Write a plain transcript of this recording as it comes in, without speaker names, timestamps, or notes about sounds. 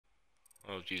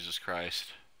Oh, Jesus Christ.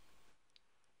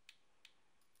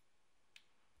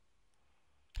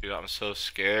 Dude, I'm so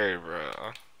scared, bro.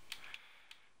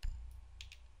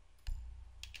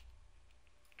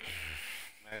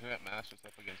 Man, that Master's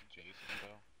up against Jason,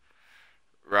 though.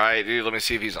 Right, dude, let me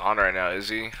see if he's on right now. Is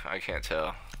he? I can't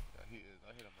tell. Yeah, he is.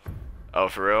 I hit him up. Oh,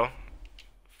 for real?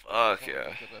 Fuck Yeah. yeah.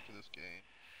 After this game.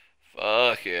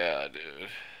 Fuck yeah, dude.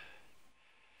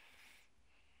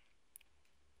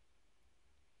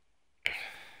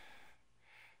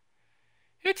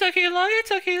 It took you long, it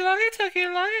took you long, it took you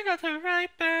long, I got the right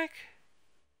back.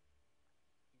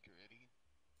 Gritty.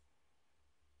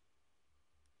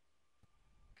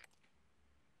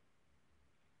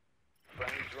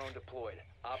 Friendly drone deployed.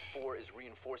 Op 4 is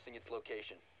reinforcing its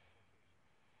location.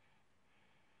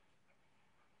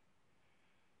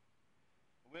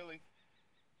 Willie.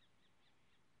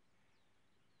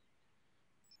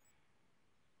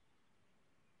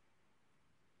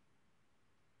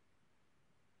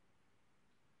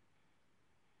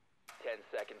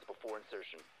 Seconds before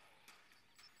insertion.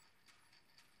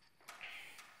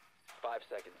 5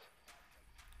 seconds.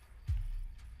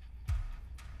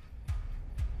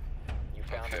 You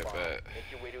found the bomb. Bet. Make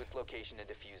your way to its location and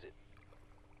defuse it.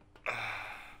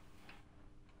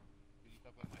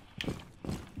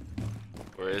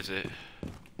 Where is it?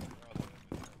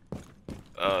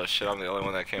 Oh shit, I'm the only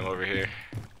one that came over here.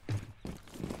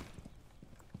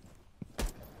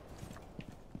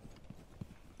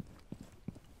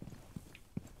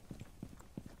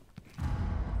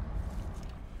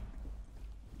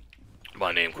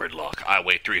 My name Gridlock. I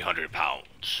weigh 300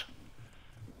 pounds.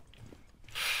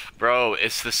 Bro,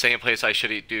 it's the same place I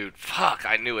should eat, dude. Fuck,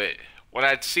 I knew it. When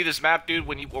I see this map, dude,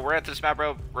 when we're at this map,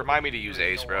 bro, remind me to use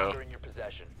Ace, bro.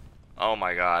 Oh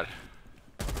my god.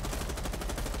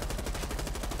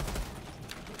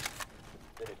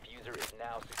 The diffuser is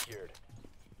now secured.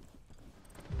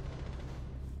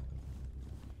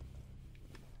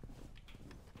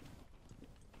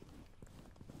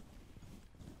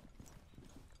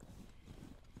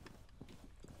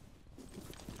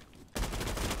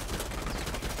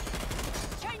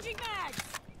 Changing mags.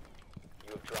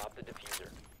 You have dropped the diffuser.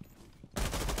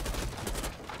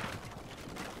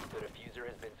 The diffuser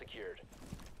has been secured.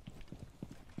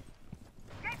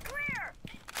 Get clear.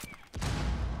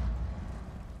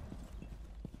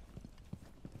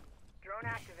 Drone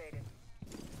activated.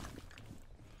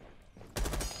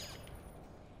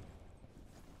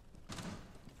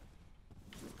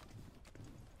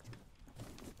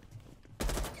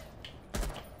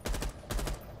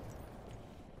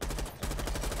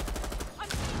 I'm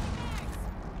changing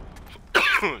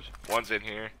mags. One's in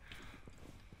here.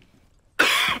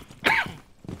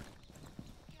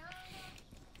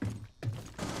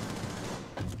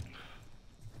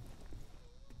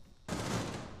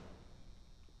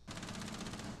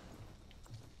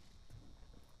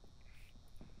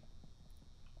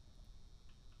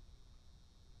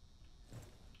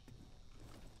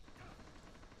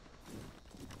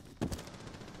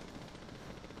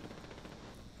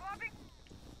 Swapping.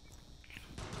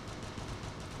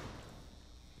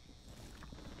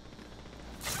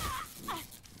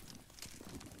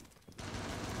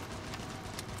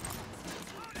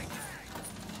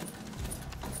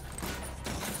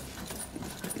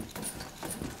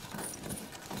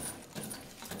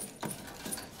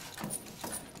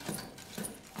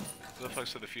 Where the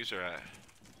fuck's the diffuser at?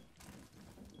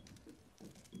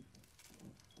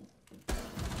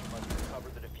 Must recover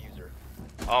the diffuser.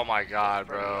 Oh my god,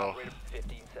 bro.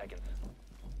 15 seconds.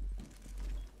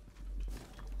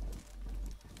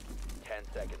 10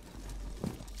 seconds. The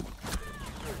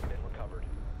diffuser has been recovered.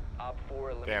 Op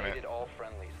 4 eliminated all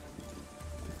friendlies.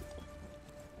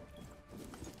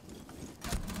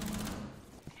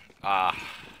 Ah.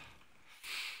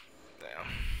 Damn.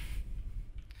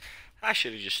 I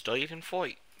should have just stayed and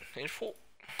fight. And fought.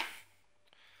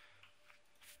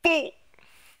 Fought!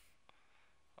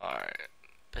 Alright.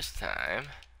 This time.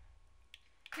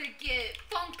 To get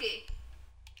funky.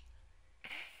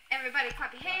 Everybody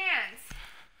clap your hands.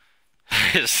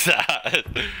 Stop.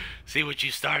 See what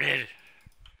you started.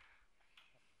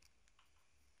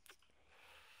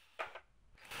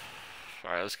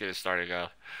 Alright, let's get it started, go.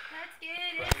 Let's get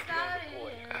it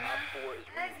started.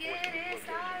 Let's get it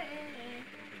started.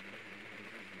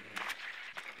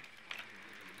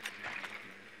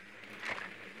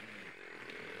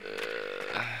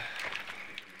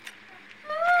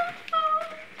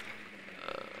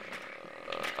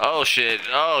 Oh shit,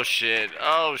 oh shit,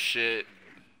 oh shit.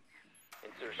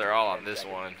 Insertion They're all in on 10 this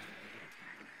seconds. one.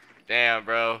 Damn,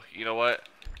 bro. You know what?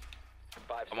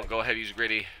 5 I'm gonna go ahead and use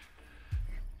Gritty.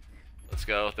 Let's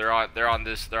go. They're on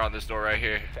this door right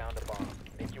here. Found a bomb.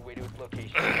 Make your way to its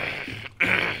location.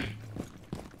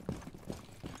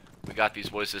 We got these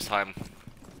boys this time.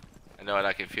 I know it,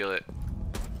 I can feel it.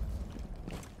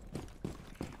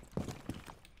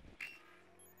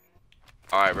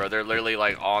 Alright, bro, they're literally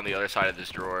like on the other side of this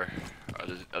drawer.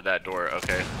 Of that door.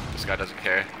 Okay, this guy doesn't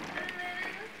care.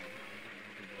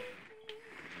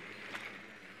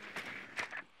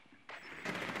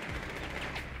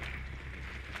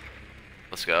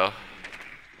 Let's go.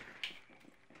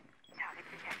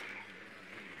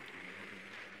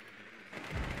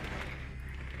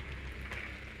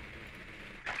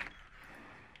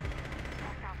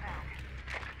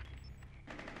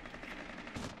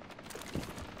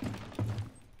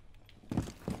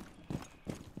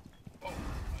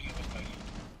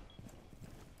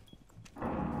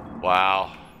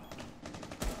 Wow.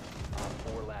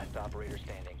 4 last operator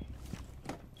standing.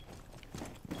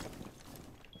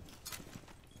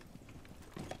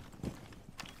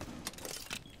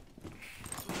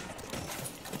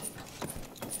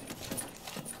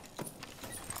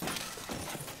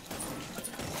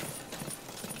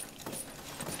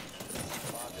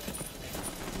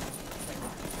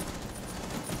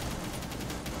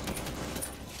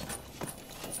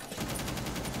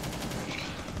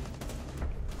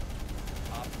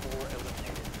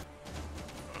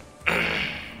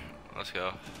 Let's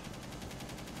go.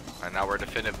 Alright, now we're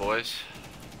defending, boys.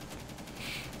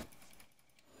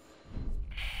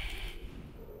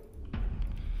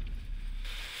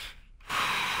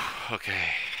 Okay,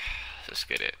 let's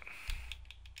get it.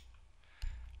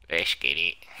 Let's get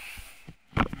it.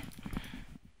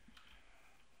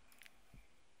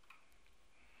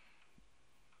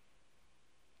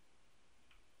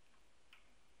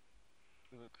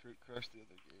 The recruit crushed the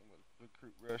other game, but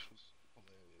recruit rush was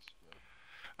hilarious, bro.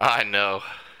 I know.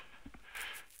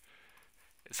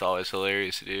 It's always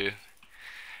hilarious, dude.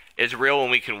 It's real when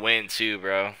we can win too,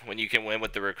 bro. When you can win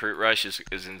with the recruit rush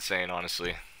is insane,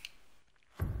 honestly.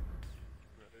 Right.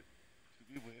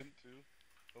 Did we win too?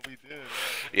 Oh, we did.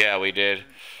 Yeah, we did.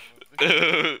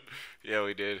 Yeah,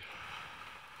 we did.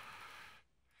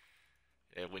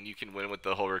 Yeah, when you can win with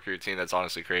the whole recruit team, that's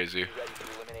honestly crazy. Be ready to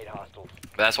eliminate hostiles.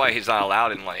 But that's why he's not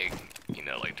allowed in, like, you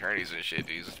know, like tourneys and shit,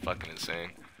 dude. He's fucking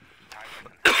insane.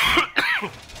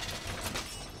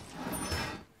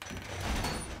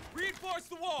 Reinforce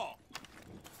the wall.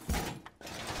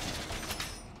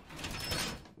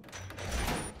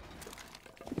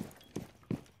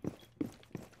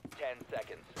 10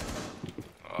 seconds.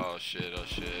 Oh shit, oh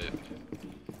shit.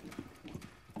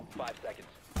 5 seconds.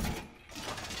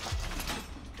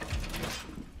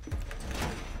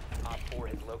 Op 4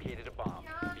 has located a bomb.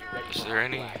 Be ready Is for there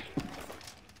any? hostile action.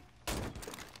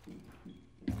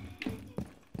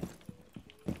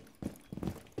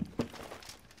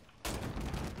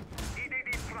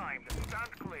 EDD primed.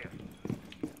 Stand clear.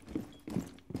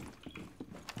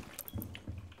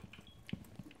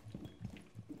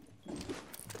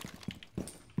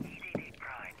 EDD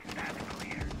primed. Stand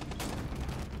clear.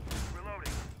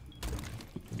 Reloading.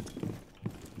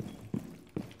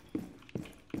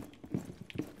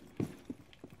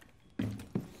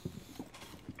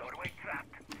 Doorway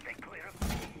trapped. Stay clear of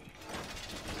me.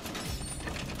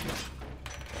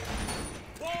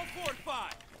 Wall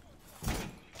fortified.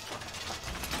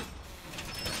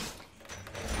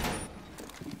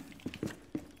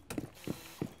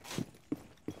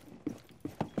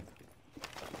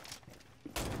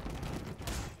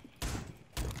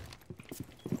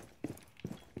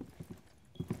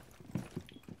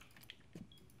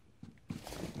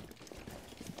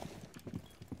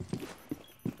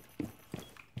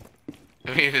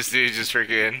 I mean, this dude just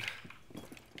freaking.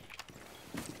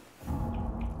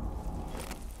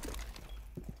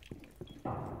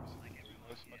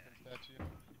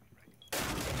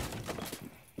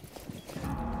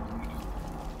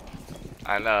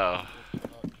 I know.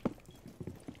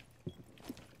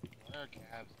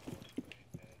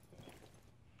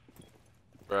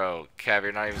 Bro, Cav,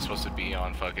 you're not even supposed to be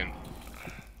on fucking.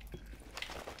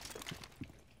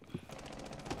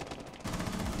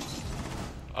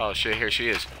 Oh shit, here she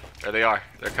is. There they are.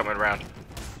 They're coming around.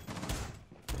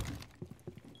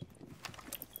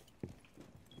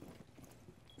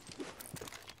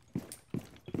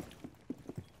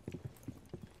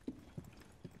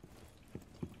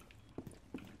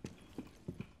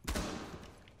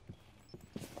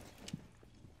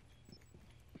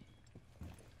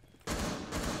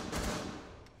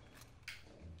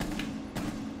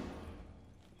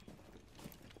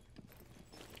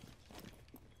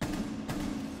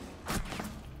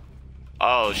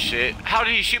 Oh shit. How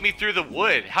did he shoot me through the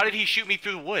wood? How did he shoot me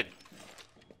through the wood?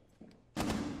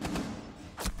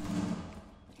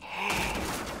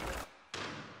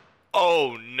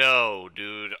 Oh no,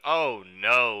 dude. Oh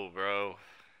no, bro.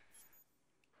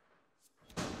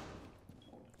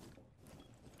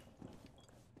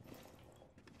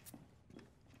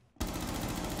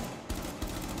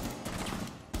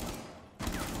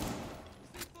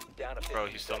 Down to 15 Bro,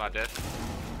 he's still not dead.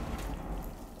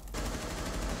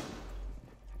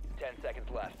 10 seconds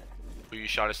left. Who you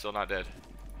shot is still not dead.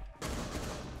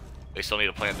 They still need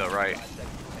to plant though, right? 5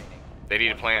 seconds remaining. They need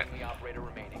to One plant. friendly operator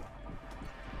remaining.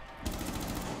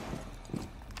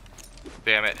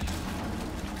 Damn it.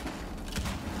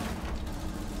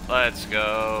 Let's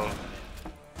go.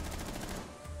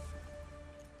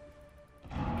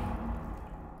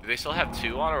 Do they still have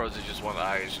 2 on, or is it just one?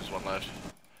 It's just one left.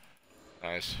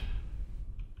 Nice.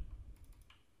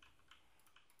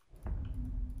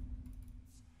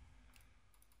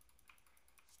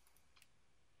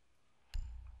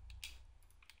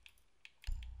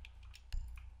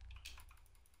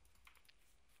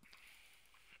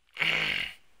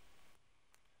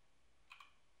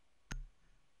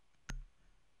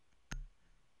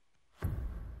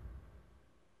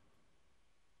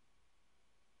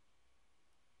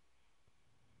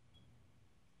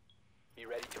 Be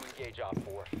ready to engage Op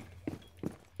 4.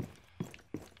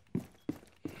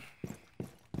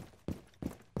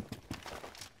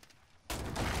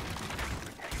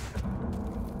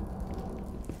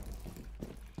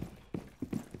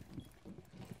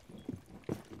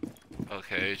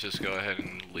 Okay, just go ahead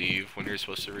and leave when you're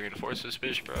supposed to reinforce this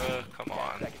bitch, bruh. Come 10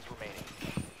 on. seconds remaining.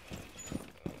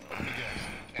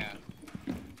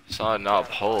 It's not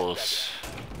pulse.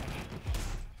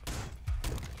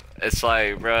 It's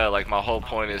like, bruh, like my whole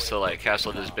point is to like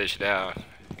castle this bitch down,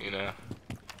 you know?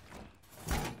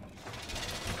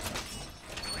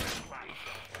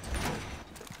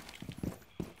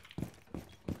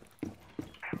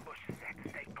 Ambush set.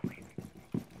 Stay clear.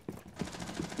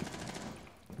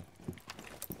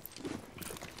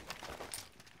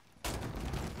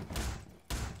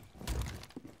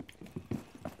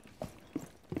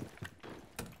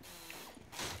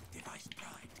 Device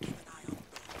primed. Keep an eye on.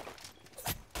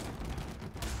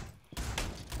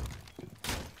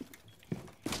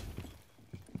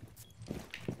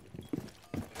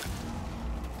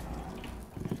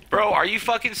 Bro, are you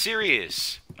fucking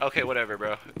serious? Okay, whatever,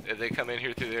 bro. If they come in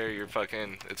here through there, you're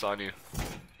fucking, it's on you.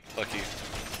 Fuck you.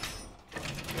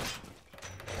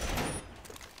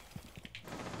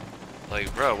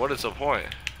 Like, bro, what is the point?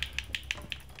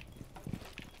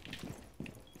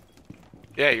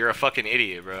 Yeah, you're a fucking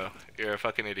idiot, bro. You're a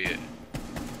fucking idiot.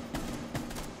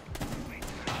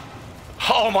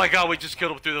 Oh my god, we just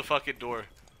killed him through the fucking door.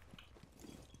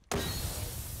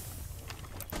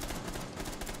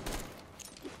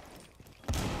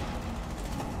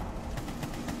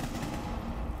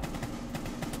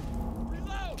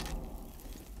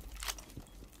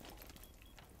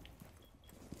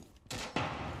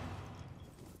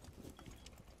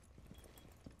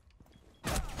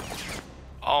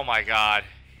 Oh my god.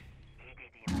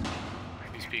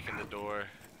 He's peeking the door.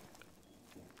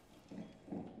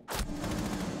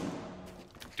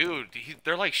 Dude,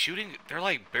 they're like shooting, they're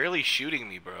like barely shooting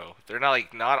me, bro. They're not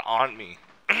like, not on me.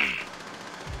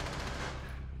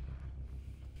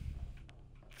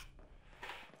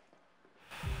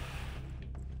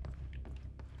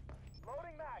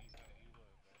 Loading mag.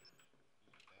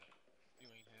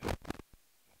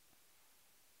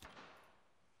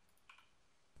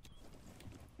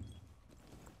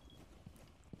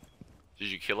 Did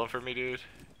you kill him for me, dude?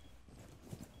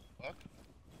 Fuck?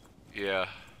 Yeah.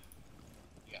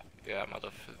 Yeah. Yeah,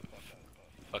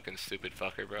 fucking stupid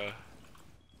fucker, bro.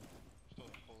 Still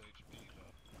at full HP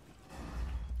though.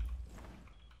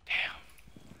 Damn.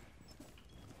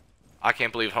 I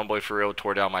can't believe Homeboy for real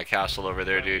tore down my castle over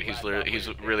there, dude. He's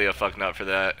really a fuck nut for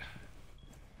that.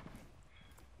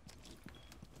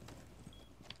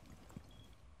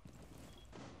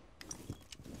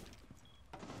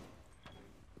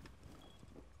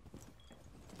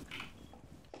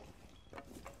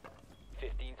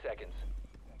 Seconds.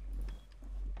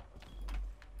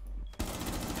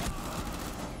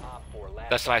 Op 4, last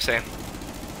That's nice aim. 5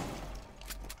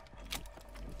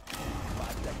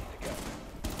 seconds to go.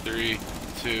 3,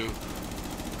 2.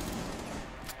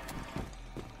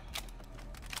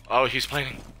 Oh, he's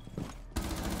planning.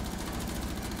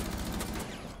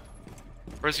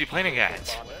 Where's he planning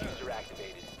at? Bomb diffuser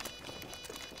activated.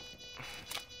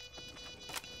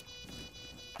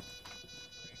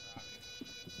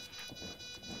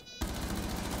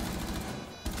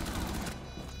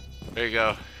 There you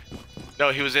go. No,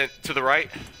 he was in to the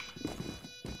right.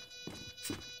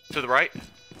 To the right?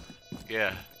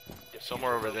 Yeah.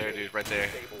 Somewhere over there, dude. Right there.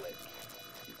 Disable it.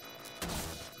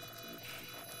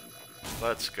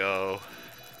 Let's go.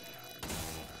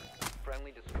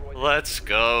 Friendly destroyed. Let's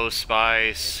go,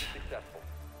 Spice. Successful.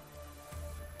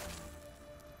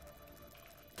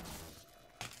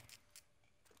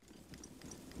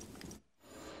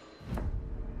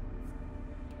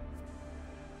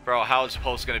 Bro, how is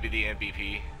Pulse gonna be the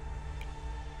MVP?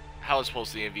 How is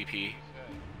Pulse the MVP?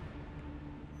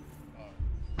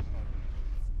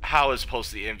 How is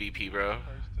Pulse the MVP, bro?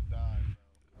 First to die,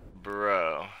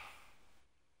 Bro.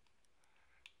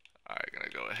 Alright, gonna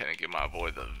go ahead and give my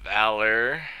boy the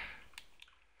Valor.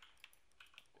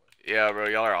 Yeah, bro,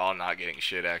 y'all are all not getting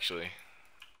shit, actually.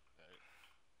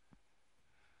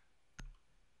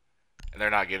 And they're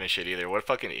not giving shit either. What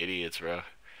fucking idiots, bro.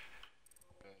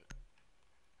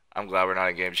 I'm glad we're not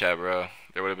in game chat, bro.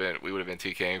 We would have been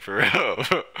TKing for real.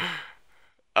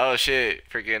 Oh shit,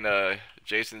 freaking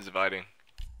Jason's inviting.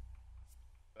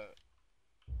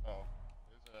 Oh,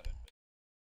 there's a.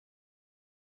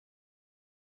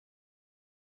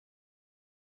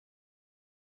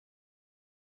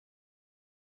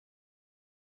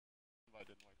 I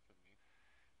didn't like for me.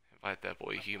 Invite that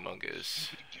boy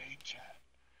humongous. Game chat.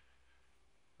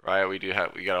 Right, we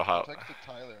got a I hot. texted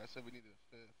Tyler. I said we needed a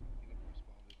fifth. He never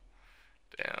responded.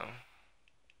 Damn.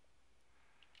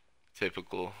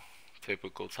 Typical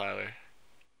Tyler.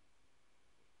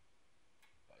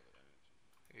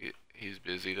 He's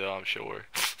busy though, I'm sure.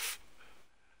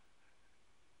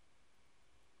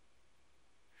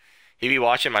 He be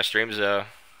watching my streams though.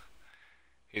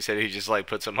 He said he just like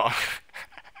puts them on.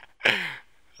 I'm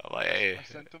like, hey. I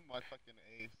sent him my fucking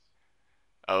ace.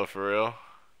 Oh, for real?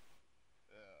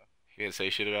 Yeah. He didn't say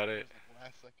shit about it? Like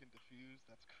last second defuse.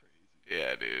 That's crazy.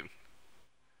 Yeah, dude.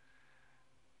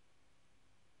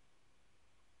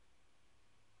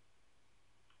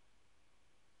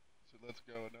 So let's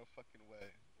go. No fucking way.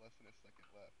 Less than a second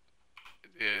left.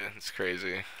 Yeah, it's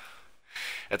crazy.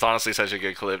 It's honestly such a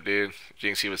good clip, dude.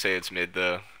 Jinxie would say it's mid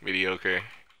though. Mediocre.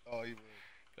 Oh, he would.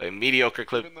 Like, mediocre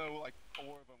clip. Even though like 4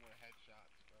 of them were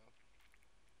headshots,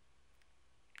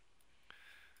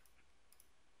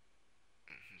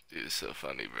 bro. Dude, it's so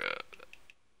funny, bro.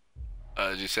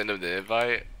 Did you send him the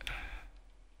invite?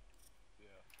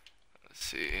 Yeah. Let's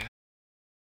see.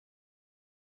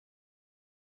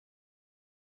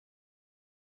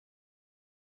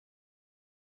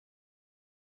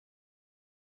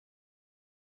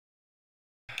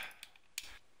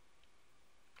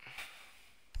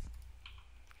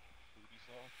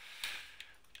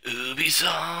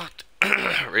 Ubisoft.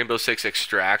 Rainbow Six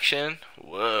Extraction.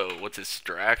 Whoa, what's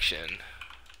Extraction?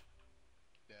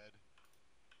 Dead.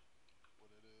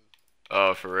 What it is.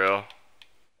 Oh, for real? Yeah,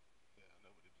 nobody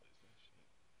plays that shit.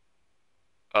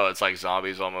 Oh, it's like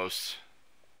zombies almost.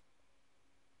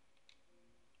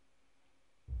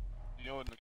 You know what?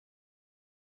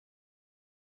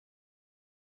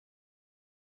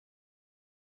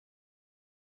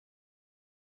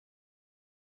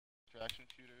 Extraction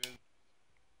shooter is?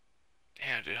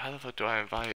 Damn, dude, how the fuck do I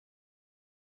invite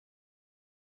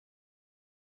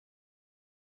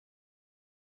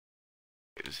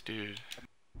this dude?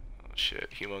 Oh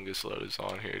shit, humongous load is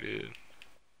on here, dude.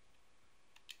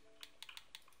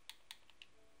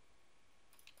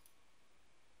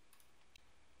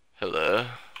 Hello? I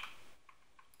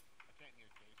can't hear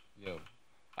Jason. Yo.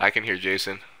 I can hear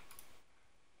Jason.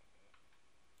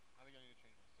 I think I need to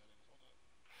change my settings. Hold up.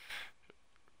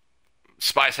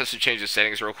 Spice has to change the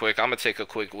settings real quick. I'm gonna take a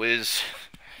quick whiz.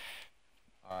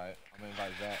 Alright, I'm gonna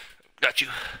invite Zach. Got you.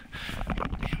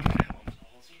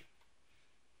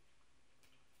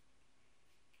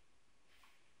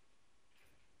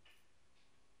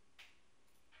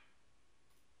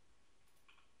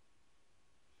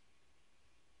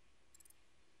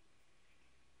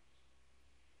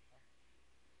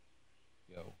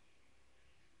 Yo.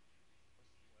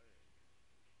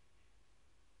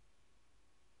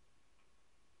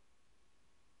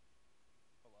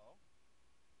 Hello?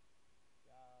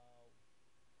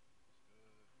 Yo.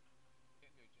 What's good?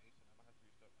 Can't hear Jason. I might have to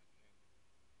restart my game.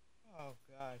 Oh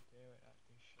god damn it, I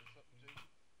think shit. What's up, Jason?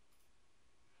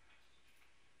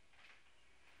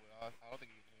 Well, I don't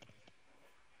think you can hear me.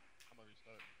 I'm gonna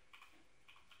restart.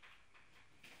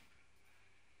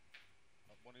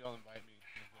 One of y'all invite me.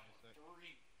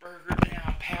 Burger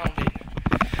down, pounded.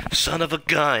 Son of a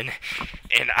gun.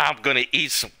 And I'm gonna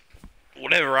eat some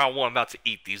whatever I want. I'm about to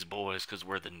eat these boys because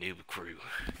we're the Noobcreww.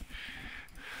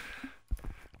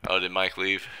 Oh, did Mike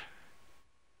leave?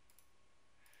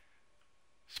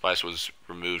 Spice was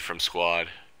removed from squad.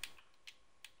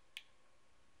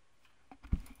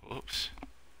 Whoops.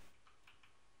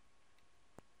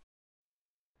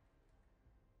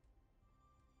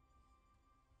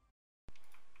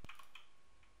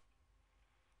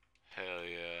 Hell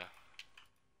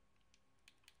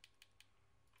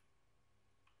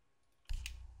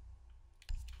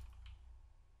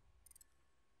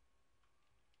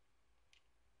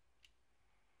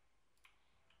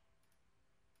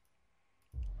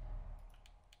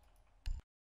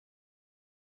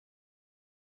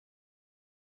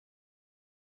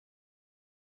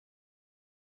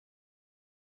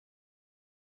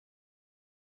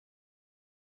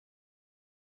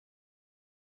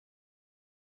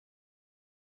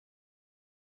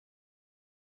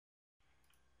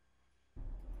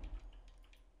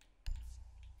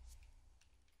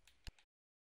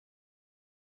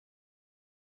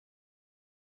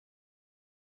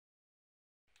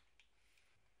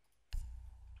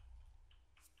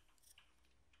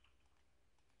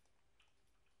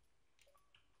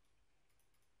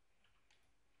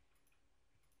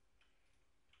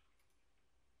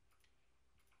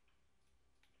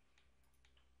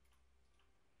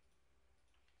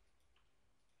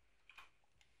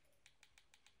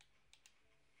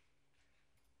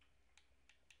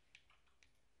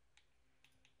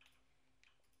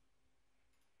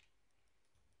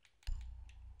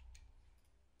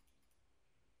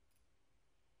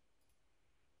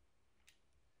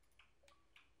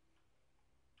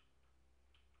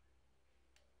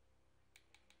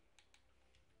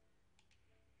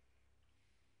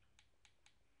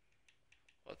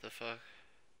What the fuck?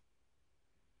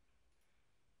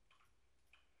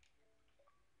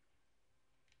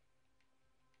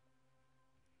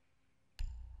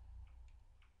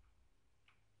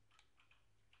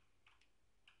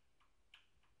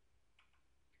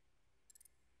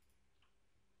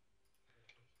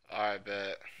 Alright,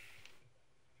 bet.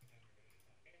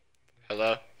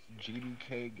 Hello?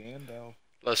 GDK Gandalf.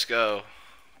 Let's go.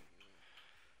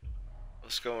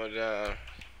 What's going down?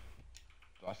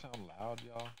 Do I sound loud,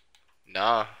 y'all?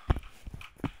 Nah.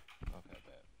 Okay,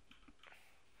 bet.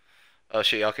 Oh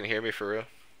shit, y'all can hear me for real? Dude,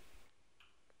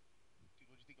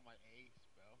 what'd you think of my ace,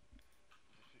 bro? Was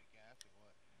the shit gas or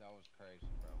what? That was crazy,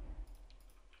 bro.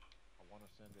 I want to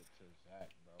send it to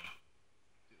Zach, bro.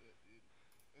 Do it, dude.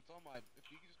 It's on my. If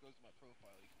you just goes to my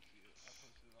profile, you can see it. I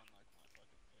posted it on like my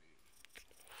fucking page.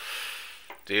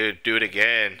 Dude, do it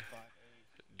again. 5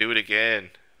 ace. Do it again.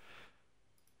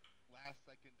 Last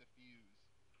second defuse.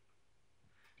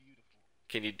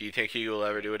 Beautiful. Do you think you will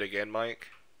ever do it again, Mike?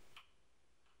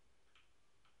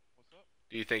 What's up?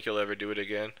 Do you think you'll ever do it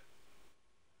again?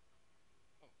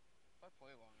 If I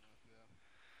play long enough, yeah.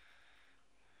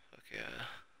 Fuck yeah.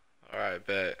 Alright,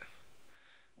 bet.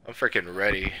 I'm freaking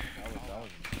ready. That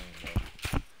was insane, bro.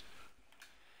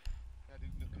 Yeah,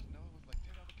 dude, because Noah was like,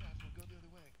 tear down the castle and go the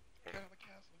other way. Tear down the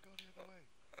castle and go the other way.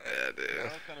 Yeah, I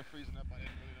dude. was kind of freezing up. I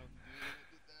didn't really know what to do when I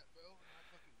did that, bro. And I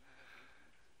fucking went up those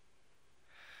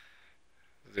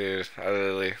dudes. Dude, I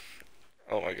literally...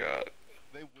 Oh my god.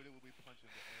 They would be punching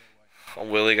the air right now.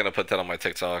 I'm really gonna put that on my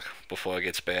TikTok before it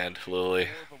gets banned, literally.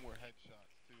 4 of them were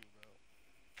headshots, too, bro.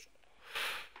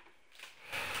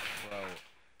 Bro,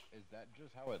 is that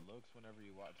just how it looks whenever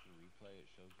you watch the replay? It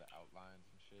shows the outlines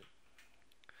and shit?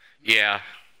 Yeah.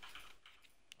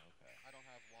 Okay. I don't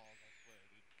have walls, I swear,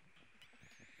 dude.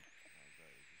 Oh, bro,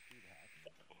 is this dude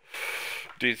hacking?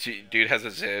 Dude has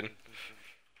a Zen.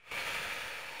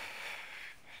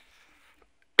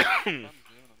 If I'm Zoom and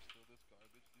I'm still this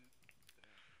garbage, dude.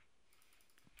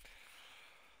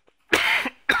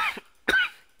 Damn.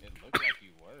 It looked like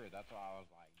you were. That's why I was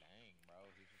like, dang, bro.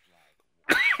 He's just like,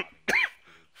 one-shotting this dude.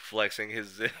 Flexing his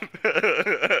Zen.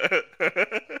 Okay, bro.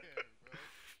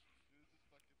 Dude, this is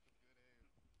fucking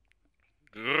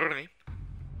some good aim.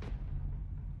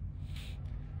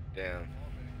 Damn.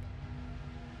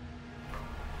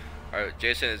 Alright,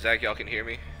 Jason and Zach, y'all can hear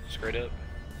me? Straight up.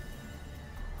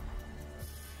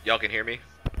 Y'all can hear me?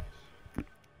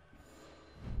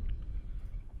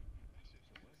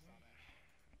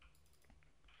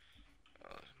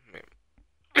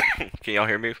 Can y'all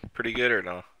hear me pretty good or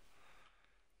no?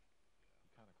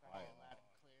 Kind of quiet.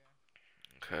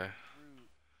 Okay.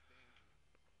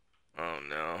 Oh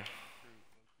no.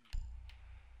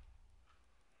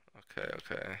 Okay,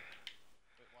 okay.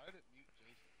 Wait, why did it mute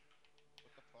Jason?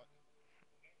 What the fuck?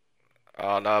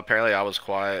 Oh no, apparently I was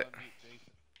quiet. Unmute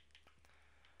Jason.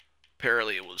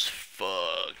 Apparently it was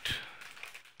fucked.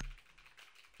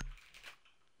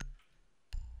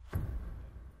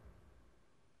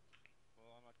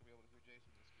 Well, I'm not gonna be able to hear Jason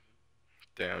this game.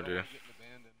 Damn, I don't dude. wanna get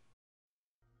abandoned.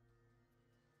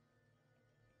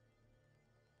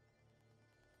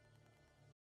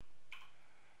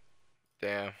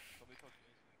 Damn. Somebody tell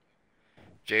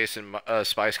Jason I can't hear him. Jason,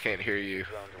 Spice can't hear you,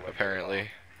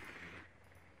 apparently.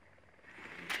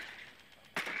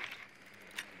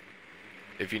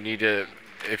 If you need to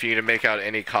make out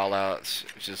any call outs,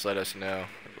 just let us know.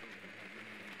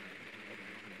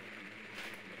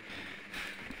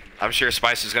 I'm sure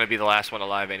Spice is gonna be the last one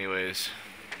alive anyways.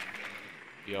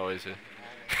 He always is.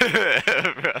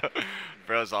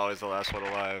 Bro's always the last one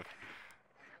alive.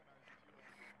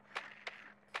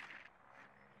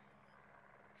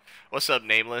 What's up,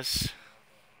 Nameless?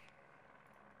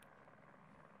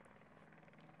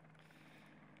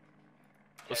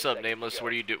 What's up, Nameless?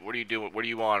 What are you doing? What are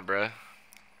you on, bruh?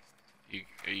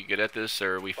 Are you good at this,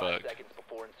 or are we 5 fucked? seconds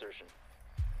before insertion.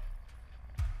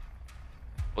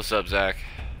 What's up, Zach?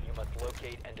 You must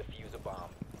locate and defuse a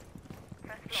bomb.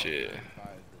 Shit.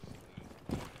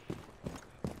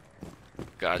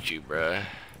 Got you, bruh.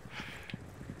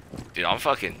 Dude, I'm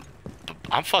fucking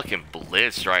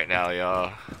blitzed right now,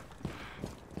 y'all.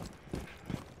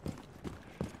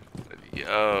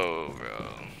 Yo, bro.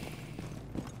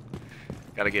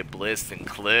 Gotta get blitzed and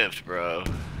clipped, bro.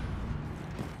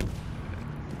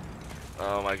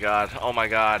 Oh my god. Oh my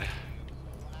god.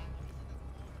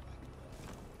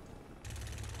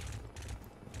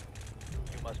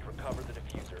 You must recover the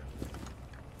diffuser.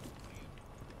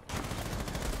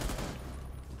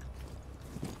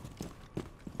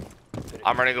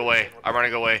 I'm running away. I'm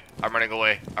running away. I'm running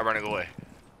away. I'm running away.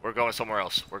 We're going somewhere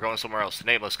else. We're going somewhere else.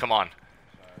 Nameless, come on.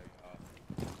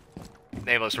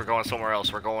 Nameless, we're going somewhere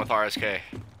else. We're going with RSK.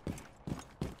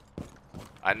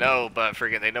 I know, but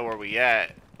friggin' they know where we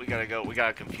at. We gotta go. We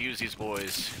gotta confuse these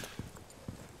boys.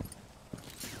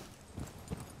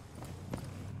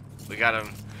 We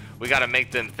gotta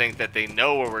make them think that they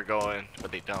know where we're going,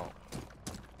 but they don't.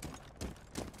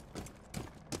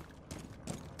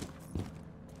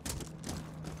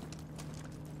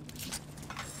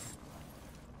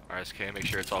 RSK, make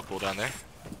sure it's all cool down there.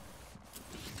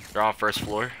 They're on first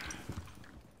floor.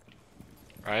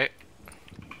 Right?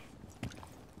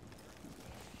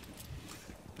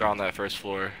 They're on that first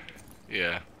floor.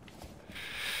 Yeah.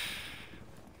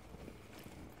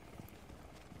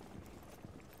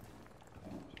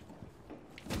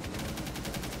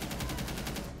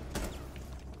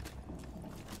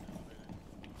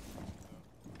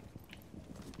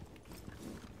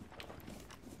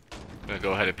 I'm gonna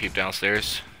go ahead and peep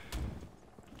downstairs.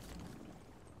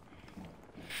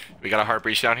 We got a heart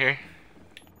breach down here?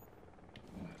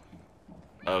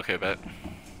 Okay, bet.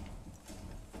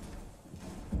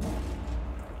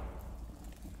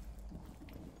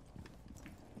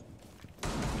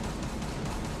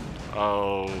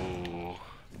 Oh.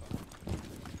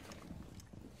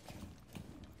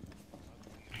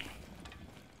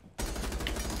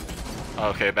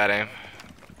 Okay, bad aim.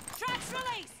 Tracks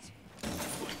released.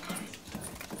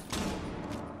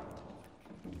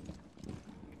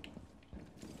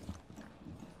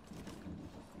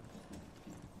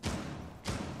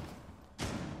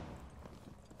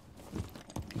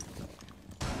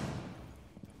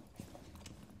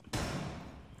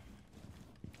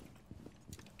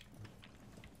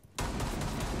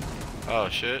 Oh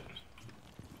shit.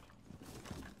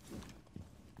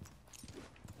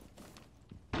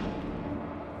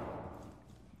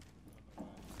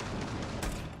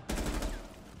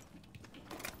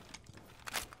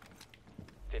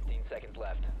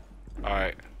 Left.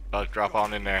 Alright, Buck, drop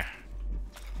on in there.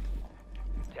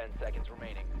 10 seconds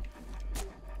remaining.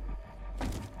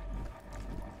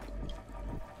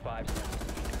 5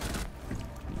 seconds.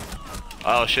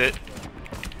 Oh shit.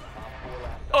 Op 4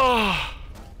 last stop. Oh,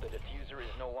 The diffuser is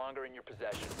no longer in your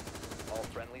possession. All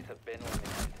friendlies have been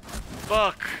eliminated.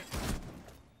 fuck.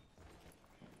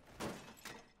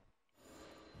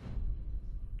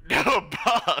 No,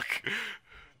 Buck.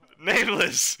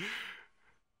 Nameless.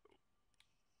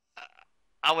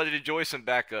 I would enjoy some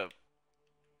backup.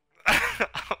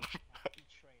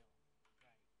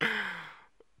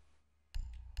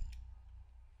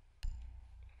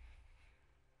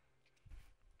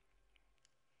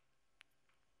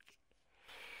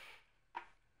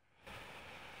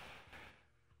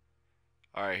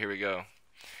 Alright, here we go.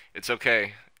 It's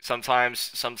okay.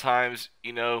 Sometimes,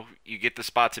 you know, you get the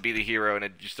spot to be the hero and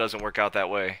it just doesn't work out that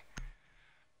way.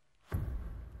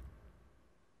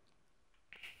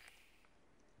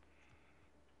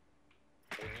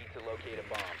 We need to locate a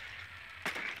bomb.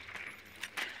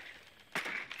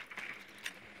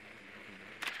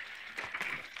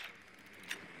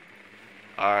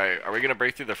 Alright, are we gonna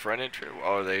break through the front entrance?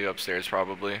 Oh, are they upstairs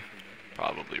probably?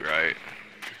 Probably, right?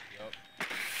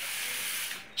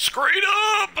 Straight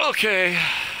up! Okay.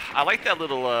 I like that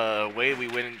little way we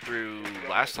went through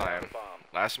last time.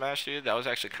 Last match, dude. That was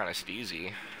actually kind of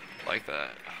steezy. I like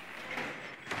that.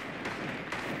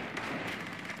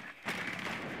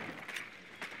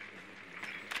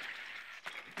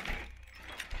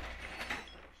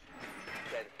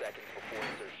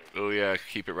 Oh yeah,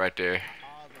 keep it right there.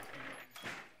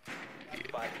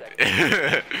 5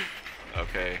 seconds.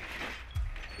 Okay.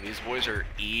 These boys are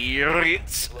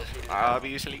idiots,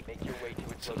 obviously. Make your way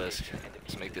to its So let's location and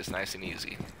defuse make this nice and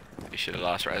easy. We should have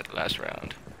lost last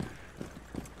round.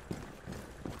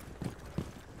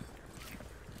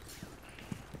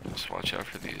 Just watch out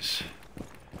for these.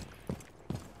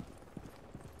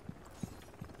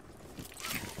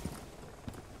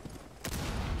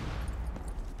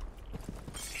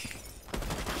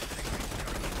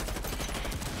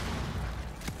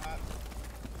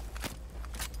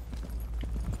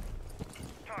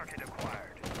 Target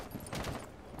acquired.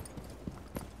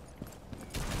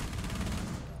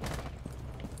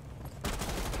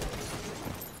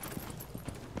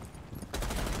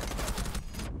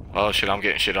 Oh shit, I'm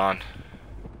getting shit on.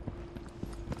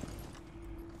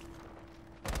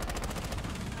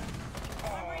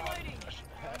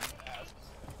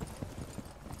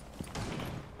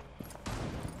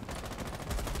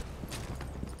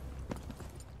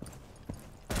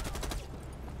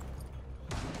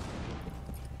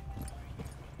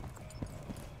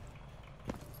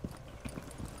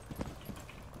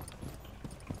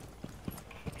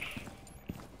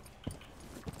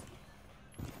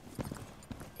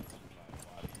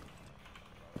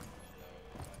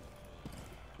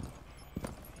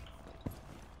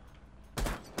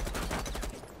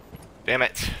 Damn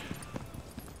it.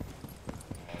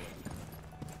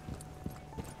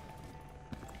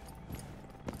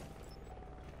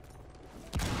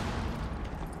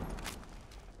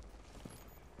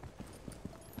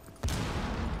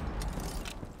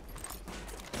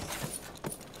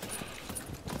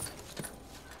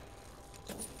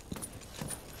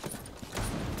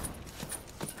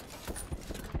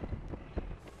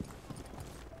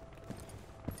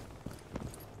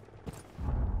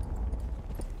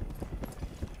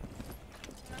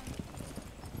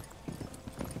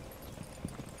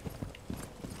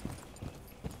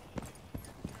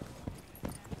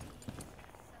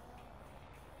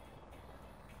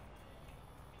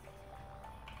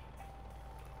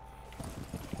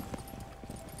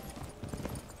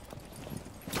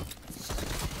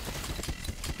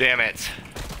 Damn it.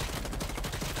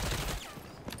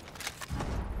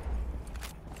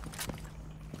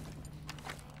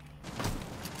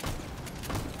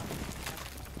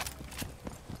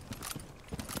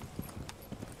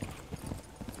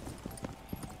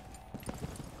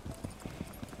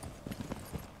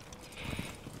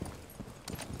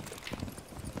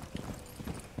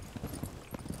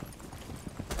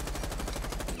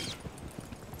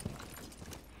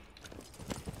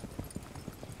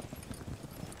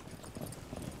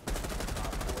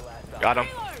 Got him.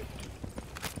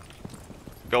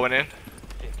 Going in.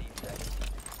 15 seconds.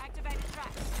 Activated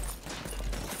tracks.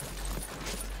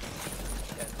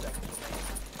 10 seconds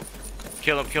remaining.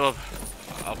 Kill him, kill him.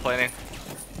 I'm planning.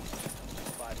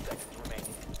 5 seconds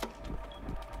remaining.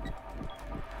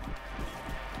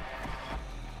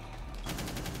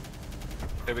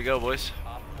 There we go, boys.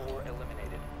 Op 4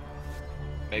 eliminated.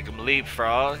 Make him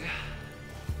leapfrog.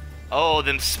 Oh,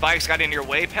 then spikes got in your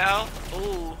way, pal?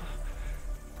 Ooh.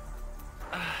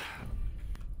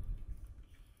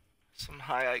 Some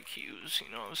high IQs, you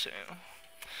know what I'm saying?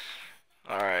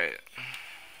 Alright.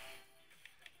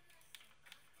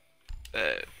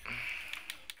 Bet.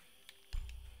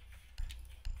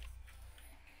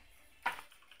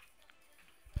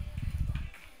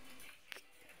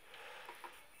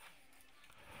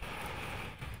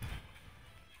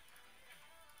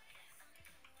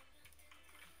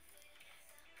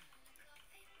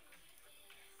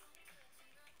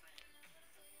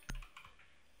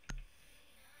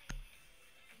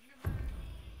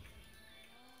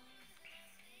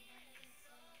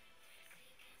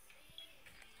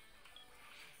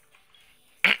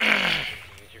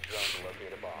 Use your drone to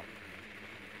locate a bomb.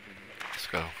 Let's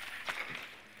go.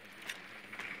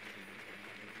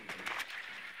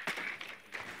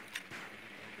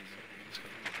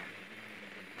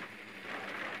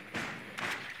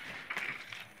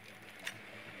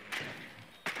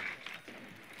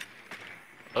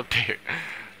 Up there.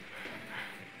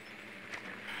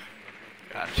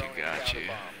 Got you, got you.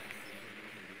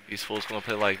 These fools gonna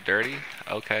play like dirty?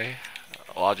 Okay.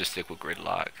 Well, I'll just stick with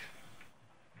gridlock.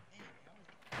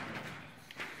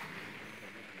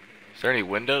 Is there any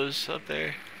windows up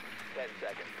there? 10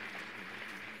 seconds.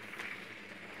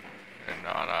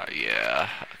 No, not yeah.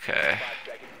 Okay. 5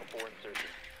 seconds before insertion.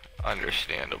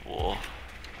 Understandable.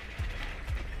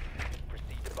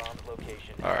 Proceed to bomb's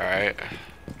location. Alright.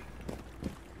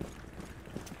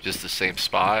 Just the same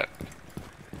spot.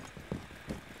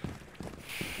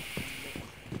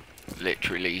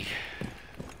 Literally.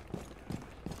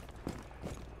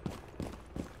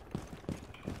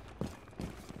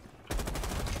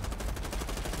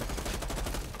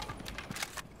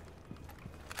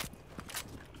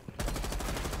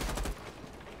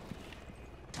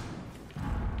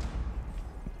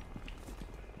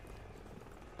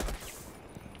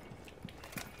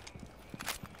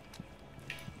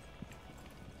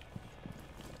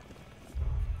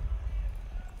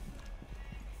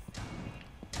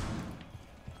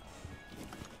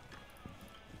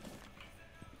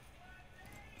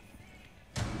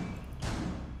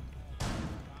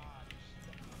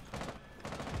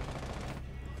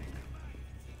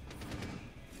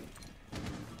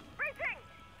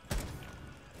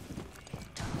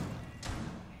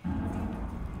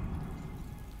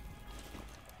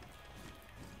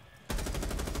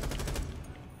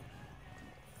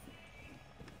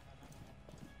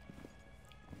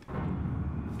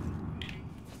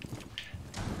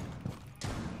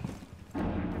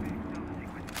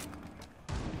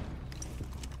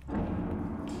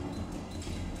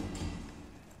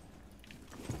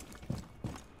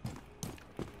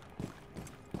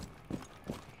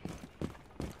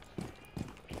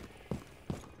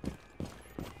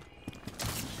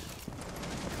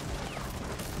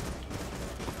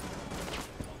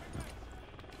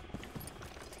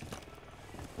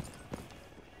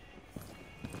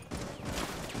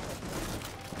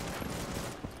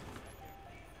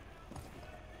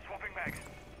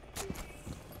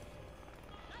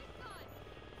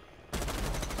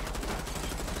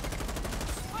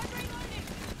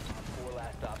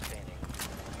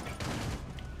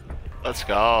 Let's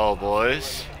go,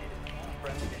 boys.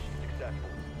 Friendly mission successful.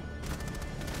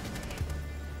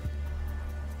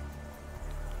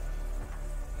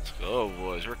 Let's go,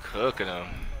 boys. We're cooking them.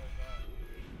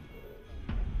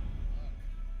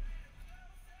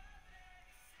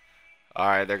 All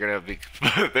right, they're gonna be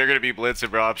they're gonna be blitzing,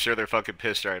 bro. I'm sure they're fucking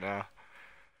pissed right now.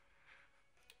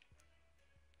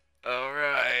 All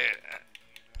right.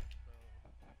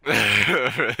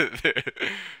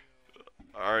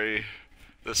 Alright,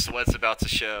 the sweat's about to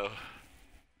show.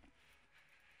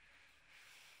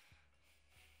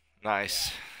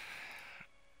 Nice.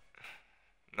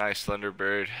 Nice,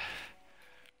 Thunderbird.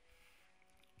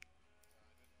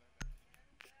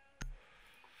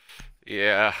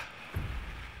 Yeah.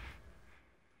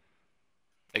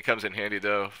 It comes in handy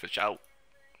though, fish out.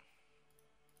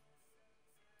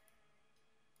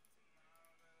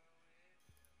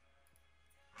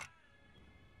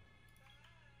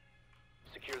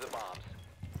 Secure the bombs.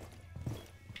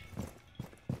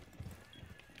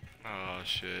 Oh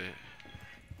shit.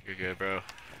 You're good, bro.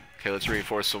 Okay, let's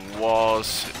reinforce some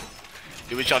walls.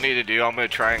 Do what y'all need to do. I'm gonna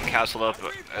try and castle up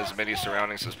as many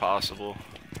surroundings as possible.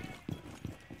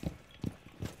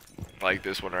 Like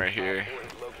this one right here.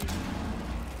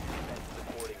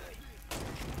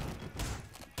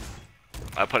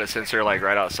 I put a sensor like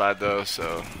right outside though,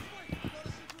 so.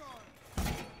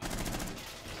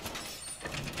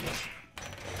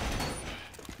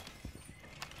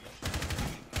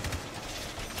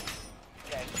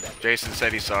 Jason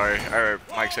said he's sorry, or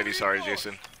Mike said he's sorry,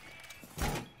 Jason.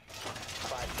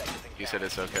 He said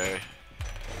it's okay.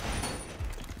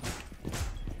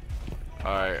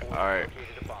 Alright, alright.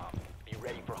 Be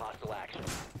ready for hostile action.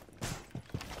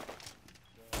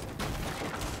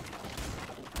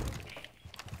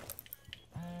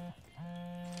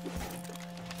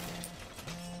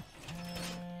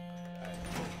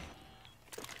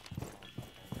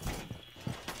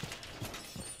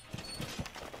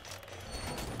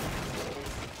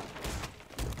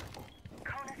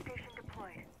 Kona station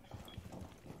deployed.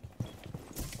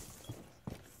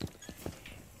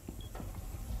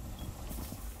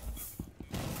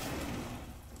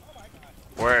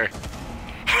 Where?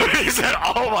 He said,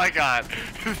 oh my god.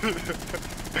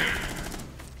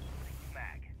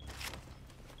 Mag.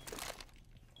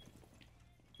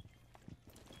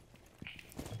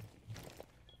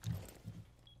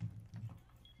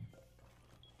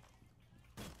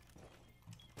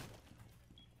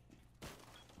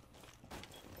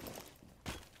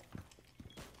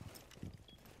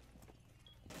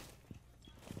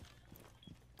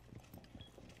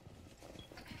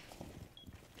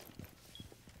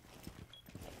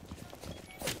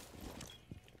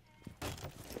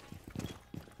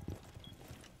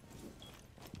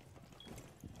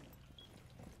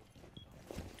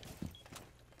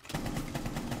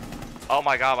 Oh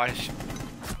my god,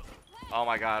 oh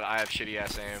my god, I have shitty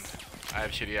ass aim. I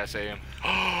have shitty ass aim.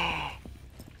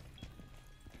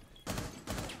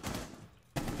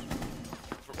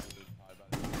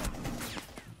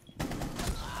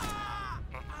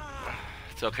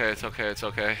 It's okay, it's okay, it's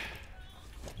okay.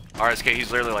 RSK,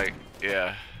 he's literally like,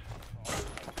 yeah.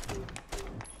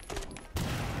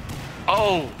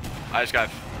 Oh! I just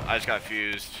got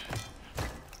fused.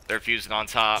 They're fusing on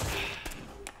top.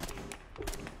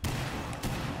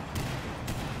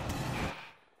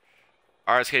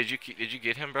 RSK, did you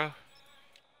get him, bro?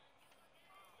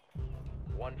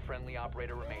 One friendly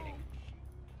operator remaining.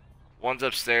 One's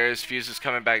upstairs. Fuse is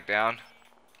coming back down.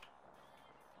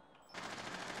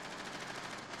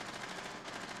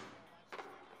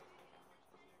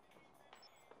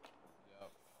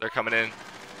 They're coming in.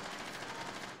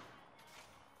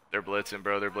 They're blitzing,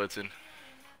 bro. They're blitzing.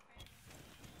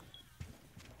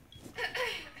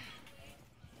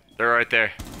 They're right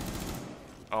there.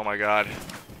 Oh my god.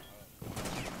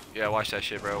 Yeah, watch that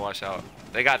shit, bro. Watch out.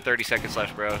 They got 30 seconds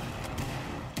left, bro.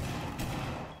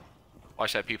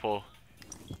 Watch that, people.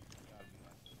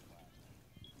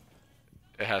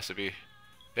 It has to be.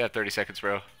 They have 30 seconds,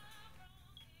 bro.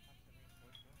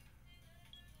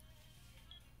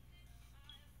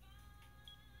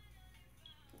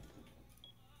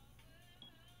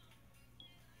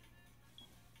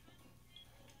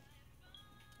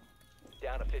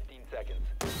 Down to 15 seconds.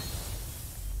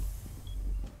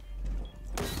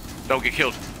 Don't get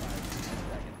killed.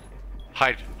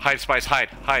 Hide. Hide, Spice. Hide.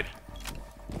 Hide.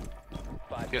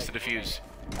 He has to defuse.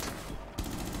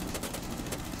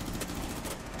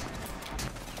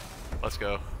 Let's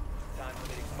go. Time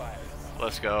limit expired.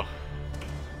 Let's go.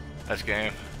 That's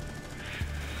game.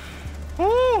 Woo!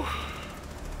 Oh,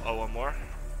 one more.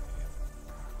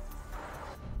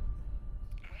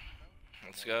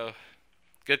 Let's go.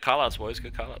 Good callouts, boys.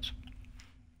 Good callouts.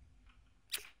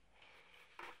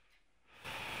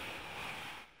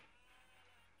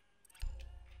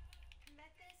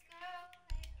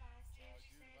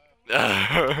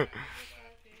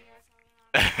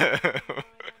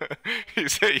 He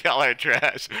said y'all are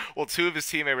trash. Well, two of his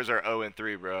team members are 0 and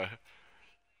 3, bro.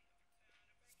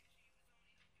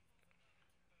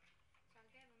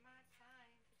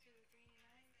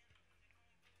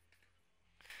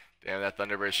 Damn, that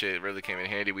Thunderbird shit really came in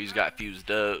handy. We just got fused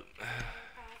up.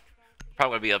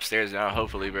 Probably gonna be upstairs now,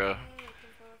 hopefully, bro.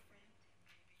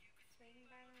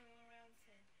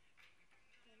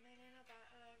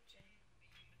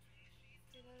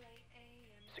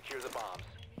 Secure the bombs.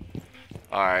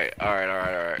 Alright.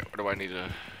 What do I need to...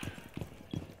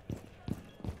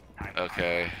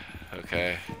 Okay.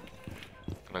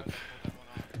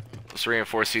 Let's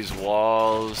reinforce these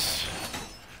walls.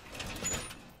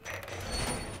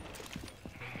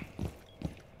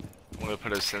 I'm gonna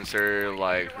put a sensor,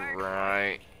 like,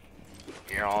 right...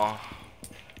 y'all.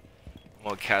 I'm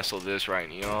gonna castle this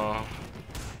right, y'all.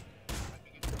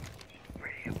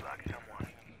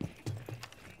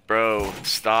 Bro,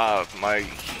 stop, Mike.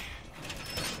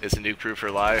 It's a Noobcreww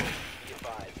for life.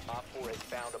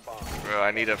 Bro,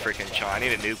 I need a freaking charm. I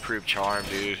need a Noobcreww charm,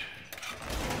 dude.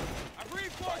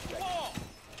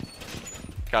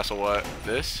 Castle what?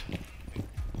 This?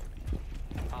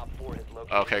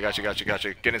 Okay, got you.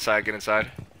 Get inside.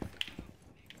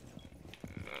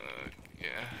 Yeah.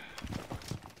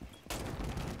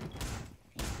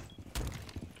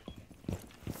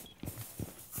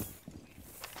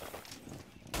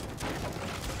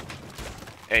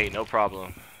 Hey, no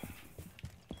problem.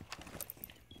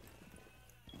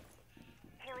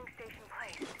 Healing station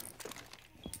placed.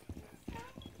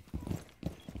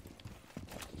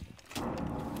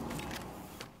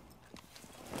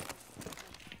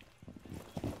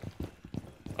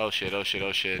 Oh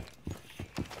shit.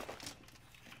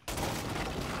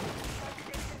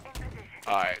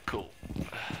 Alright, cool.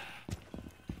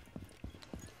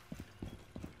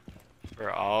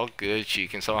 We're all good.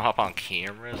 Can someone hop on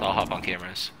cameras? I'll hop on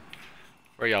cameras.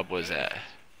 Where y'all boys at?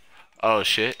 Oh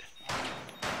shit.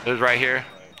 It was right here.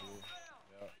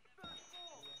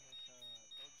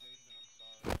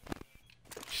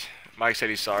 Mike said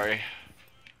he's sorry.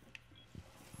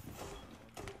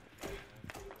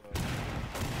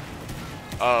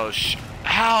 Oh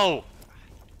how?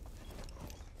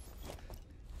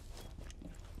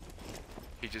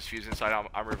 He just fused inside.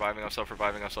 I'm reviving. I'm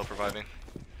self-reviving.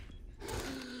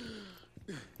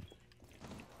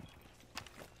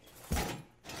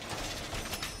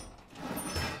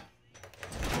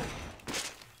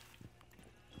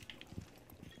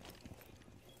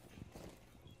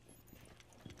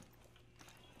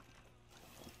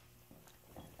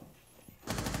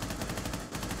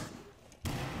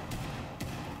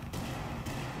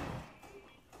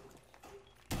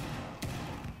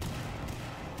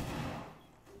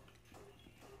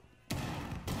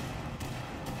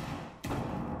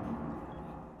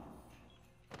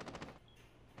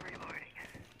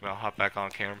 I'll hop back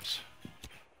on cams.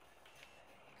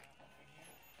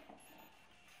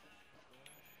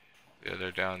 Yeah,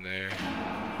 they're down there.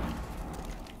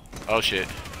 Oh shit.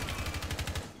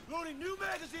 Loading new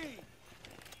magazine.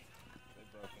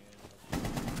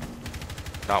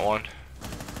 Not one.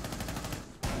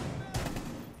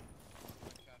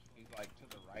 He's like to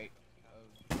the right of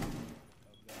them.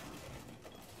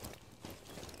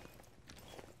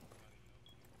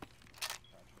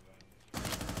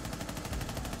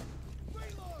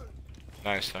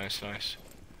 Nice.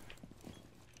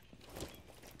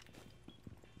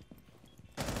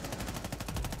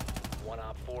 One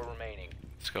op 4 remaining.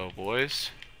 Let's go,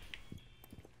 boys.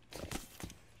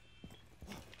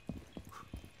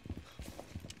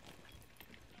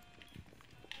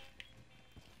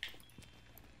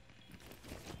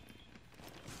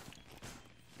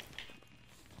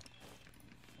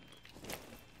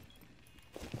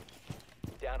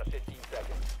 Down to 15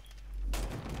 seconds.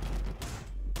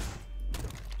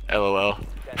 LOL.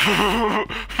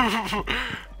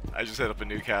 I just hit up a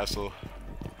new castle.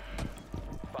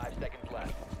 5 seconds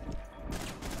left.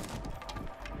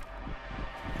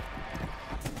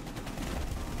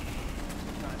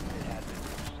 It has been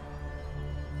reached.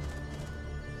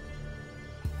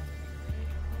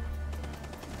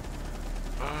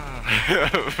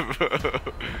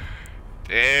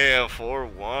 Damn,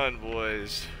 4-1,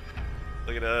 boys.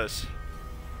 Look at us.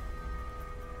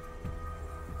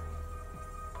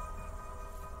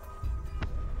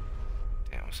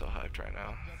 Damn, I'm so hyped right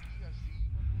now.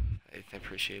 I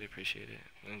appreciate it.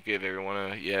 And give everyone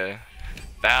a, yeah.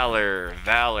 Valor.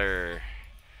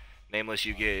 Nameless,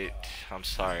 you get, I'm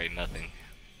sorry, nothing.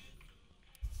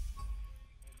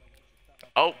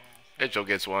 Oh, Mitchell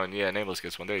gets one. Yeah, Nameless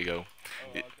gets one. There you go.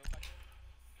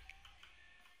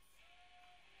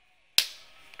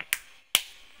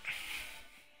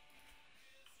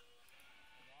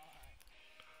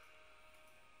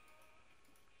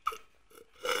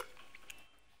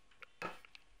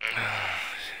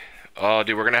 Oh,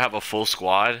 dude, we're gonna have a full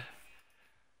squad.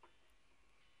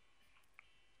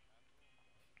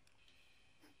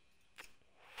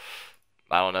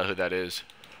 I don't know who that is.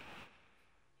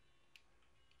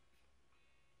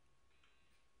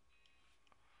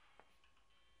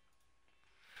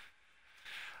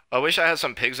 I wish I had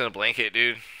some pigs in a blanket,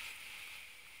 dude.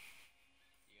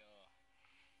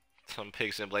 Some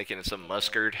pigs in a blanket and some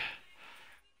mustard.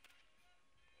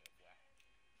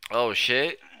 Oh,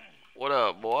 shit. What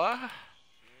up, boy?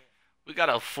 We got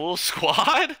a full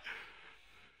squad?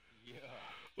 Yeah.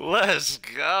 Let's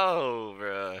go,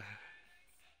 bruh.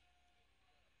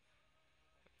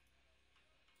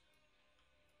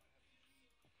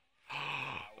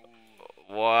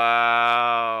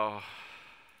 Wow.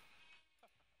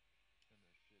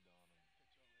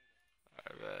 I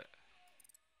bet.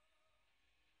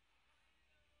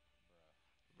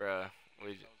 Bruh.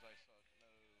 We...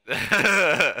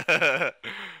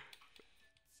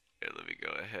 Here, let me go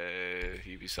ahead.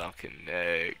 Ubisoft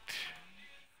Connect.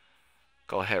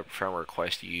 Go ahead, friend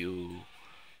request you.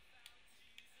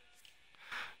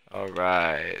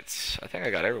 Alright. I think I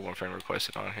got everyone friend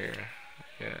requested on here.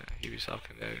 Yeah, Ubisoft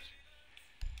Connect.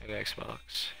 And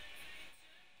Xbox.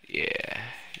 Yeah.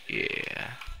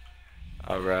 Yeah.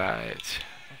 Alright.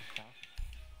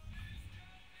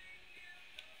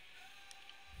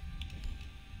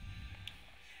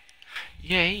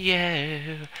 Yeah,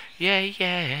 yeah. Yeah,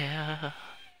 yeah.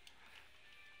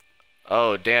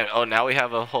 Oh, damn. Oh, now we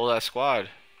have a whole ass squad.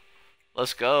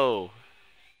 Let's go.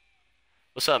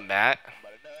 What's up, Matt?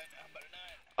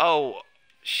 Oh,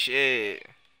 shit.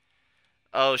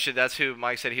 Oh, shit. That's who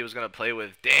Mike said he was going to play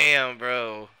with. Damn,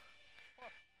 bro.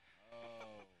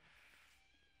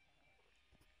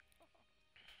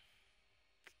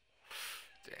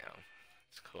 Damn.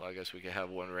 It's cool. I guess we can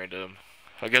have one random.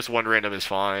 I guess one random is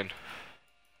fine.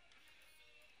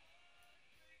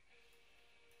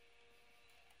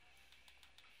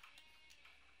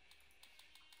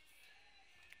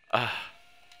 Ah.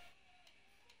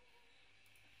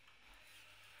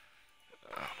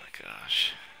 Oh my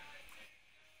gosh.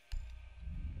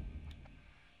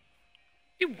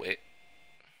 You wit.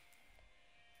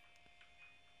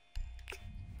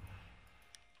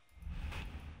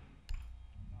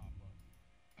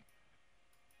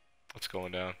 What's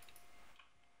going down?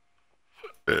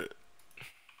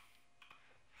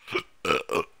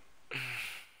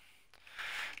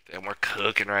 Damn, we're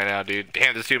cooking right now, dude.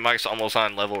 Damn, this dude Mike's almost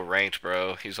on level ranked,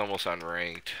 bro. He's almost on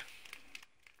ranked.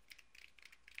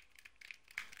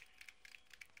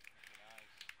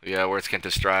 Yeah, words can't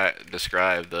describe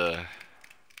the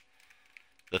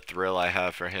thrill I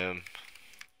have for him.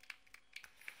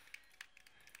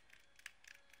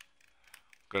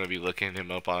 Gonna be looking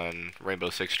him up on Rainbow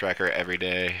Six Tracker every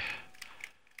day.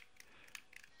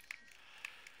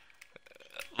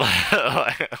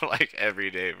 Like every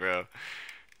day, bro.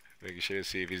 Making sure to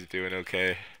see if he's doing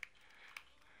okay.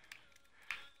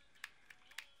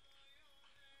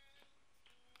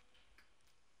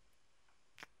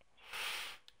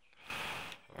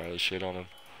 Alright, let's shit on him.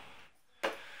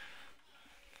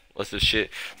 Let the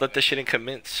shitting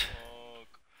commence.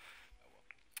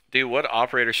 Dude, what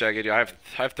operator should I get you? I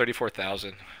have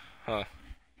 34,000. Huh.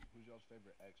 Who's y'all's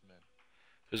favorite X-Men?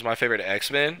 Who's my favorite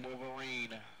X-Men?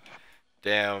 Wolverine.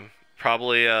 Damn.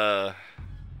 Probably damn,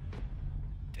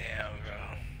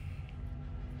 bro.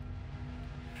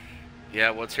 Yeah,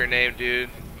 what's her name, dude?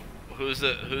 Who's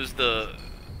the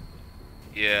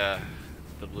yeah,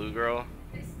 the blue girl?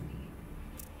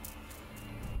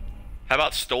 How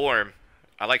about Storm?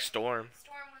 I like Storm.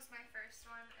 Storm was my first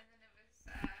one, and then it was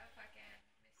fucking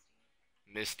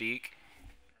Mystique. Mystique.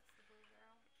 That's the blue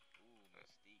girl. Ooh,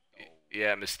 Mystique. Oh.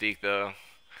 Yeah, Mystique though.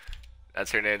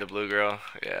 That's her name, the blue girl.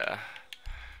 Yeah.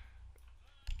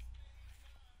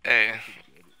 Hey,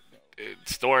 dude,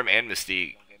 Storm and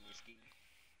Mystique.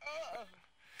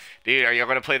 Dude, are y'all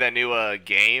gonna play that new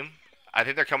game? I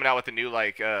think they're coming out with a new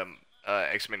like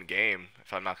X-Men game,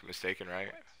 if I'm not mistaken,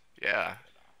 right? Yeah.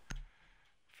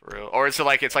 For real. Or it's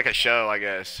like a show, I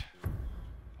guess.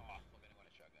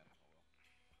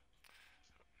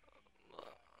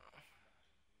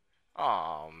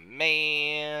 Oh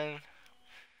man.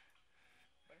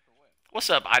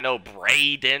 What's up? I know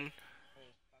Brayden.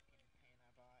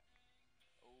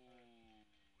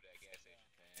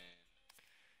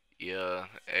 Yeah.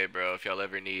 Hey bro, if y'all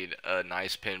ever need a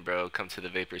nice pin, bro, come to the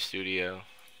Vapor Studio.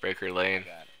 Breaker Lane.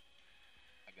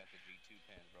 I got the G2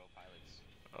 pins, bro. Pilots.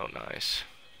 Oh nice.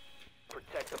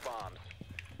 Protect the bombs.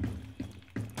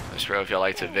 Nice bro, if y'all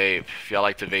like to vape. If y'all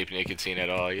like to vape nicotine at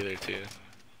all either too.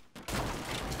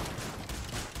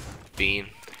 Bean.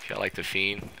 If Got like the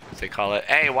fiend, as they call it.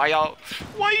 Hey, why you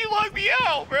lock me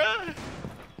out, bruh?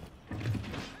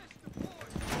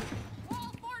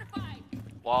 Wall fortified.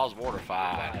 Walls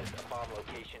mortified. Advised, a bomb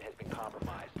location has been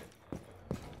compromised.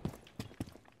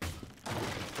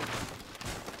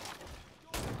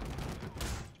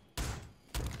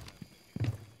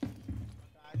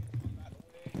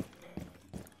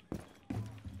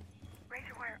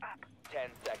 Razor wire up. 10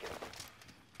 seconds.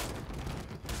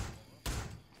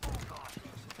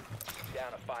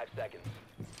 Down to 5 seconds.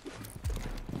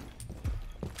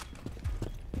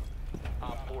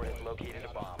 Op 4 has located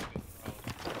a bomb.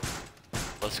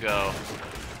 Let's go.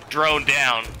 Drone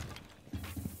down.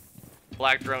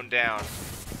 Black drone down.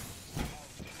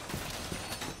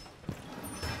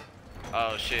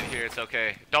 Oh shit, here, it's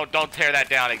okay. Don't tear that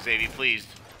down, Xavier, please.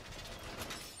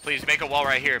 Please make a wall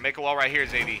right here. Make a wall right here,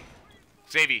 Xavier.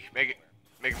 Xavier, make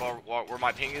a wall where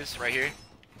my ping is, right here.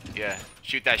 Yeah,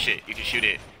 shoot that shit. You can shoot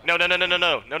it. No.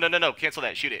 Cancel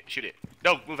that. Shoot it.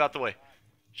 No, move out the way.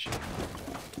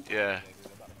 Yeah.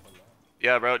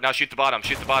 Yeah, bro. Now shoot the bottom.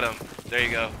 There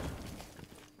you go.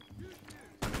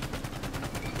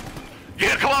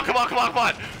 Yeah, come on.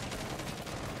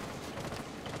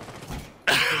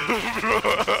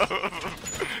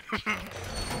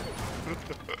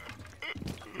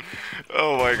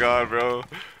 Oh my god, bro.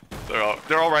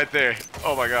 They're all right there.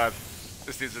 Oh my god.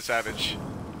 This dude's a savage.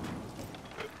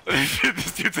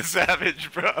 This dude's a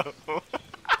savage, bro.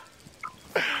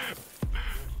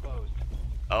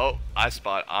 Oh, I'm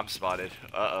spotted.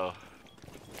 Uh-oh.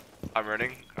 I'm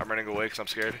running away because I'm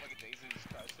scared.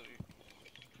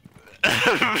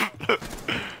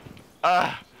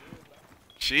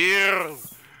 Chill.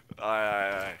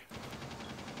 Aye.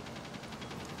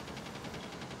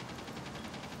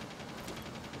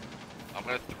 I'm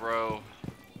gonna throw.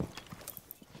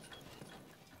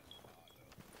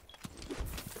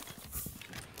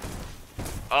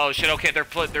 Oh shit! Okay, they're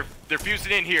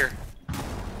fusing in here.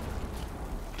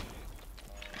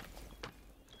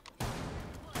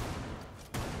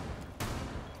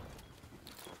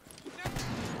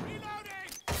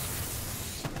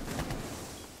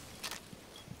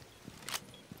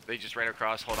 They just ran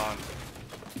across. Hold on.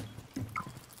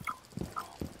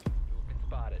 You've been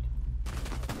spotted.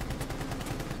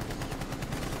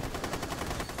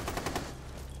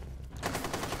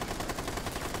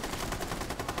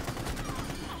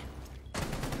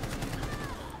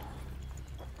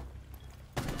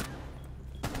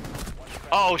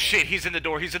 Oh shit! He's in the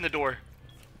door.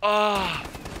 Ah.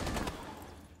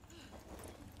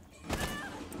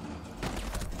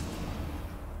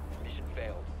 Mission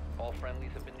failed. All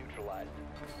friendlies have been neutralized.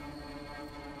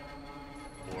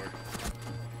 Lord.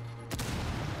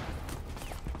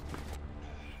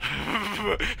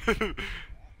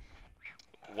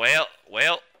 Well.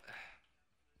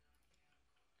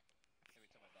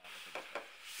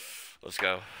 Let's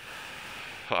go.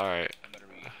 All right.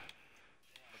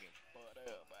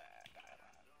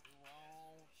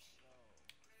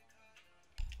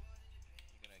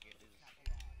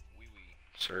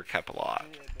 Sir Capalot.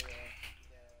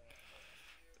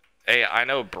 Hey, I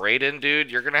know Brayden, dude.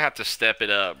 You're gonna have to step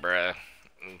it up, bruh.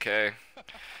 Okay.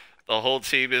 The whole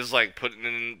team is like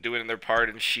doing their part,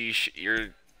 and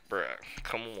you're, bruh.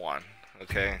 Come on,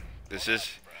 okay. This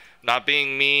is not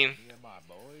being mean.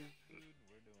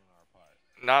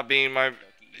 Not being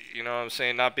you know what I'm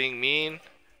saying? Not being mean,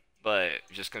 but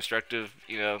just constructive,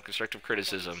 constructive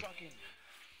criticism.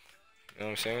 You know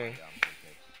what I'm saying?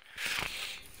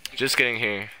 Just getting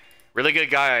here. Really good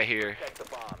guy, I hear. Protect the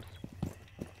bombs.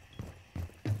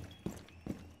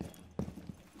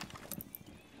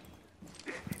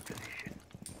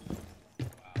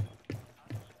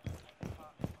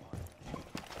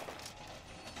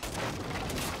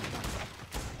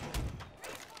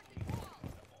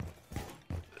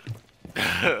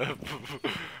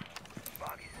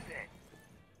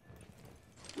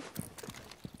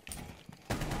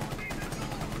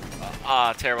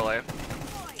 Terrible aim.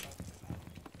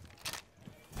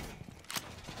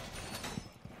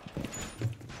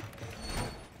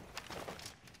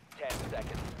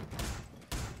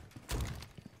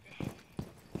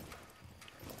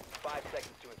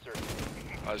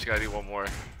 I just gotta do one more.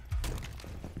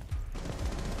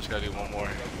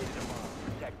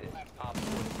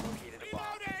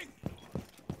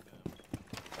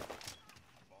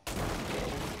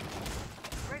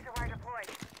 Razor wire deployed.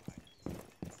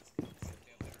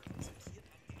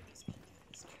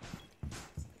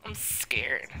 I'm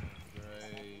scared.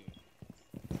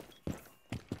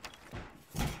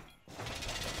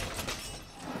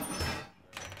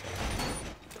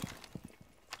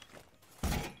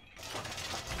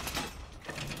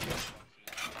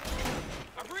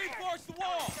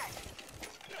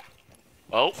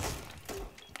 Oh.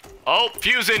 Oh,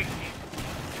 fusing.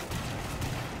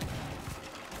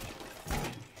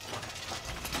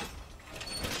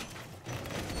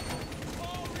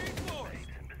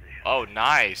 Oh,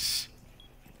 nice.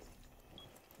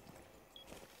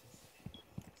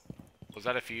 Was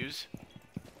that a fuse?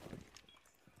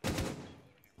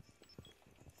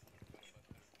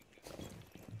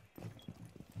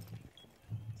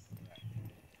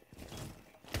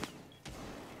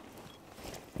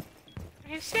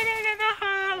 He's sitting in the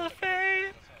Hall of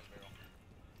Fame.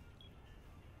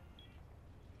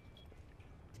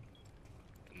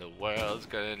 And the world's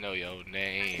gonna know your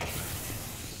name.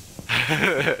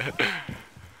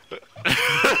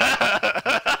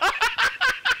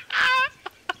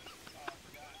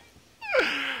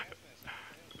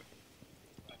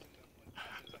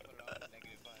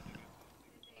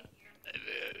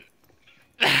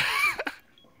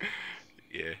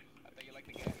 Yeah.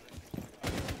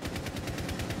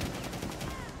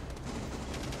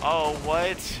 Oh,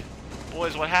 what?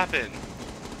 Boys, what happened?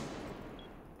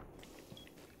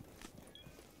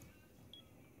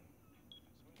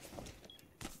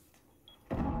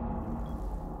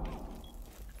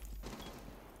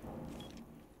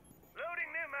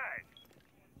 Loading new mag.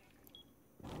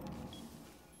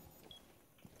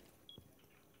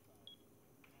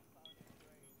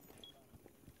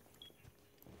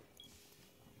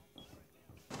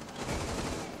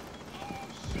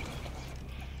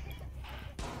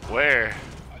 Where?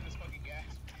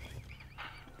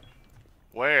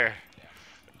 Where?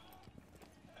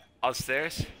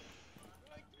 Upstairs?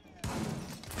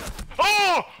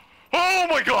 Oh! Oh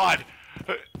my god!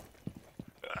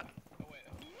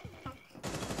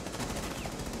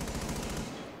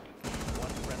 One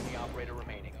friendly operator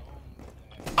remaining.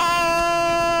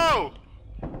 Oh!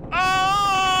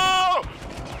 Oh!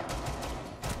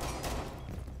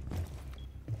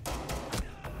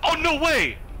 Oh, no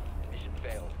way! Mission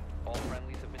failed. All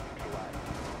friendlies have been neutralized.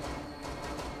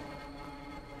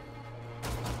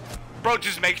 Bro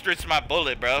just matrixed my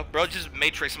bullet, bro. Bro just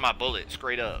matrixed my bullet,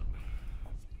 straight up.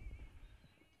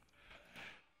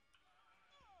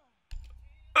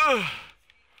 Ugh.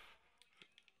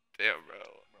 Damn, bro.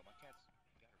 Bro, my cat's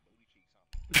got her booty cheeks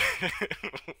on.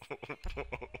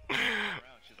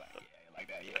 Around, she's like, yeah, like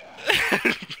that,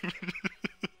 yeah.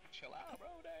 Chill out, bro,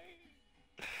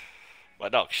 dang. My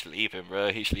dog's sleeping,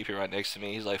 bro. He's sleeping right next to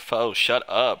me. He's like, "Fo, shut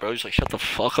up, bro." He's like, "Shut the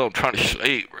fuck up. I'm trying to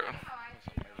sleep, bro."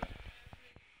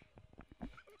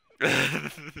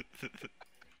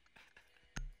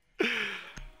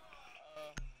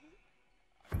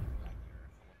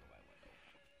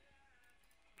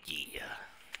 Yeah.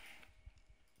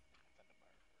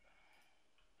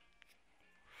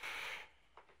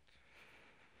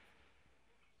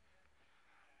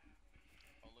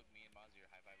 Oh, look, me and Mozzie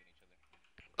are high-fiving each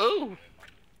other. Ooh.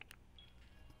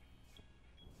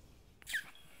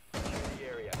 The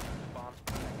area. Bombs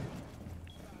protected.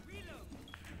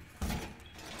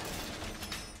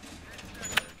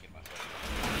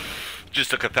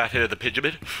 Just took a fat hit of the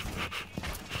Pidgeot.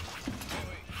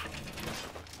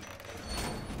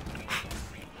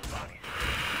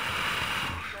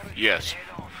 Yes.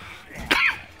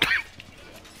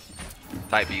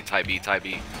 Type B, type B, type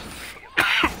B.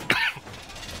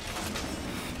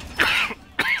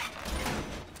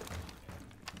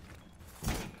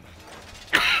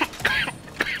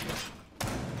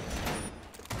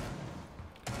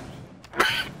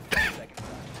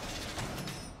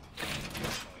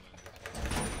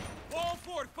 Wall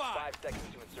fortified. 5 seconds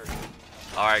to insert.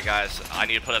 All right, guys. I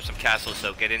need to put up some castles,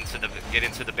 so get into the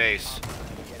base.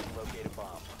 Getting locate a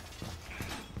bomb.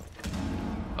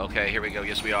 Okay, here we go.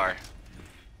 Yes, we are.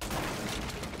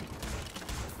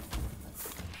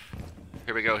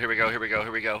 Here we go. Here we go. Here we go.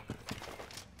 Here we go.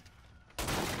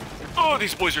 Oh,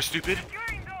 these boys are stupid.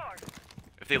 Securing doors.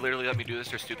 If they literally let me do this,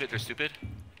 they're stupid. They're stupid.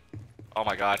 Oh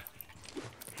my god.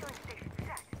 Fueling station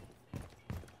set.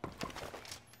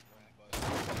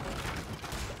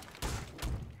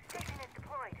 Station is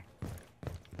deployed.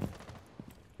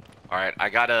 All right, I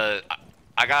got an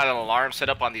alarm set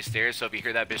up on these stairs, so if you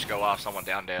hear that bitch go off, someone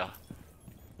down there.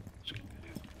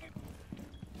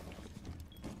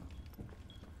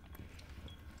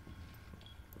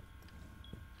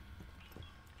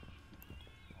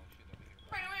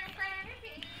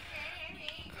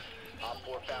 Op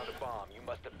 4 found a bomb. You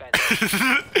must defend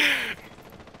it.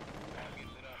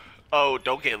 Oh,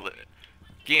 don't get lit.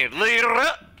 Get lit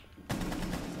up.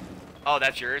 Oh,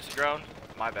 that's yours, drone?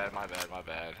 My bad, my bad, my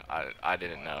bad. I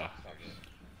didn't know.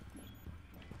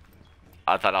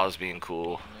 I thought I was being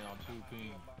cool.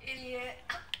 Idiot.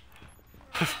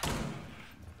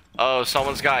 Oh,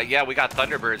 someone's got, yeah, we got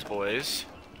Thunderbirds, boys.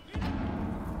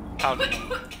 How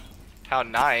how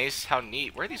nice, how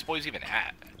neat. Where are these boys even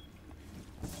at?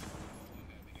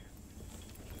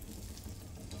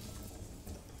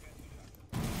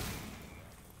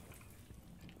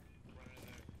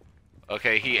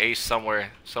 Okay, he aced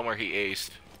somewhere. Somewhere he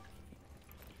aced.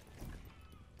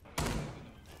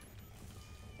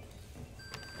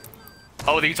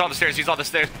 Oh, he's on the stairs. He's on the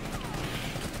stairs.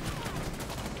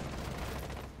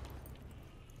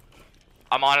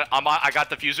 I'm on it. I'm on. I got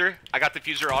the fuser. I got the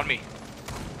fuser on me.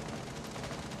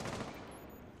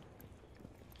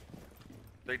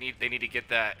 They need to get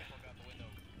that.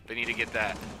 They need to get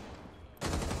that.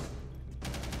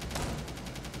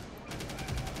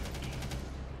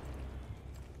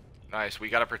 Nice. We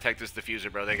gotta protect this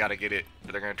diffuser, bro. They gotta get it,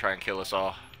 or they're gonna try and kill us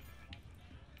all.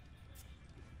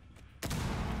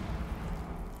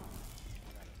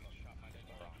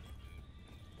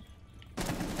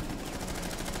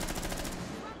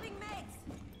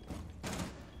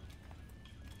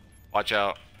 Watch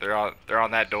out. They're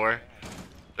on that door.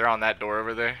 They're on that door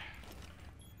over there.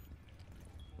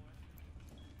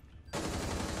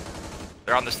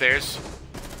 They're on the stairs.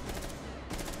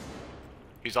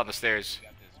 He's on the stairs.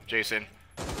 Jason.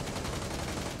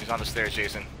 He's on the stairs,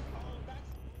 Jason.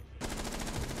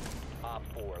 Op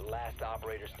 4, last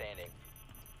operator standing.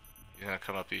 He's gonna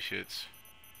come up these shits.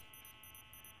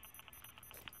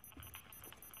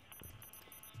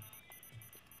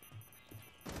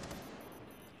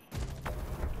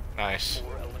 Nice.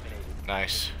 4 eliminated.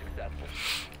 Nice. Successful.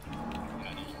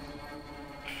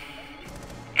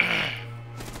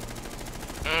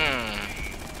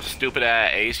 Stupid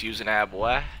ass ace using that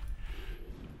boy.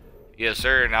 Yes,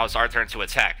 sir. Now it's our turn to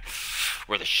attack.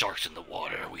 We're the sharks in the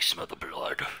water. We smell the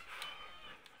blood.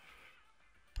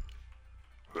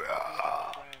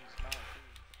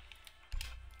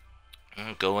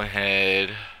 Go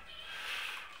ahead.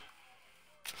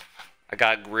 I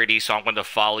got gritty, so I'm going to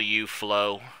follow you,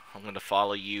 Flo. I'm going to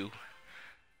follow you.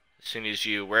 As soon as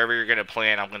you, wherever you're going to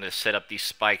plant, I'm going to set up these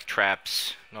spike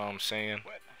traps. Know what I'm saying?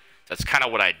 That's kind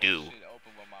of what I do.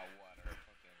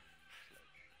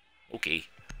 Okay.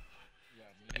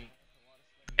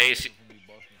 Ace.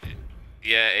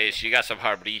 Yeah, Ace, you got some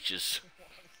hard breaches.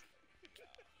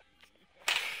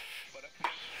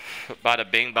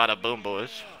 Bada bing, bada boom,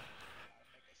 boys.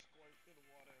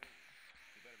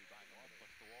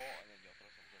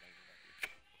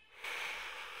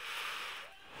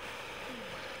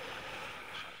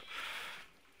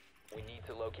 We need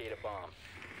to locate a bomb.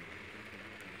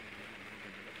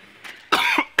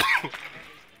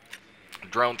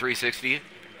 Drone 360.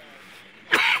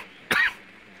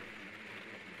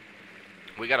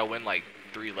 We gotta win like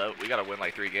we gotta win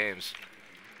like 3 games.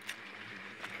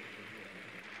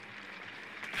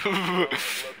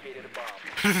 Located a bomb.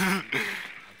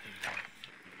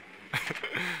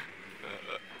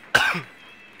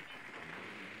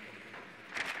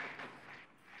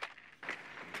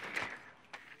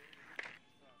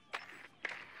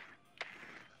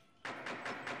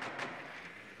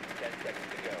 10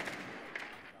 seconds to go.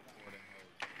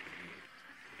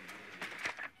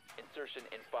 Insertion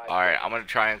in 5 Alright, seconds. I'm gonna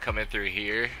try and come in through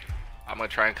here. I'm gonna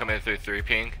try and come in through 3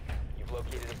 ping. You've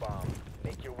located a bomb.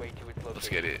 Make your way to its location. Let's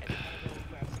get it.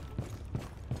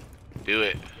 and Do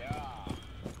it.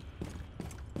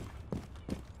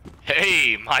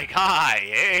 Hey, my guy.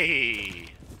 Hey.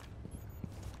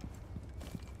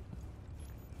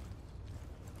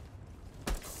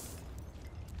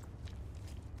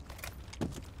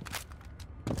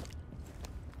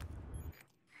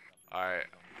 Alright,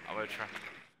 I'm gonna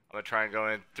try and go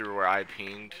in through where I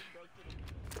pinged.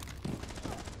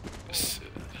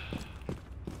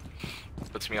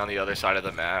 Puts me on the other side of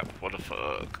the map. What the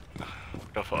fuck?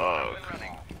 What the fuck?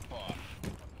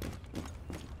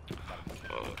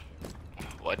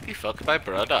 What the fuck, my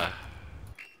brother?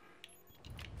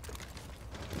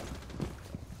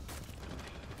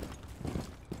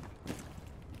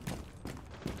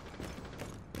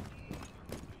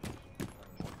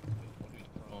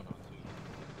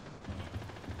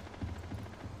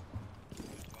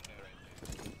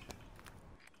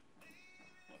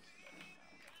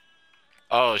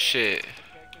 Oh shit.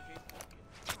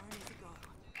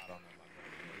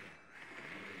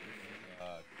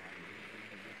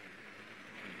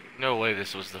 No way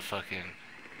this was the fucking... you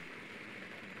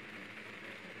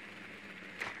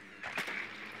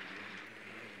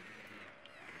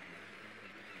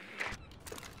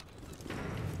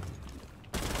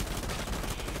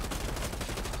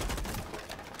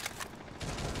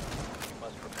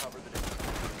must recover the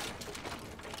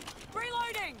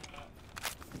Reloading!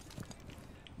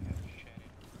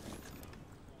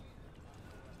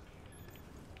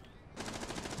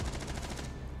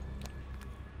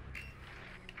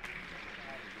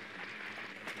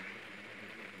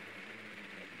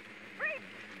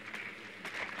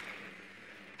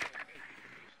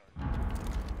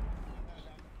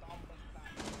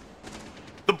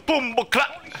 Boom, clap.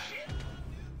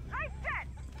 I said.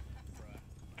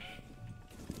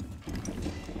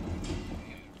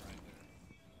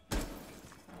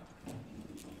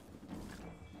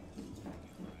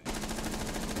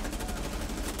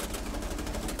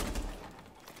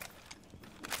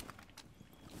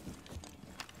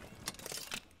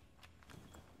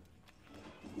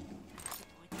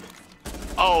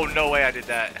 Oh, no way I did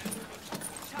that.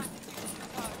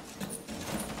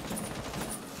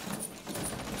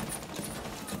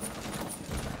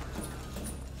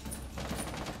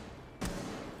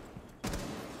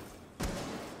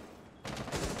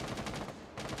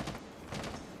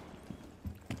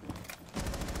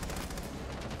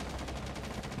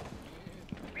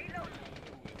 Reload.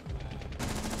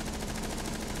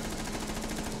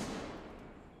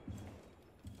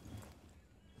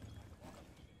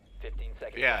 15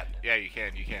 seconds Yeah, left. yeah, you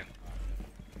can, you can.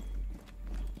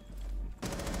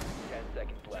 10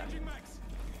 seconds left. Changing max.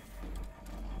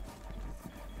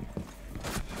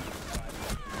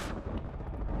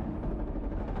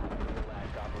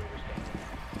 Last operator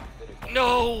standing.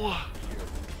 No!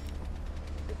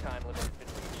 The time limit has been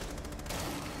reached.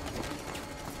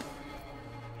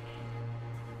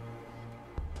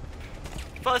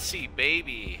 Fussy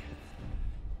baby.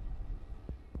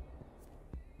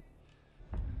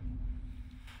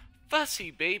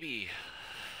 Fussy baby.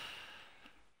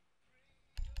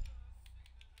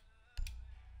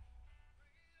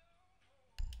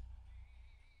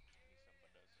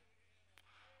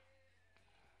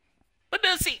 What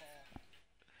does he?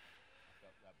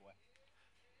 That boy.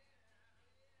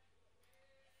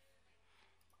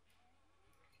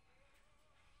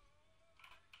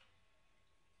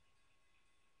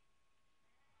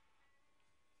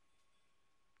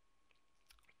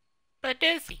 What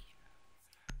does he?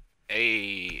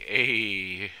 Hey,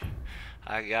 hey.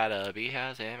 I got a bee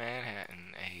house in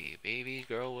Manhattan. A baby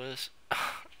girl was.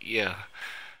 Yeah.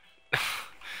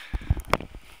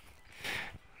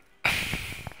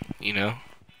 You know?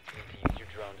 Use your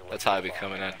drone to That's locate how I the be bomb.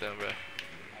 coming at them, bro.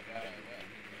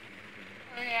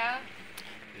 Oh yeah?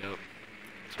 Yep.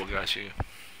 That's what got you.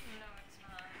 No, it's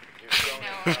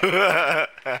not. Your drone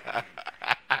No.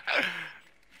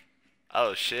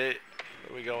 Oh shit.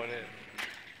 Where we going in?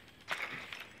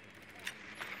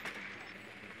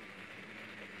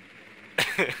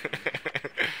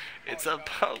 It's a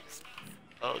post.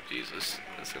 Oh Jesus.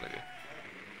 That's gonna go.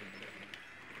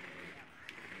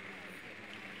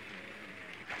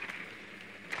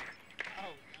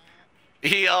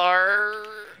 ER.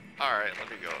 Alright, let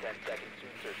me go. 10 seconds to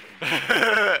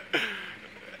insertion.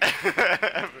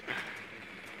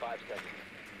 5 seconds.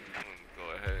 Go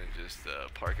ahead and just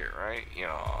park it right.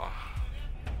 Yeah.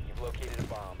 You've located a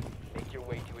bomb. Make your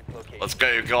way to its location. Let's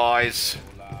go, guys.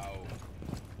 Loud.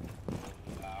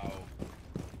 Loud.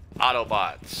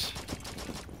 Autobots.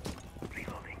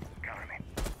 Reloading. Cover me.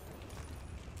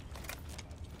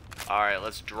 Alright,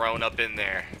 let's drone up in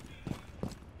there.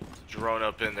 Drone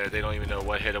up in there. They don't even know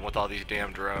what hit them with all these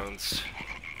damn drones.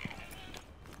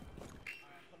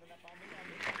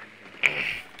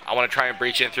 I want to try and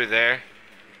breach in through there.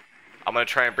 I'm going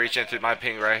to try and breach in through my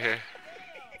ping right here.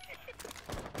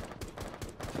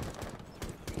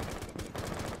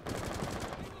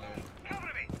 Cover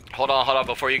me. Hold on.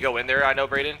 Before you go in there, I know,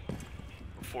 Brayden.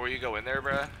 Before you go in there,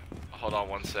 bruh. Hold on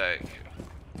one sec.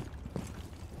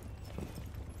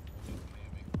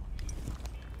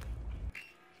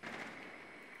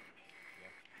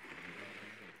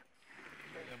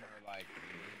 Them are like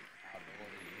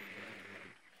outdoors.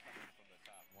 From the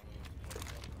top. One of them from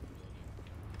the building.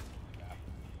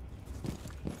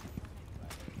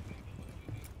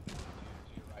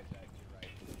 To your right, Zach. To your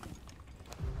right.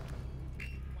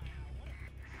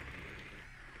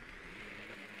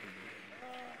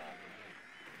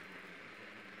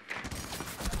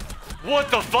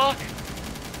 What the fuck?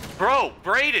 Bro,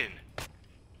 Brayden.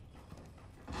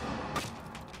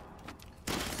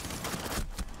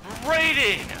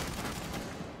 Brayden.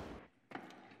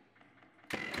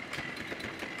 The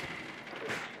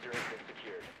diffuser has been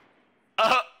secured.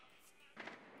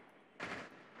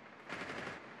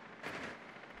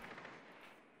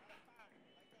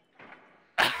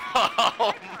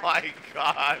 Oh my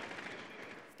god.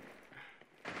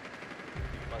 You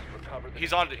must recover the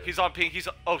He's on diffuser. ping.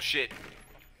 Oh shit.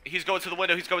 He's going to the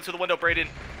window. Brayden.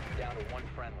 Down to one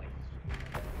friendly.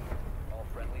 All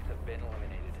friendlies have been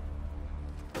eliminated.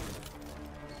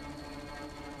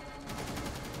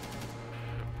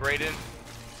 Brayden.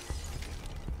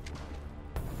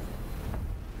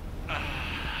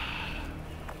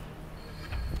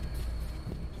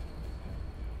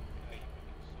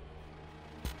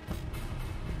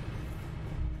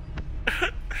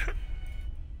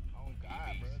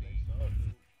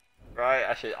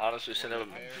 I should honestly send him.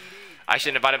 I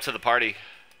should invite him to the party.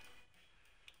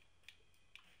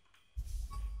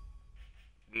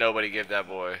 Nobody give that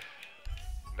boy.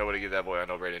 Nobody give that boy a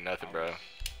no rated nothing, bro.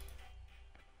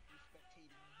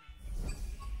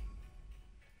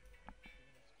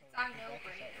 I know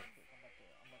Brayden.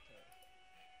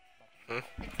 Hmm?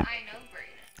 It's I know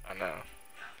Brayden. I know.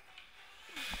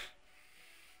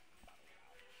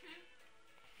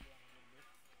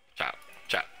 Chop,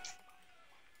 chop.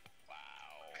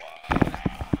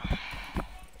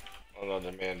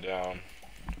 Another man down.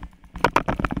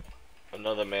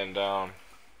 Another man down.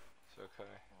 It's okay.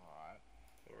 Alright.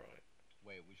 Alright.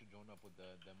 Wait, we should join up with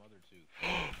them other two.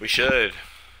 We should.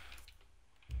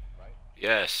 Right?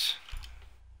 Yes.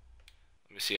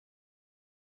 Let me see.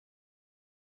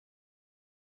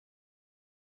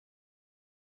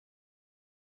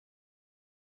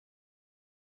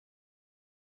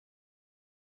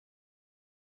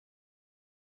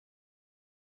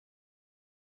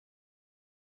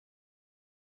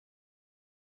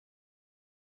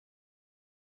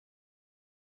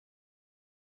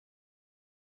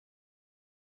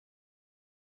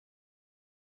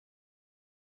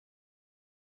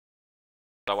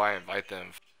 How do I invite them?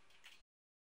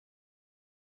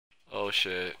 Oh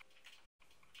shit.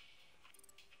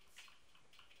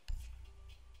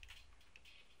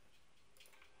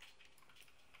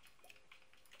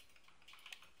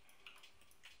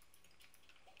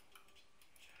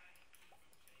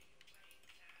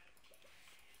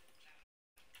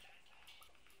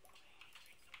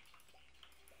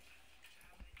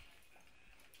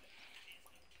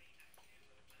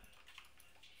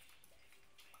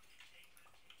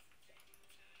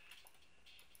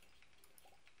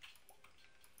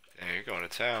 Damn, you're going to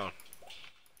town.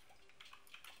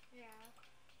 Yeah.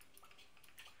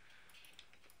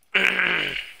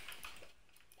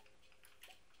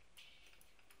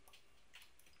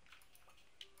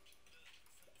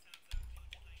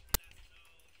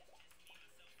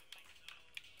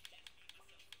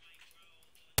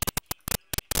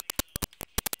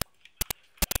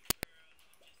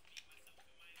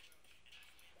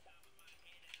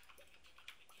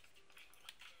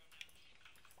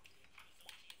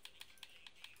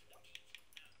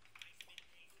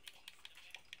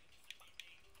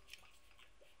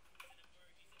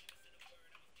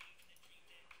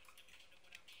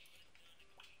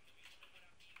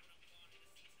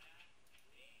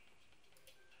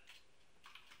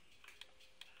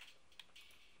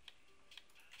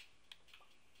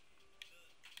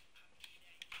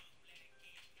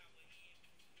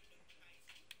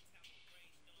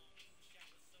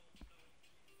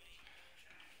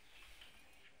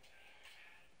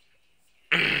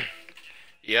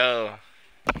 Yo,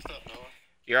 What's up, Noah?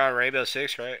 you're on Rainbow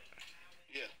Six, right?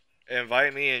 Yeah.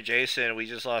 Invite me and Jason. We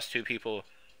just lost 2 people.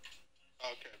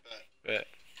 Okay, bet. But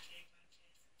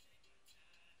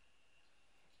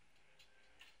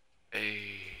hey,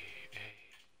 hey.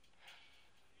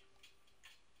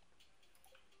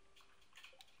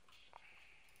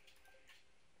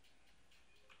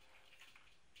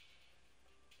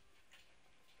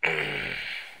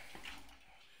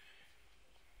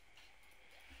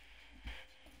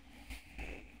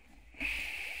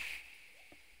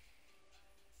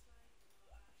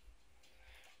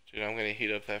 Dude, I'm gonna heat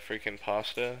up that freaking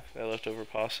pasta, that leftover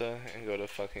pasta, and go to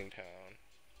fucking town.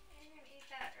 You're gonna eat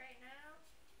that right now?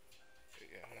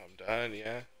 Yeah, when I'm done,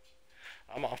 yeah.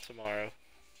 I'm off tomorrow.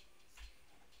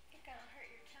 You're gonna hurt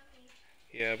your tummy.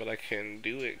 Yeah, but I can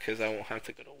do it because I won't have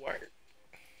to go to work.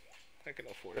 I can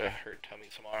afford to hurt tummy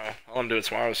tomorrow. All I'm doing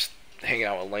tomorrow is hang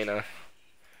out with Lena.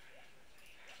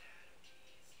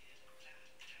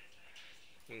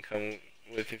 You can come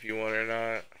with if you want or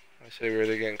not. I say we're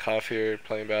either getting coffee or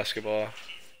playing basketball.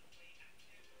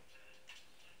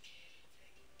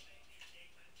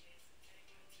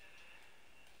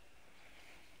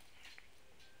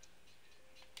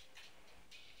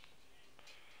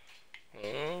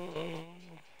 Oh.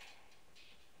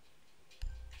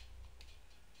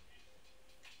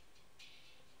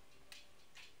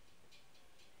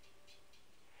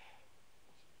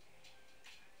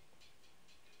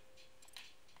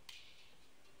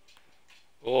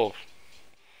 Oh,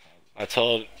 I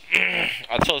told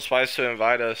I told Spice to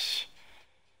invite us.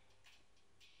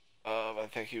 I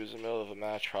think he was in the middle of a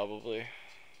match, probably.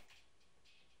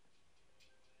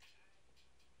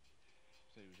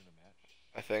 Said he was in a match.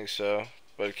 I think so.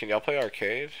 But can y'all play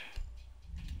arcade?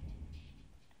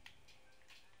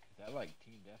 Is that like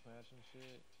team deathmatch and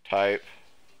shit? Type.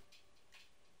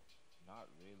 Not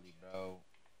really, bro.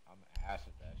 I'm ass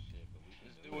at that shit, but we can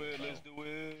Let's do it. bro. Let's do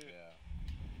it. Yeah.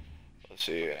 Let's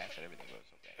see. Okay, I said everything was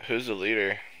okay. Who's the leader?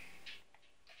 Me.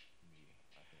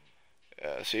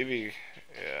 So you be,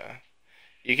 yeah.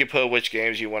 You can put which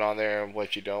games you want on there and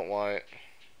what you don't want.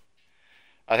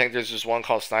 I think there's this one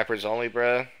called Snipers Only,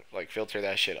 bruh. Like, filter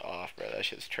that shit off, bruh. That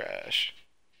shit's trash.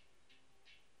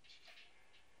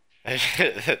 That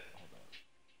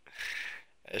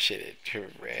shit is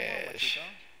trash.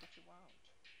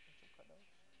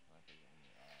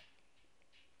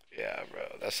 Yeah,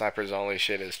 bro. That Snipers Only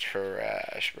shit is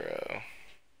trash, bro.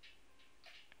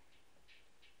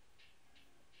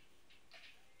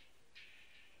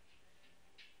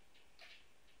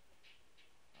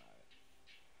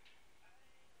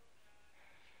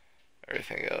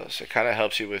 Everything else, it kind of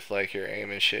helps you with like your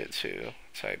aim and shit too.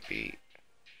 Type beat,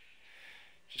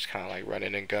 just kind of like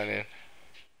running and gunning.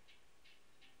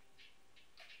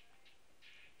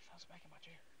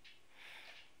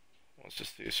 Let's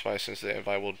just do spice since the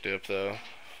invite will dip though.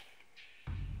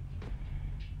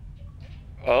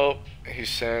 Oh, he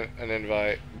sent an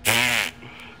invite.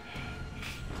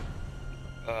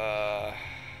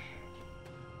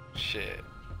 Shit.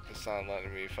 It's not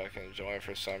letting me fucking join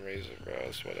for some reason, bro.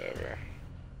 It's whatever.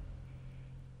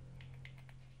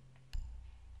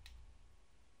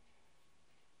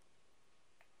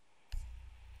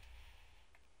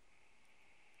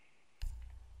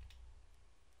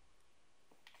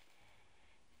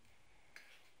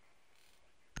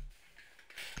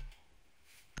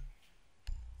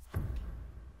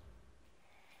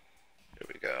 Here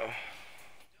we go.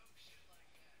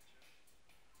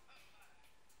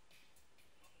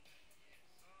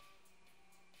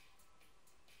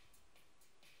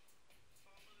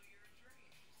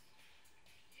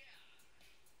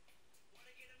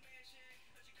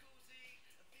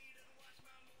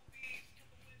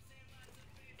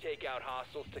 Take out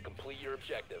hostiles to complete your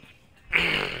objective.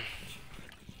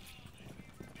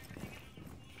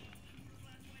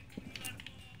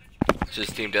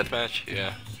 Just team deathmatch?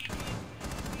 Yeah.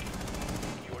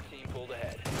 Your team pulled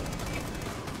ahead.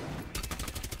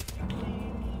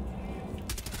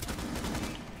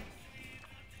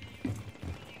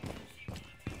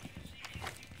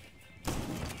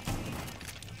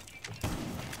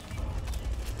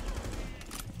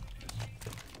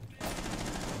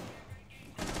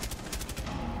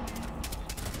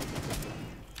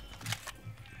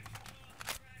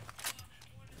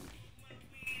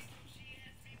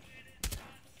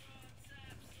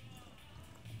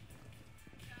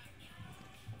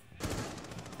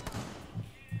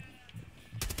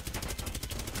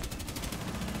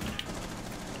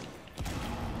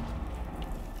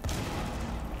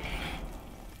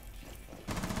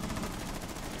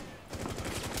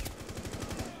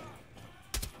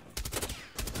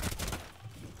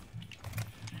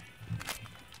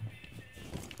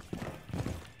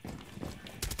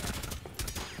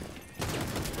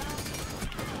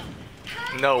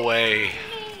 No way.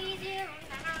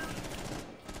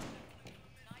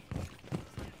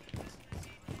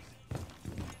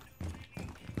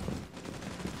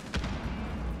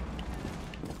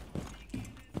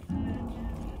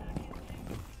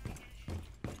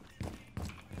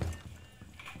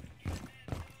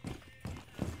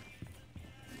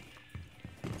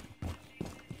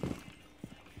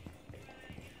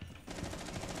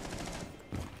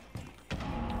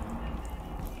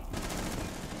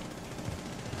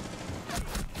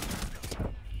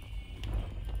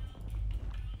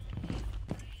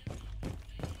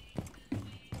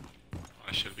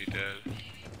 I should be dead.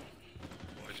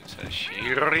 What just said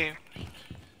Shiri?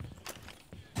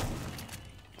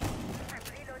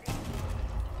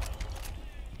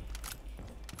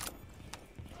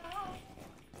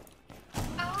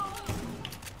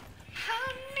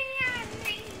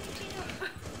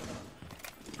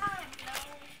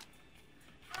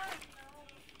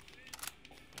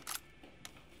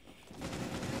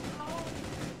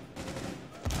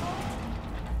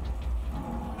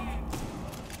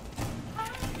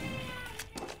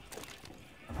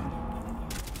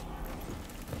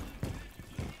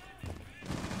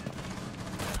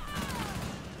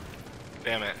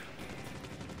 Damn it.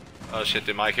 Oh shit,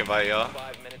 did Mike invite y'all?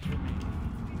 5 minutes.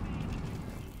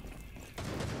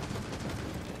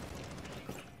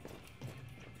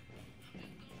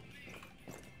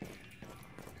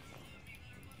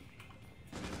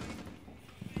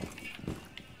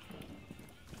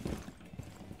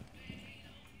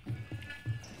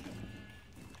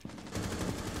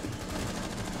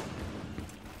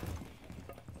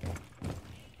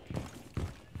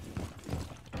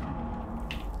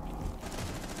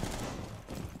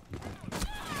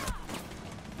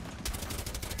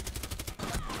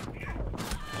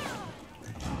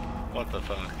 What the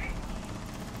fuck?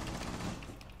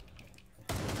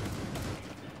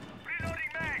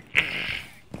 Reloading mag.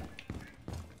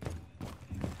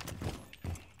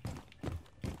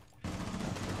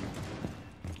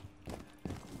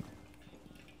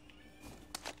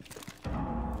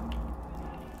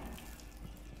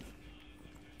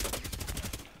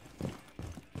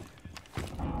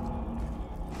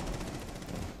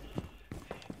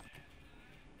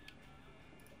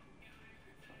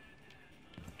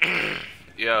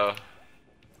 Yo.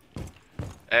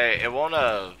 Hey, it won't,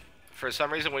 for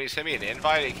some reason when you send me an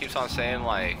invite, it keeps on saying,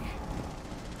 like,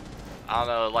 I don't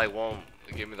know, like, won't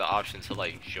give me the option to,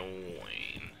 like, join.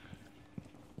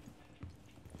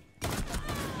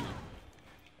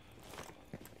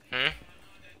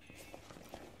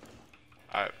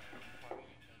 Alright.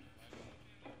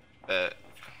 Bet.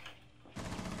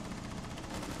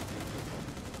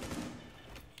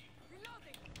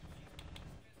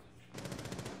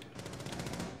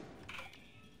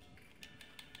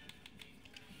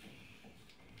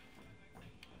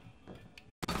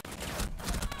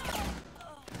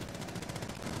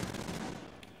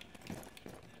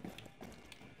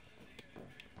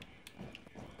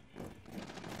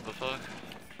 The fuck?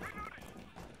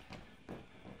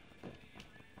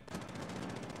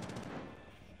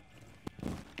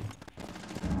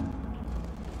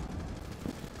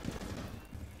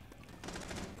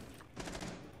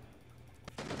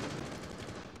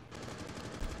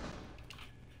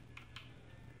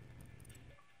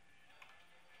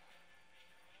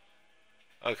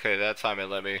 Okay, that time it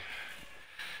let me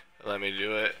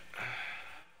do it.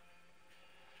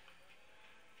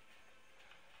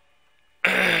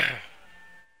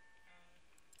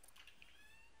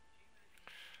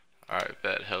 Alright,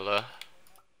 bet, hello.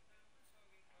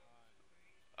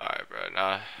 Alright, bro,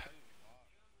 nah.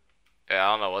 Yeah,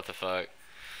 I don't know what the fuck.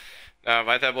 Now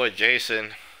invite that boy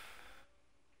Jason.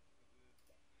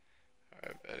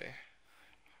 Alright, Betty.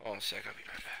 Hold on a sec, I'll be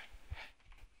right back.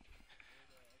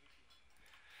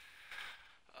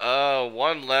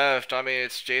 One left. I mean,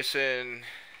 it's Jason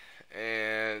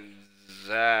and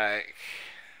Zach,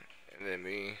 and then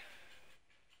me.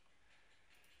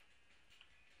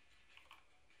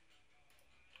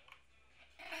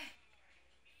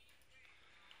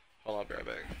 Hold on, I'll be right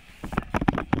back.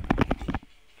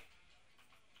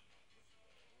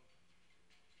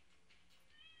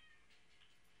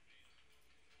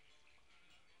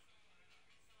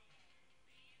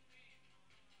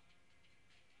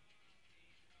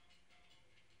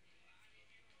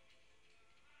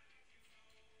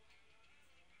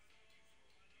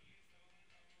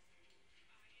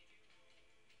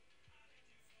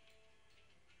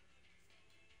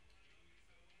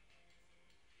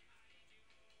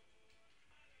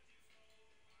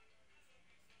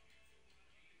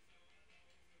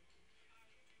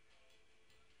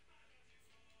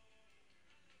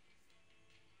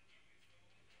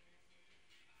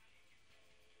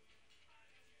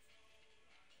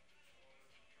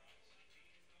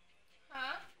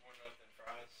 Huh?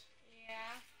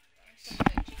 Yeah. Some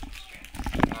of the chicken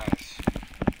strips. Nice.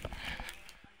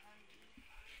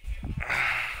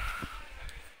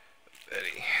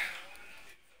 Betty.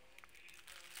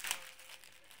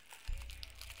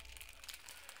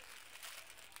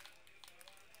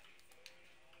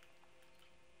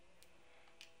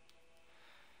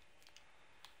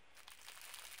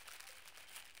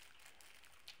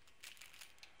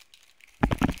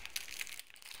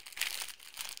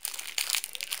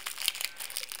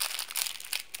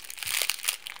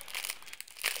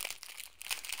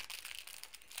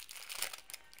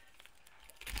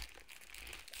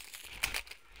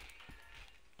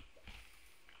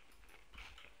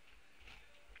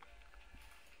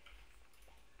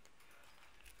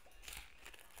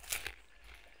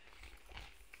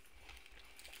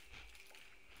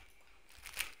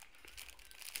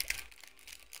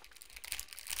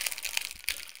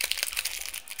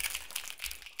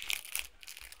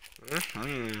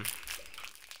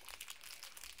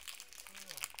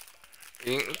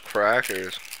 Eating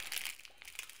crackers.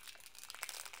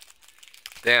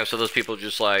 Damn, so those people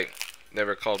just like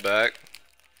never called back?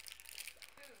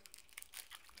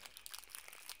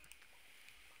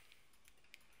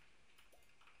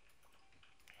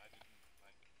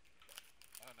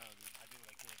 I don't know, dude. I did what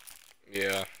I could.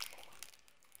 Yeah.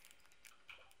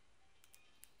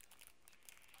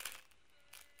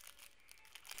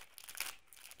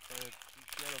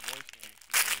 She had a voicemail.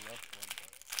 She had left one,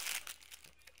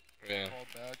 but Yeah.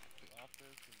 called back to the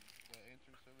office and the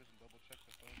answering service and double checked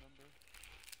the phone number.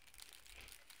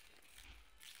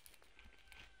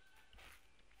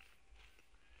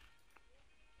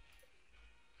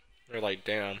 They're like,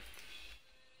 damn. I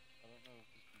don't know if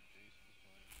this dude Jason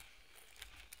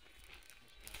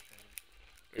is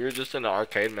playing. You were just in the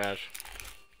arcade match.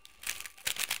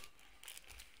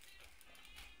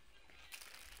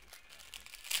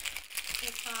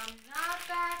 If I'm not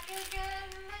back again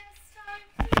this time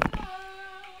tomorrow.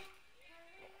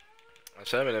 I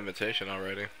sent him an invitation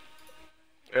already.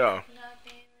 Yeah.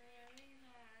 Nothing really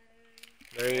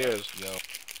matters. There he is. Yo.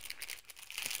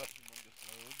 What's up, humongous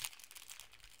load?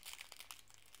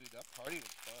 Dude, that party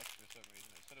was fucked for some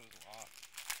reason.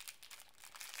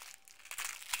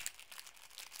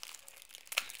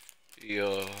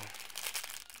 Yo.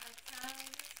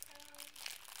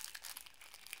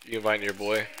 You inviting your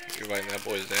boy? You inviting that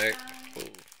boy Zach? Ooh.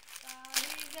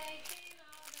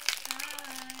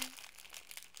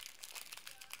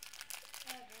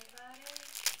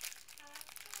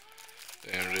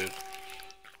 Damn, dude.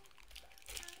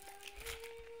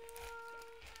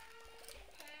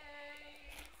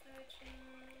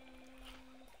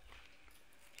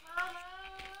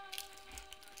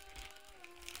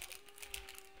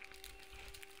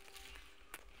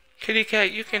 Kitty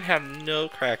cat, you can have no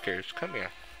crackers. Come here.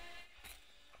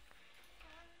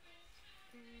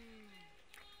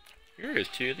 You're a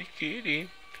silly kitty.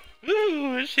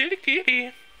 Ooh, a silly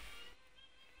kitty.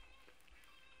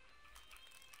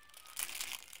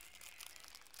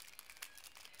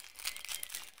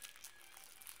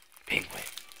 Penguin.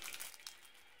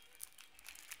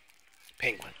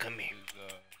 Penguin, come here.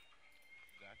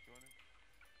 Zach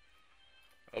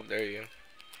joining? Oh, there you go.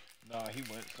 Nah, he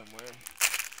went somewhere.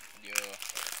 Yeah.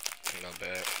 Not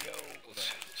bad. Yo,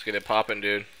 let's get it popping,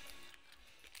 dude.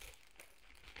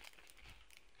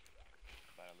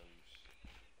 About to lose.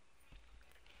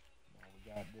 No, we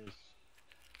got this.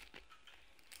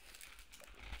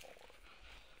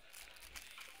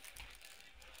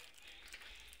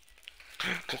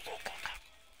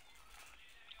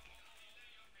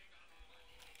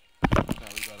 Now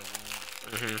we gotta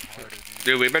win. Harder,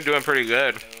 Dude, we've been doing pretty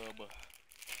good.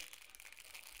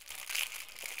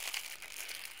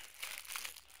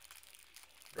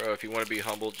 Bro, if you want to be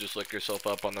humble, just look yourself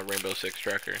up on the Rainbow Six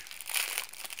tracker. Dude,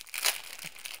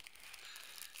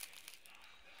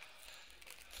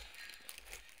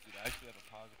 I actually have a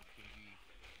positive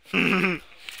PV.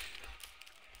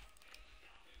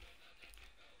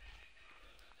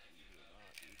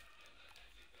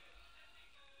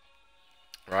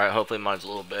 Right, hopefully mine's a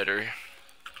little better.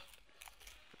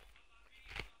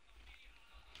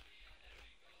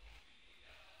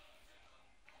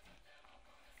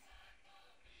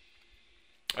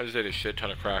 I just ate a shit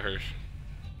ton of crackers.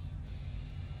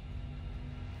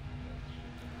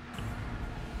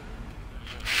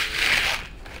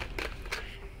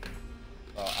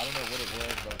 I don't know what it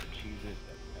was about the cheeses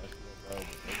that messed with, bro,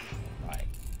 but they just like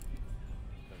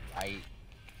the right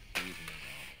seasoning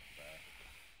on it,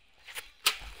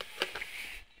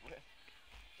 bro.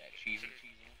 That cheesy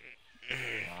cheese.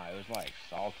 Nah, it was like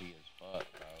salty as fuck,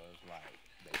 bro. It was like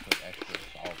they put extra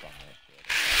salt on that shit.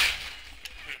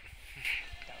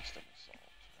 Doused it with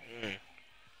salt.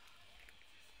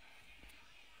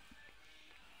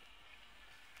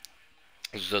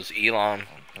 This is those Elon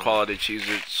quality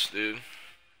Cheez-Its, dude.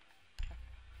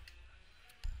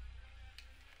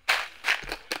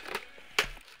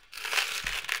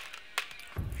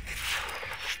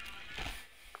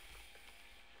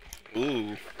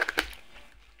 Ooh.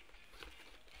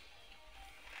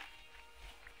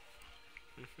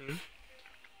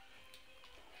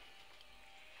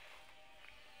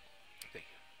 Thank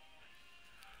you.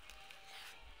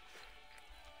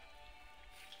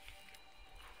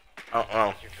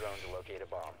 Your drone to locate a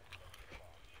bomb.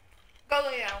 Go,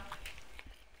 Leo.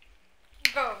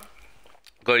 Go.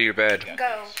 Go to your bed.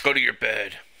 Go. Go to your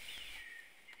bed.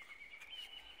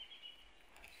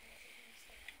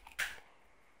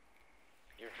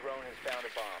 Your drone has found a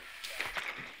bomb.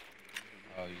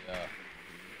 Oh yeah.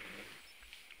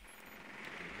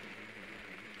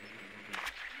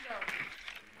 Go.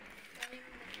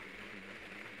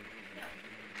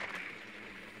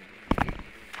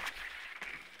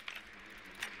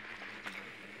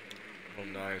 Oh,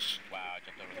 nice. Wow, I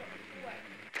jumped over there.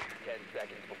 10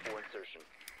 seconds before insertion.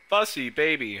 Fussy,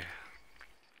 baby.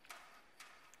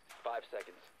 5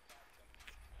 seconds.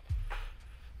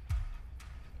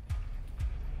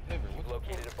 You've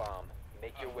located a bomb.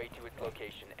 Make your way to its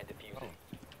location and defuse it.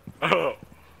 Oh.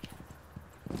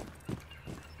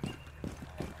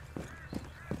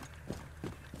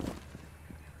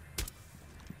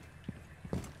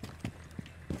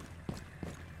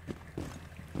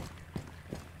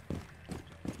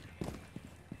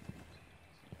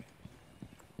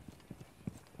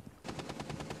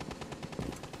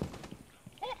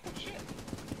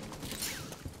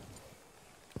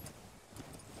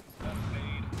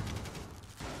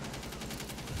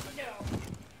 No.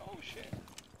 Oh shit.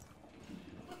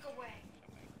 Look away.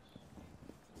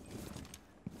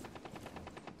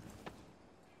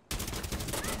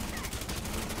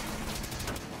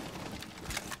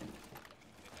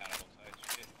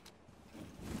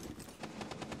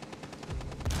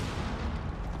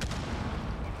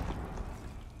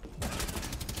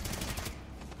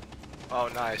 Oh,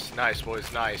 nice. Nice,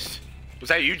 boys. Nice. Was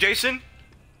that you, Jason?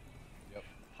 Yep.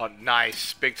 Oh,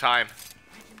 nice. Big time.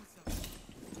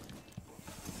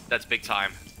 That's big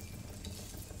time.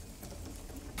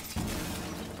 Stay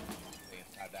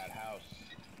inside that house.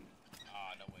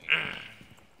 Ah, no way.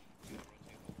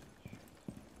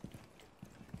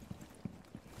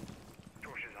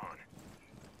 Torches on.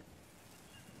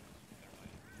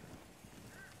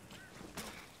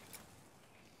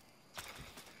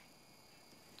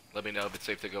 Let me know if it's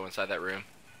safe to go inside that room.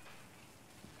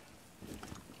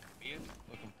 It's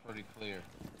looking pretty clear.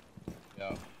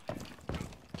 Yep.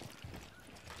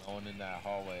 Going in that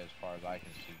hallway as far as I can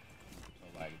see.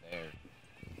 So like there.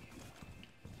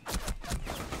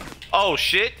 Oh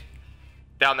shit!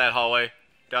 Down that hallway.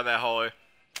 Down that hallway.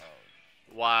 Oh,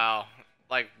 Wow.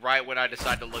 Like right when I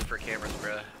decide to look for cameras,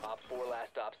 bruh. Op 4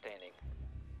 last stop standing.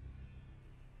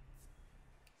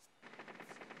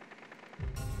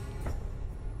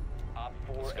 Op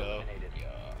 4 Let's go. eliminated.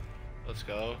 yeah. Let's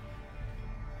go.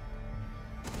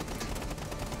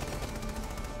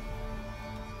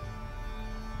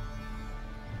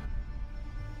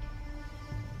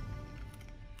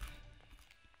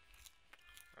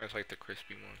 I just like the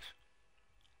crispy ones.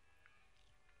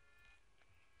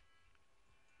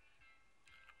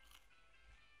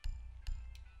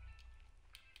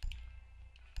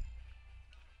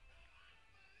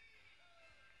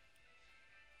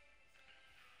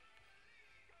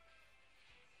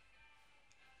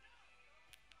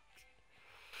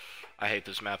 I hate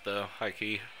this map though, high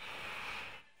key.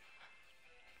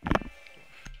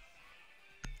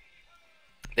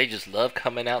 They just love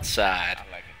coming outside.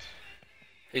 I like it.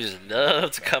 They just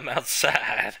love to come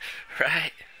outside,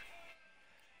 right?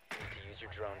 Need to use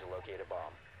your drone to locate a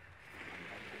bomb.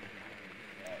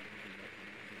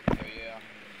 So yeah.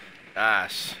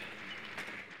 Nice.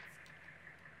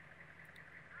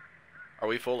 Are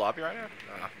we full lobby right now?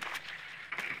 No.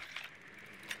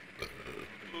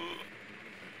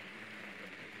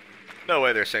 No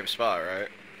way they're same spot, right?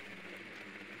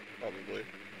 Probably.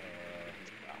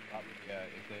 Probably, yeah.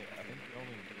 If they, I think they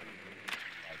only do it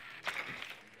like.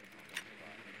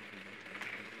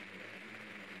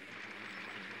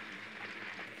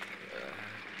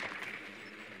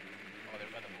 Oh, they're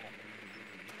by the wall.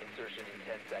 Insertion in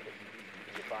 10 seconds.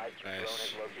 Be advised your drone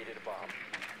Nice. has located a bomb.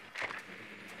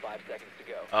 5 seconds to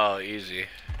go. Oh, easy.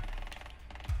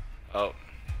 Oh.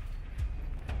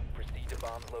 Proceed to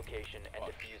bomb's location and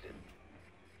defuse it.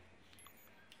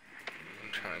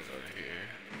 I'm trying to go to here.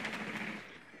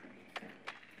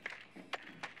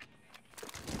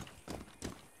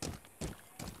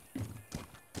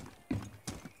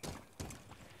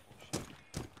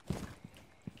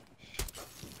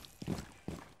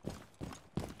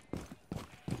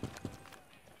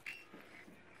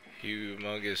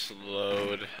 Humongous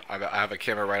load. I have a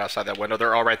camera right outside that window.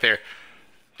 They're all right there.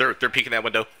 They're peeking that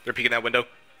window. They're peeking that window.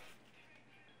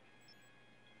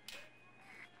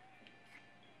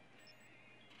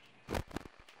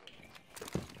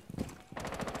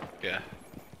 Yeah.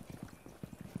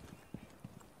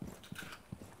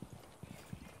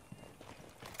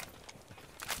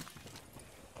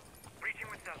 Breaching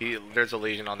with self. There's a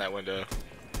Legion on that window.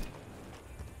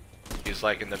 He's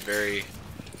like in the very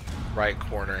right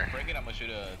corner. Break it, I'm gonna shoot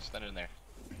a stunner in there.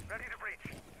 Ready to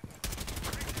breach.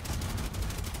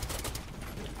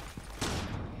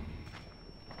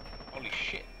 Holy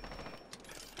shit.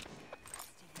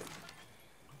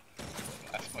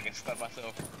 I fucking stunned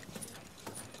myself.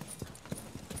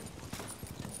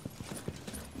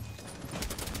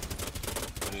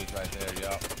 Dude's right there,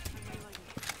 yup.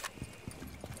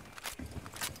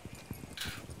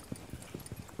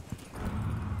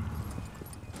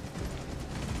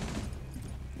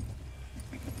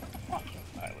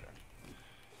 Alright, whatever.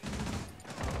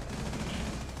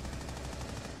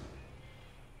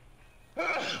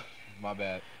 My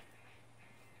bad.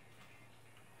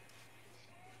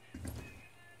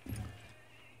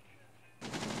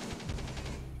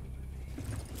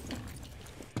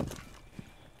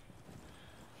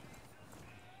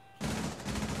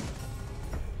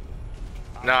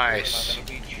 Nice.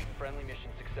 Friendly mission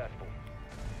successful.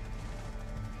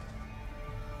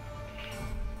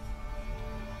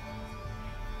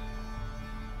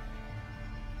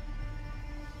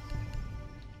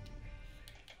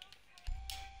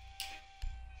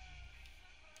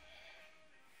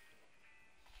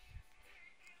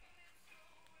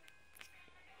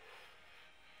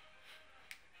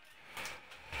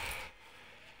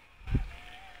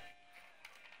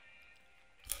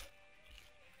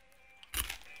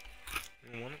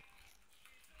 You want it?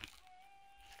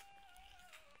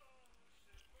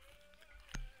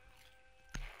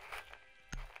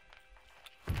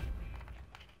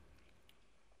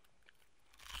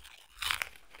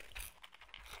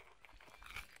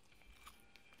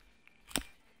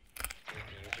 Need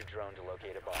to use your drone to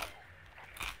locate a bomb.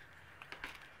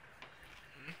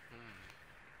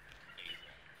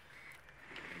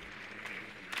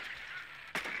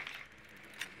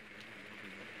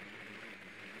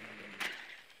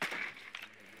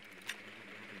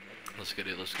 Let's get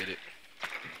it, let's get it.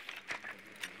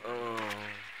 Oh,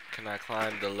 can I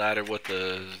climb the ladder with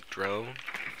the drone?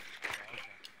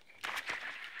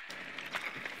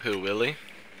 Who, Willie?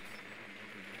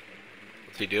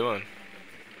 What's he doing?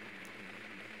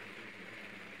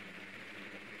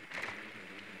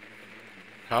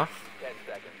 Huh? 10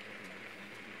 seconds.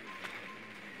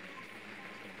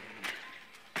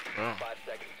 Oh. 5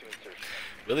 seconds to insertion.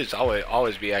 Willie's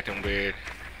always be acting weird.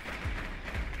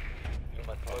 You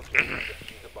must locate and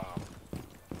defuse a bomb.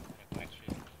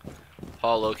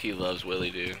 Paul low-key loves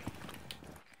Willie, dude.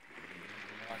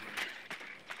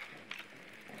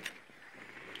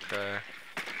 Okay.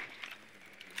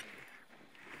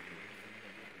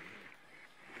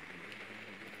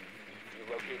 You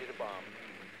located a bomb.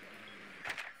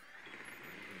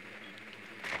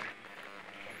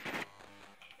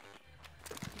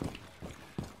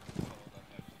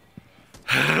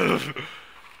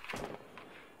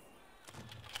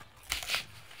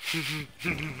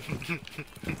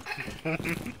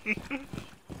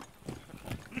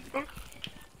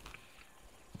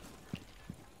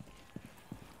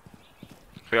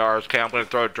 PRs, okay, I'm gonna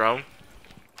throw a drone.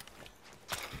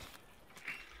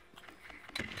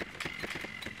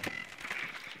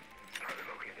 Target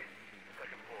located.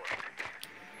 Second floor.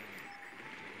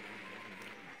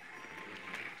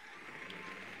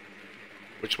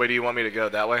 Which way do you want me to go?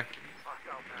 That way?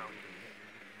 Hostile found.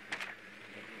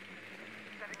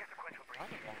 Setting a sequential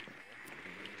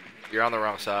breach. You're on the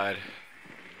wrong side.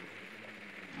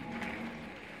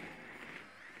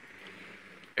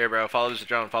 Here, bro, follow this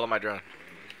drone. Follow my drone.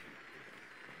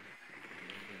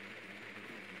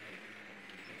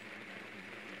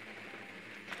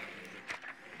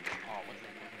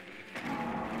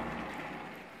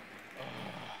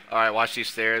 Alright, watch these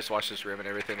stairs. Watch this room and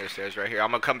everything. There's stairs right here.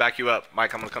 I'm gonna come back you up.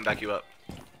 Mike, I'm gonna come back you up.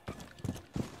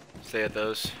 Stay at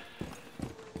those.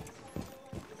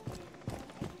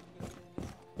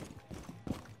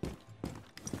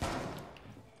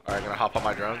 Alright, gonna hop on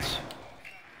my drones.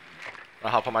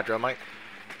 Gonna hop on my drone, Mike.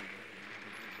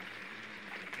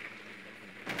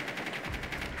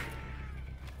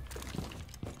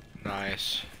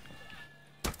 Nice.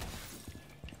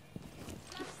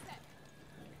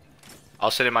 I'll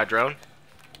sit in my drone.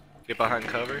 Get behind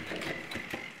cover.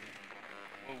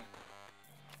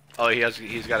 Oh,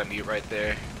 he's got a mute right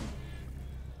there.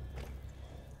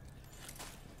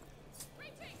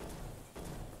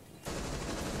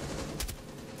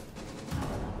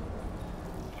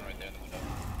 One right there in the window.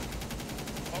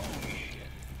 Holy shit.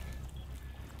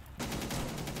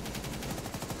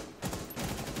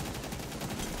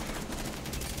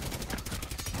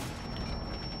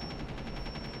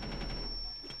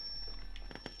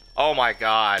 Oh my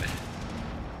god.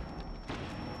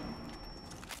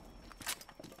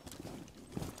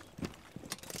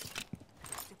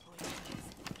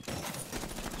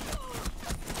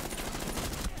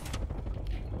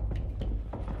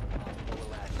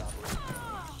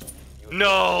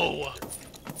 No!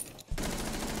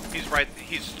 He's right.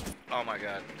 He's. Oh my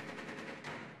god.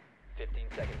 15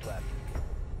 seconds left.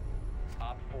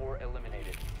 Op 4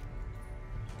 eliminated.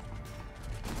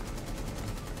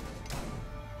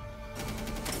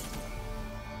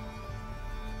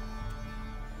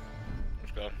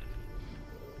 Let's go. 6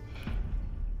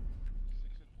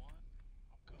 and 1.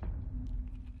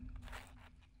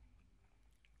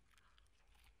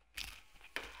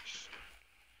 I'm good.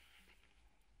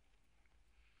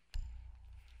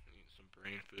 Eat some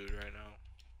brain food right now.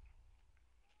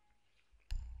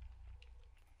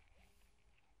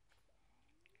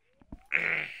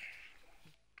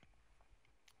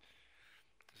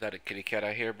 Is that a kitty cat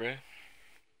I hear, bro?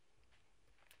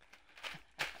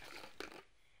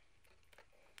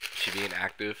 She being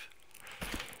active.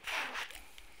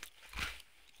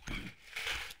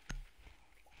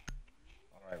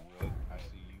 Alright, Will. I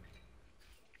see you.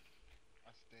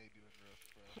 I stay doing rough,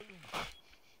 bro.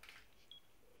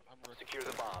 I'm rookie. Secure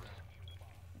the bombs.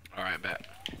 Alright, bet.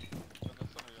 Let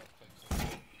somebody else take some.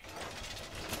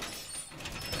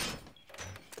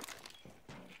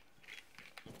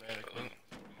 The mannequin.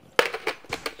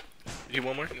 You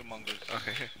want more? You among us.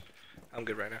 Okay, here. I'm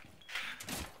good right now.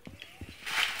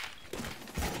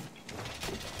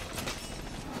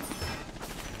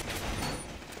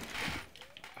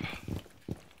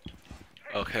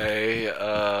 Okay,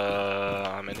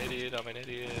 I'm an idiot, I'm an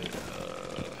idiot.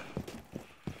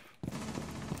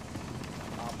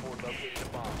 Op 4 located a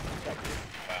bomb. Protect it.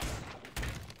 Wow.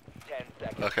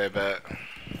 Okay, bet.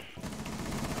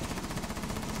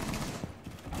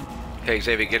 Hey,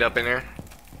 Xavier, get up in there.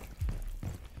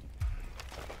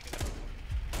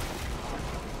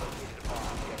 Located a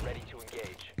bomb. Get ready to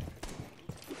engage.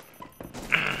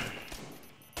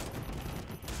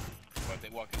 But if they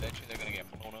walk in that shit, they're gonna get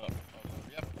blown up.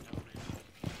 Yep.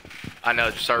 I know,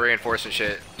 just start reinforcing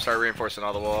shit. Start reinforcing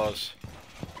all the walls.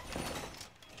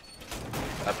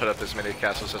 I put up as many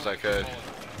castles as I could.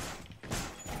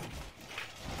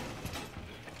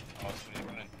 Oh, somebody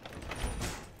running.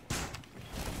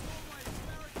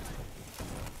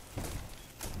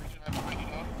 Reaching right behind you,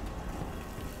 dog.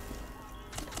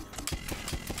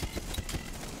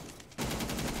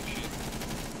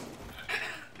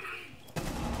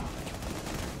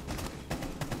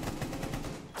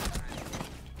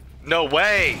 No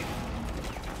way!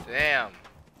 Damn.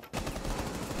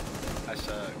 I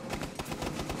suck.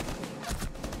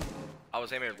 I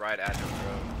was aiming right at him,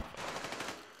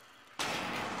 bro.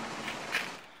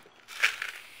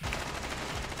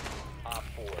 Op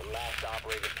 4, last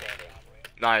operator standing.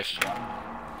 Nice.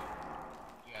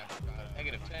 Yeah,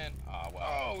 negative 10. Ah,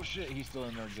 wow. Oh shit, he's still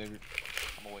in there, Xavier.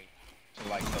 I'm gonna wait. To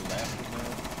like the left, you know?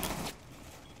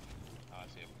 Ah, I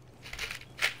see him.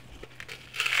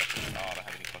 Oh, I don't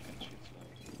have any fucking shit.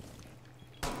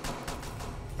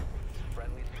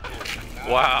 Friendly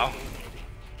security. Wow.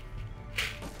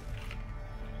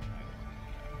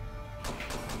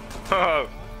 Oh.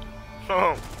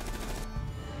 Oh.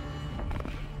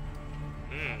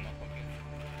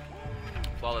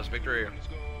 Flawless victory. Let's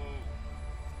go.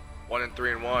 1 and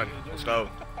 3 and 1. Let's go.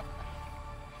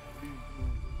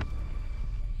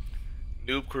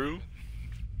 Noobcreww.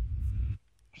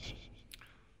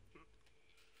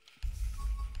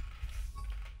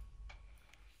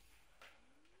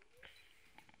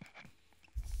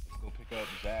 Let's go pick up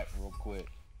Zach real quick.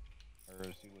 Or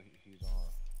see what he's on.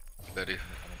 Betty.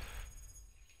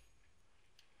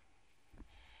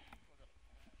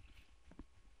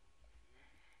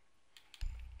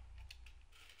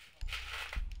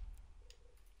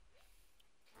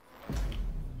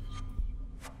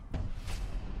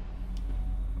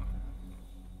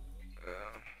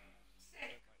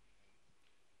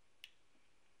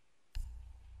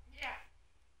 Yeah.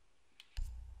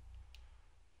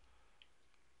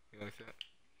 You like that?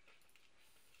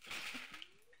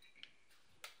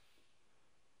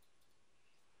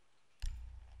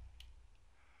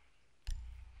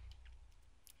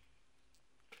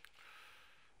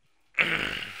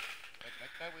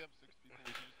 Next time we have 6 people,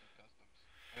 we should just do customs.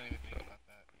 I didn't even think about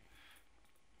that.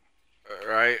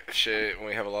 Right? Shit, when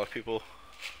we have a lot of people.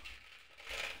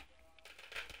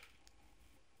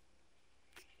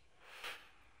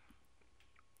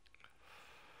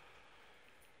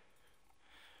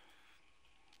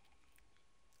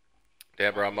 Yeah,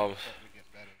 bro, I'm almost. Starting to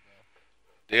get better,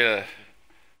 though. Dude,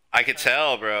 I could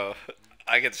tell, bro.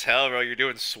 I could tell, bro. You're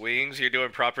doing swings. You're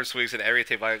doing proper swings and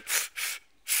everything. Like,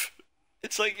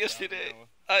 it's like yesterday.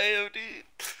 I am, dude.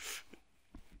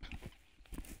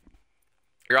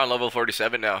 You're on level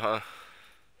 47 now, huh?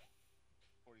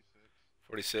 46.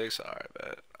 46? Alright,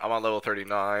 bet. I'm on level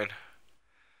 39.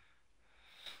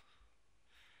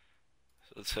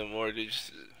 So it's 10 more, dude.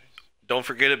 Just, don't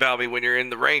forget about me when you're in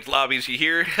the ranked lobbies, you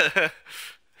hear? Don't forget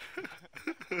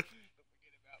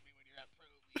about me when you're at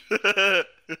Pro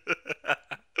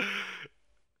League.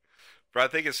 Bro, I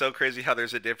think it's so crazy how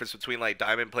there's a difference between like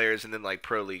diamond players and then like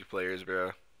pro league players,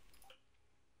 bro.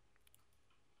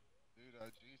 Dude,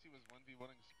 GC was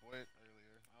 1v1ing Spoit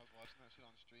earlier. I was watching that shit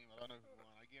on stream. I don't know who won.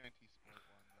 I guarantee Spoit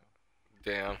won,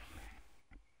 though. Damn.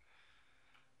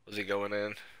 Was he going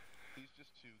in? He's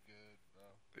just too good, bro.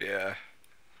 Yeah.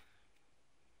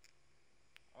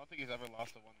 I don't think he's ever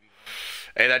lost a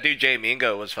 1v1. Hey, that dude Jay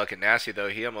Mingo was fucking nasty though.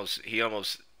 He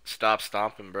almost stopped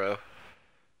stomping, bro.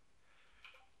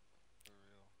 For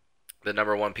real. The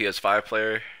 #1 PS5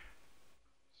 player.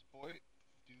 Spoit,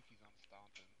 Dookie's on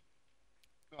stomping.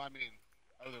 No, I mean,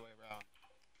 other way around.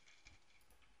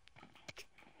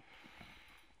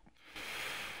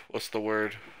 What's the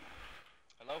word?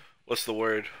 Hello? What's the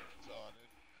word? That's all, dude.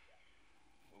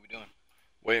 What we doing?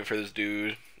 Waiting for this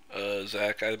dude,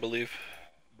 Zach, I believe.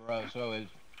 Bro, so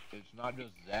it's not just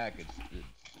Zach, it's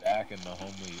Zach and the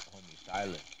homie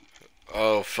Silent.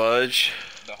 Oh, fudge.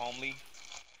 The homely?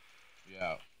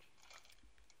 Yeah.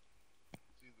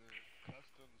 It's either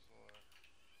customs or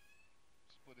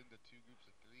split into 2 groups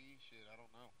of 3. Shit, I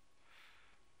don't know.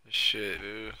 Shit,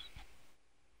 dude.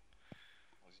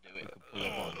 Let's do it. Pull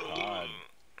up on COD.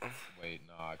 Wait,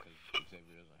 nah, because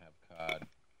Xavier doesn't have COD.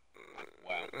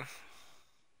 Wow.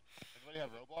 Anybody have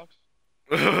Roblox?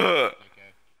 Does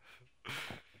Okay.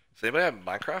 anybody have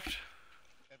Minecraft?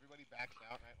 Everybody backs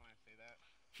out.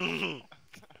 They're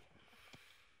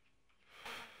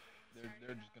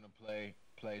just gonna play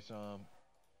some.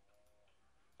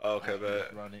 Okay, Just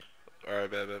bet. run it. All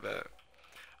right, bet.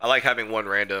 I like having one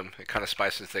random. It kind of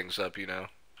spices things up, you know.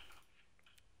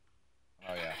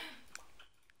 Oh yeah.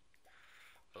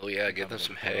 Oh yeah, get them Sometimes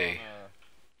some they put hay. on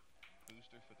a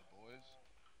booster for the boys.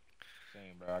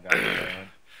 Same, bro. I got it.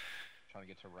 Trying to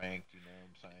get to ranked, you know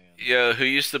what I'm saying? Yo, who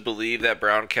used to believe that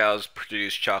brown cows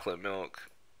produce chocolate milk?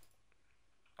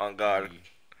 On God.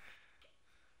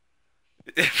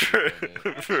 Just for a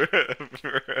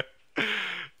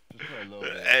little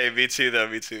bit. Hey, me too though,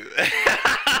 me too.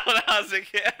 When I was a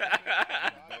kid.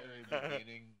 Very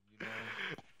beginning, you know.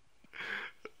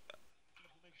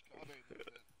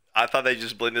 I thought they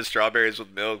just blended strawberries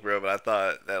with milk, bro, but I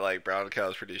thought that like brown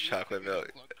cows produce chocolate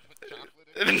milk.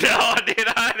 No, dude,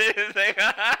 I didn't think.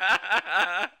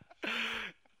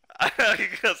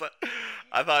 Because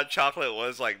I thought chocolate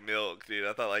was like milk, dude.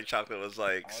 I thought like chocolate was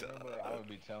like. I remember I would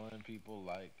be telling people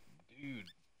like,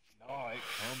 dude, no, it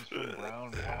comes from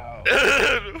brown cows.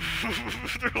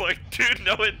 They're like, dude,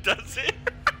 no, it doesn't.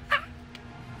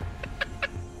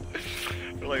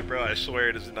 They're like, bro, I swear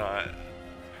it is not.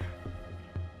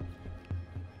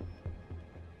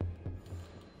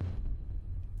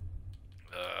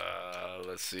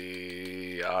 Let's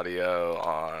see, audio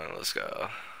on. Let's go.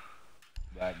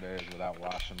 Blackberries without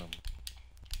washing them.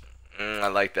 I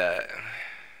like that.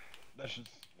 That's just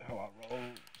how I roll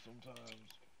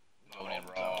sometimes. Loading in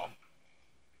raw.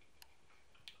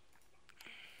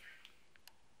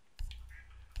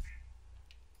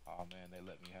 Oh man, they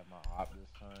let me have my op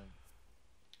this time.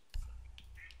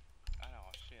 I know.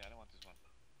 Oh, shit, I don't want this one.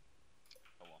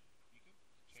 Oh well. You can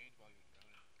change while you're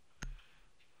droning.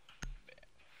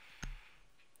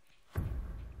 So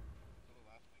the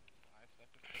last like 5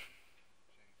 seconds, change.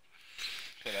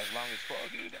 Shit, as long as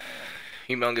 12, dude.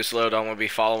 Humongous load. I'm gonna be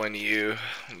following you.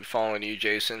 I'm be following you,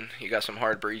 Jason. You got some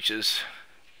hard breaches.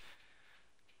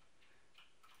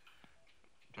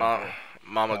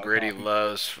 Mama Gritty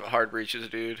loves hard breaches,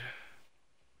 dude.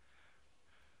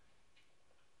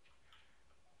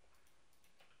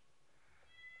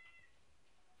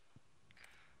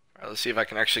 Alright, let's see if I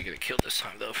can actually get a kill this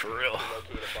time, though, for real.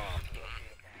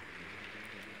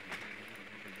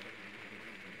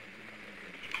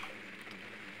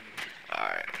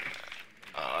 Alright.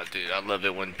 Oh, dude, I love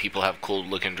it when people have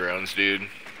cool-looking drones, dude.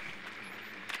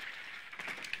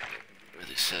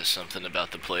 Really says something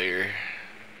about the player.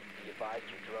 Be advised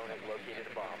your drone has located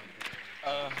a bomb.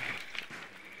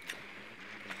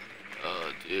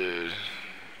 Oh, dude.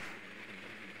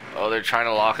 Oh, they're trying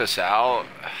to lock us out?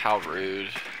 How rude.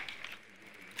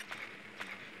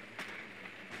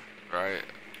 Right.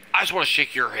 I just want to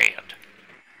shake your hand.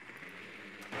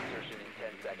 Insertion in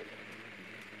 10 seconds.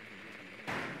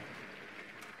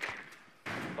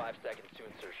 5 seconds to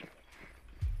insertion.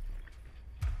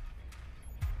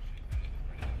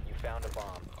 You found a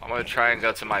bomb. I'm going to try and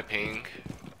go to my ping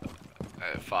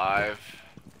at 5.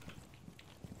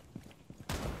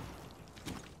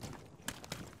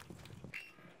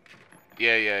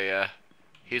 Yeah.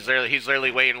 He's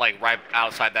literally waiting like right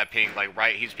outside that ping, like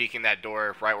right. He's peeking that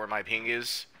door right where my ping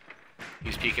is.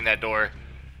 He's peeking that door.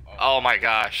 Oh my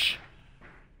gosh.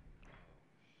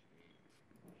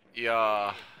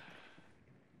 Yeah.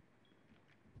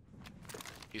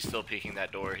 He's still peeking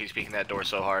that door. He's peeking that door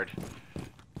so hard.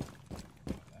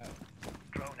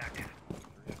 Drone active.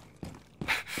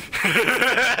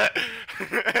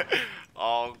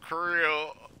 Oh,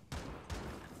 crew.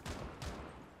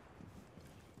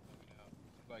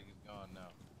 Looks like he's gone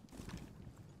now.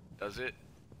 Does it?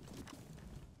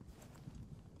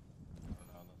 I don't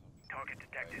know, unless I'm Target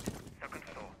detected. Second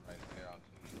floor. right there on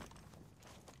two.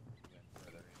 Again,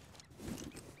 further in.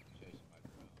 Chasing my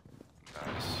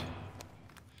girl. Nice.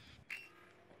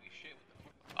 Holy shit,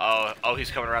 what the fuck? Oh,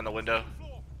 he's coming around the window.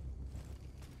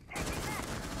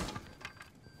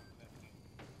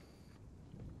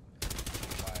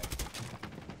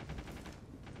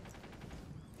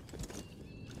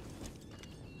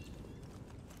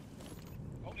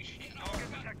 Holy shit, oh, Target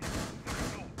detected.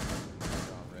 Second floor.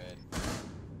 Draw red.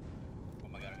 oh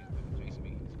my god, he's fucking chasing me.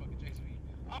 He's fucking chasing me.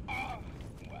 Ah!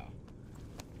 Wow.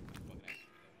 Fucking ass.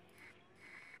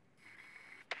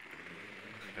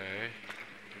 Okay.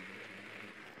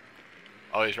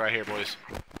 Oh, he's right here, boys.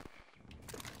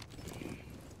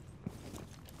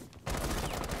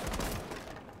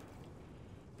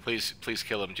 Please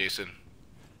kill him, Jason.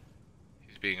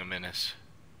 He's being a menace.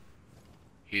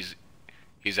 He's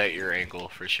at your ankle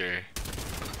for sure.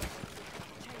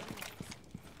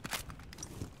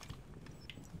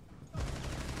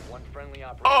 One friendly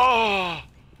operator. Oh!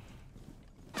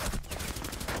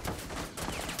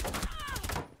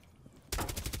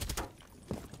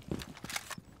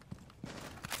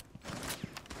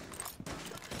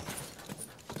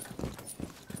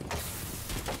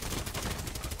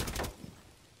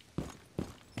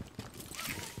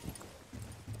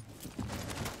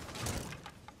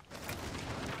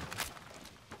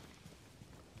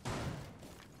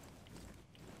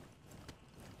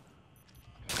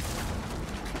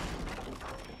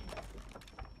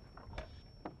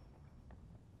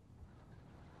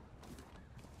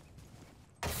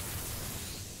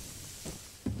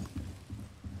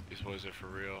 This wasn't for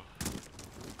real.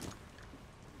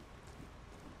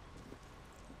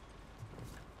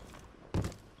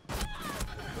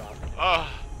 Oh.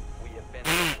 We have been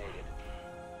eliminated.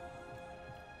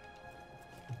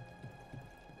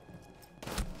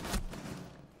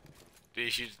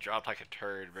 Dude, she just dropped like a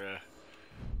turd, bro.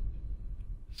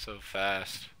 So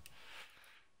fast.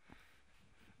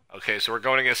 Okay, so we're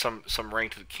going against some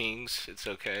ranked kings. It's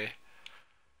okay.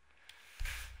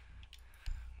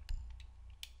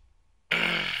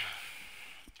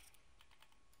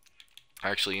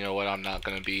 Actually, you know what? I'm not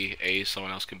gonna be ace.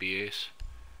 Someone else can be ace.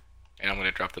 And I'm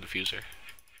gonna drop the diffuser.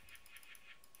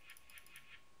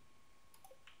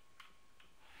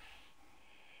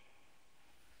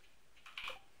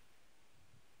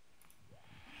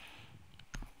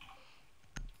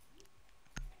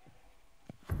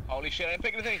 Holy shit, I didn't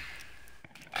pick anything.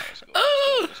 Alright, let's go.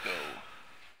 Let's go.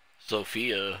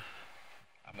 Sophia.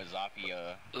 I'm a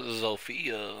Zafia.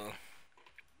 Sophia.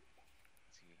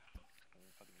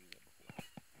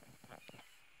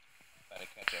 Gotta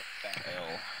catch a fat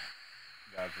L.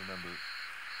 Guys, remember,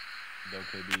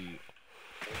 DoKB.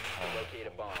 Locate a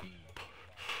bomb.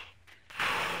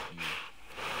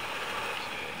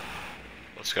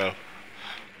 Let's go.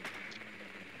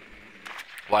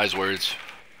 Wise words.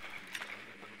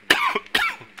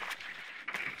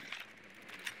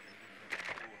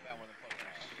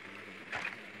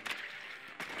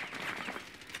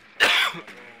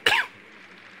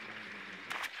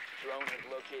 Drone has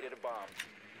located a bomb.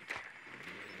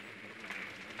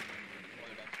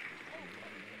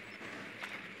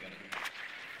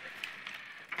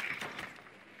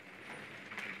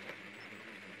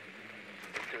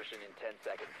 Insertion in 10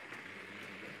 seconds.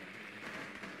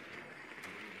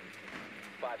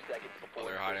 5 seconds before. Oh,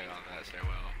 they're hiding on that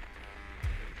stairwell.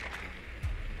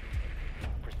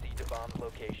 Proceed to bomb's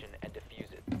location and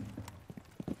defuse it.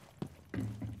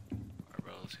 Alright,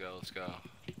 bro, let's go, let's go.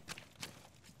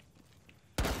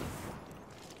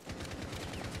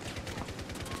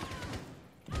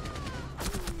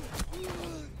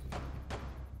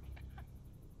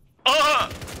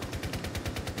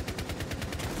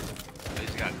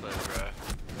 He's got clipped, bro.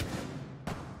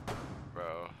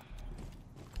 Bro.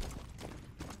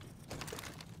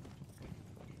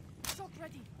 Shot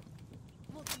ready.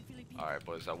 Multi-Philippines. Alright,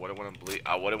 boys, I wouldn't want to bleed.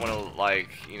 I wouldn't want to, like,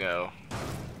 you know,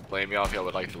 blame y'all if y'all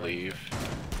would like to leave.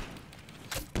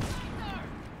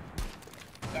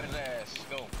 Got his ass.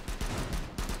 Go.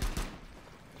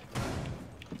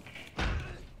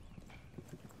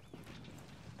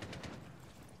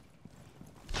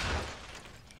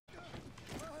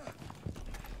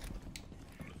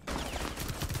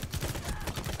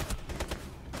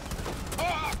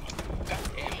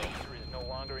 Diffuser is no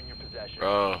longer in your possession.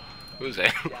 Bro, who's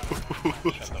that? Shut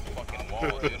the fucking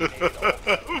wall, dude.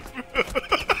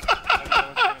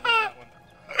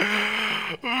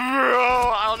 Bro,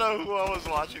 I don't know who I was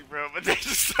watching, bro, but they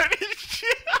just started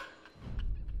shit.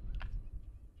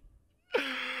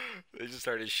 They just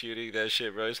started shooting that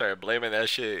shit, bro. They started blaming that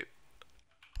shit.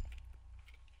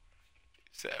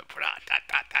 Said,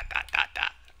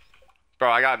 bro,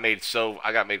 I got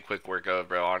made quick work of,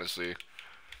 bro, honestly.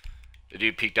 The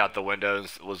dude peeked out the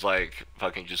windows, was like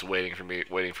fucking just waiting for me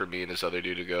and this other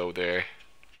dude to go there.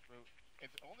 Bro,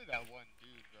 it's only that one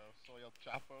dude, bro. Soil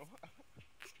Chapo.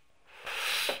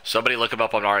 Somebody look him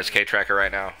up on RSK tracker right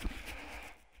now.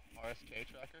 RSK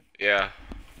tracker? Yeah.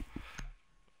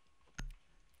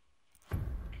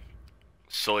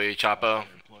 Soy Chapo.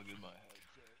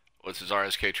 What's his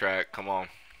RSK track? Come on.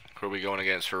 Who are we going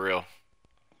against for real?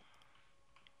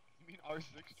 You mean R6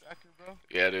 tracker, bro?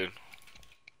 Yeah, dude.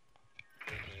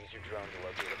 Need to use your drone to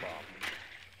locate a bomb.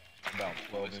 About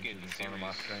 12 Let's get inches in the front of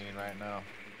my series. screen right now.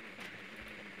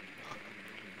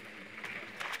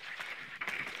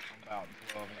 About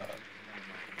 12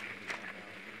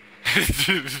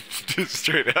 inches. Just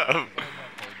straight up.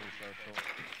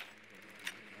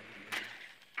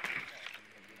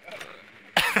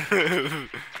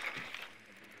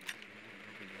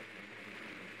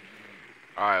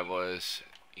 Alright, boys.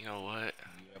 You know what?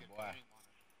 Yeah, boy.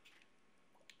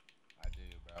 I do,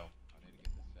 bro. I need to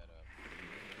get this set up.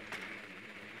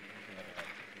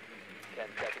 10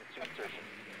 seconds to insertion.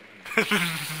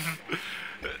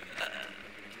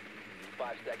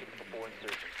 5 seconds before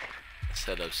insertion.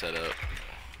 Set up.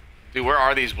 Dude, where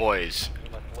are these boys?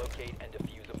 You must locate and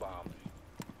defuse a bomb.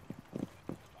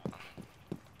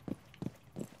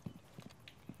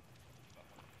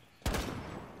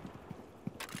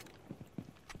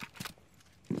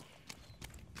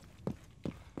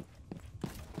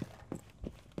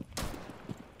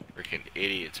 Freaking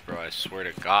idiots, bro. I swear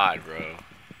to God, bro.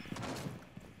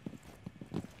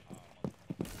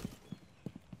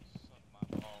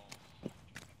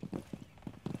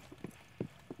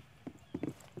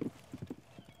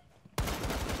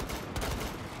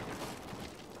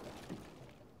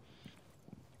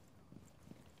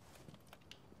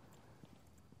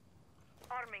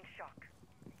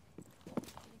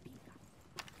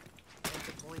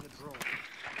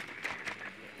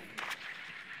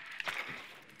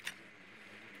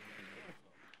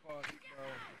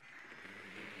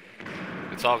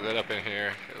 It's all good up in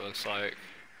here, it looks like.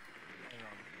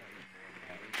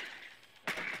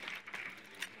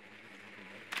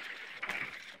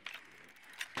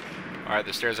 Alright,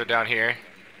 the stairs are down here.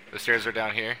 The stairs are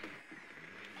down here.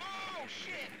 Oh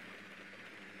shit!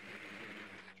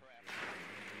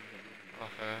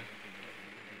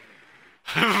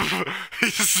 Okay. He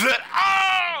said,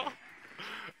 oh!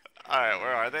 Alright,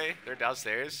 where are they? They're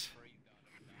downstairs.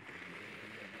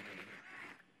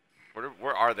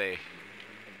 Where are they?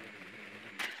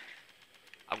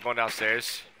 I'm going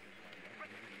downstairs.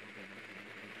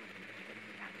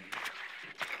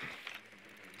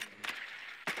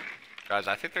 Guys,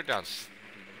 I think they're down.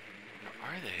 Where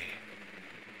are they?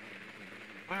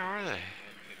 Where are they?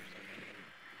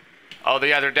 Oh,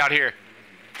 yeah, they're down here.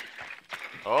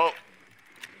 Oh.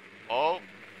 Oh.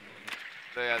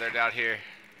 Yeah, they're down here.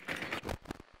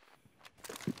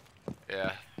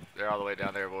 Yeah, they're all the way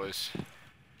down there, boys.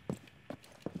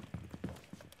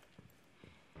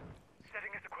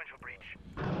 Setting a sequential breach.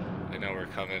 They know we're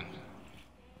coming.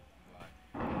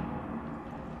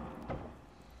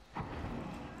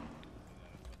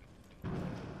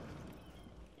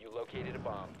 You located a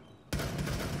bomb.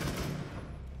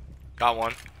 Got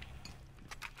one.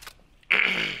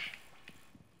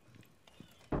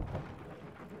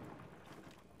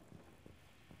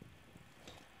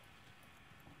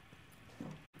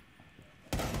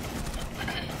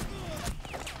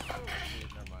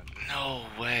 No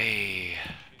way.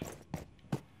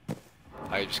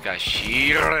 I just got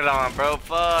cheated on, bro.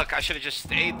 Fuck. I should have just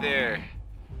stayed there.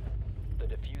 The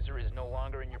diffuser is no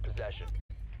longer in your possession.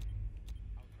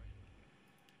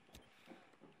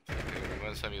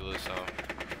 Win some, you lose some.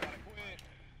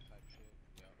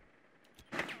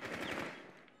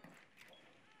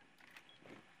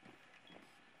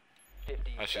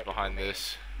 15 She's seconds behind remaining.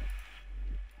 this.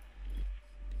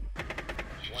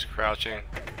 She's crouching.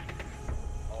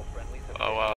 All friendlies have Oh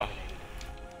been wow. eliminated.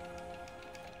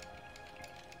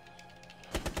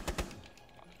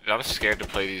 Dude, I'm scared to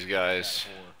play these guys.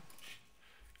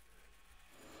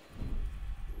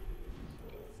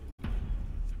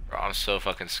 Bro, I'm so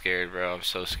fucking scared, bro. I'm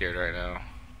so scared right now.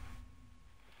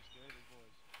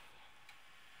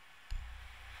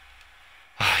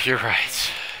 You're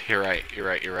right. You're right. You're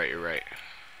right. You're right. You're right.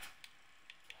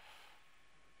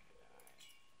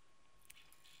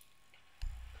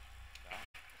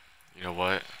 You know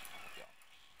what? Have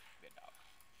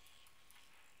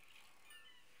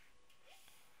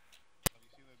you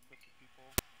seen those clips of people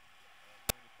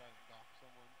going to try and dock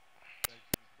someone that is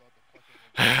about to fucking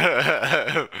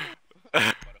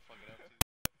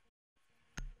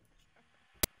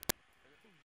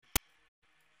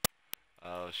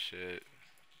Oh shit.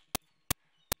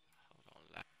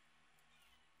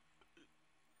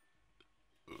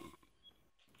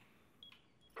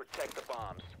 Protect the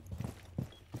bombs.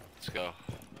 Let's go.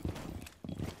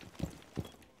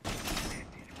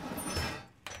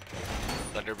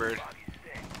 Thunderbird.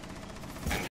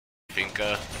 And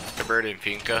Finka. Thunderbird and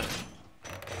Finka.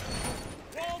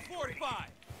 Wall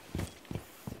fortified.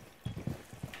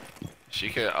 She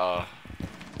could,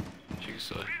 she could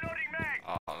still, Reloading mag.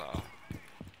 I don't know.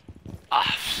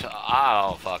 I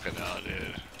don't fucking know,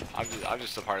 dude. I'm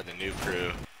just a part of the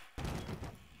Noobcreww.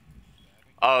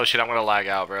 Oh shit, I'm gonna lag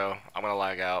out, bro. I'm gonna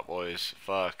lag out, boys.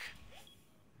 Fuck.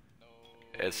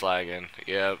 It's lagging.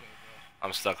 Yep.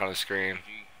 I'm stuck on the screen.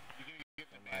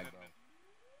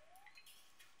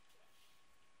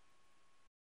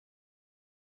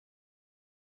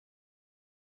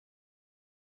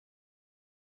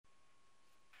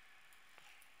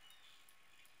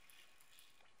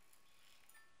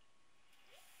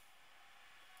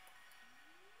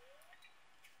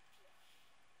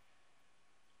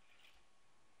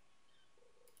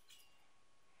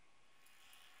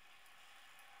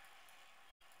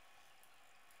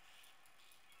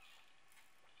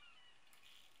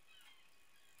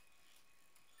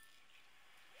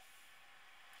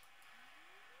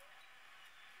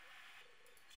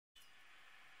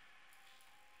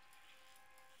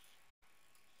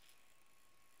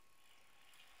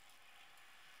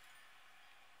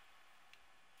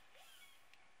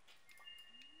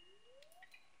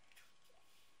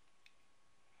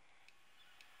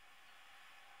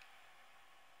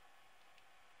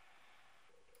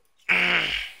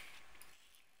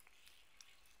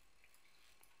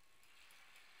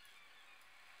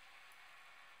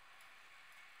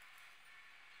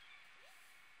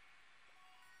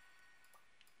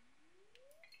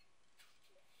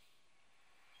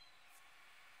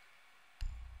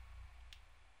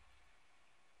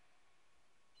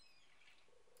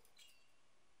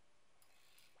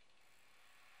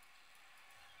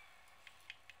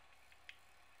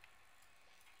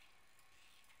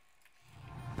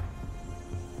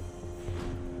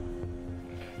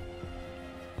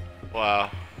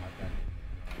 Wow.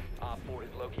 Op 4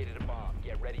 has located a bomb.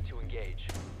 Get ready to engage.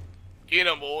 Get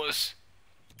 'em, boys.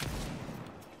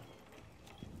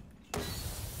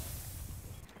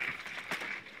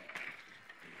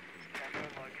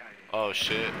 Oh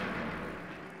shit.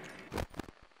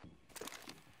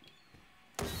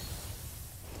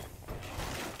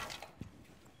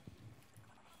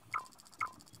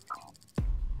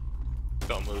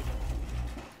 Don't move.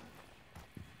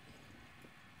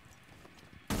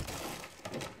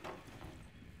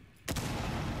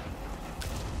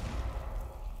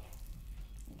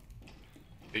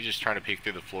 He's just trying to peek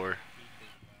through the floor.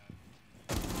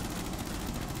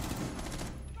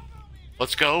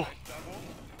 Let's go.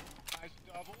 Nice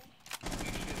double.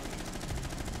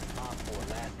 Op 4,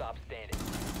 last stop standing.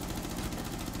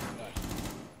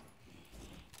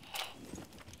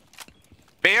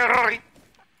 Barry.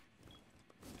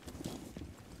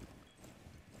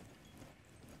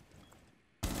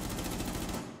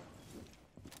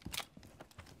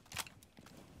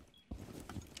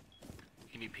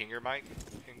 Can you ping her, Mike?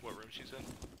 Ping what room she's in?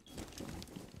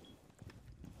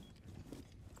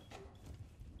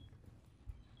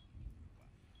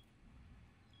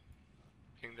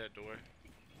 Ping that door.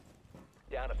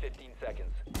 Down to 15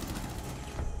 seconds.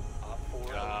 Op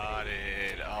 4 Got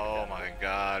eliminated. it. Oh my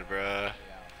god, bruh.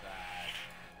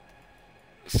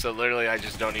 So literally, I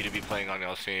just don't need to be playing on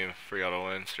y'all's team for y'all to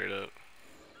win, straight up.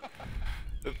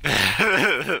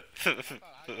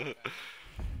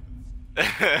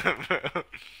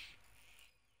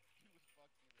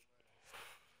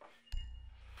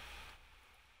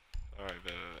 Alright,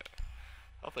 bet.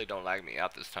 Hopefully don't lag me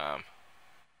out this time.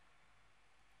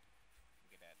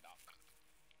 Look at that knock.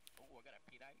 Oh, I got a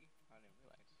Pete Ivy? I didn't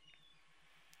realize.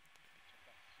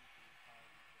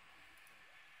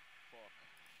 Fuck.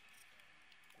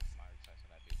 This is my size on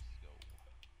that bitch. Let's go.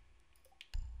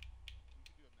 You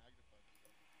can do a magnified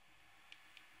stuff.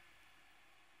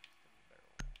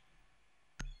 Barrel.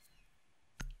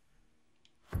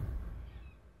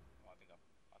 Oh, I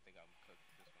think I'm cooked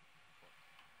this one. Fuck.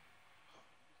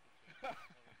 Oh,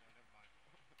 no, never mind.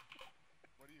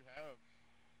 What do you have?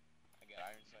 I got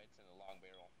iron sights and a long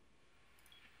barrel.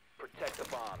 Protect the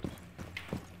bombs.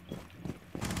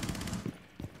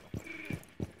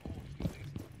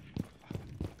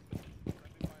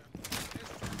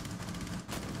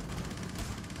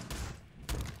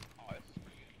 Oh, this is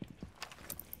pretty good.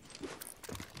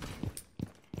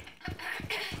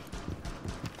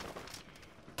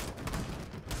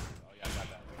 Oh yeah, I got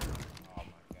that. Oh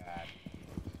my god.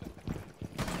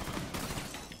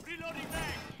 Reloading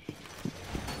mag.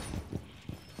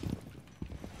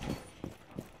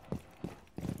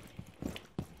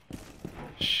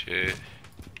 Shit.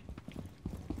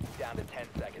 Down to 10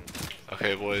 seconds.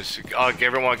 Okay, boys. Oh,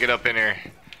 everyone get up in here.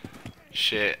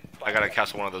 Shit. I gotta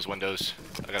castle one of those windows.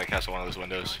 I gotta castle one of those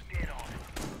windows.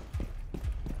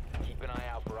 Keep an eye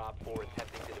out for Op 4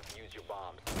 attempting to defuse your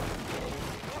bombs.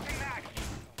 Oh man.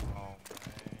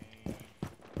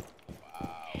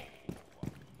 Wow.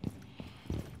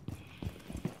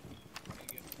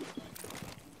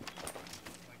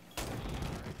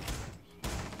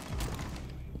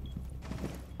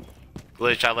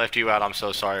 Glitch, I left you out. I'm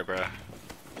so sorry, bro.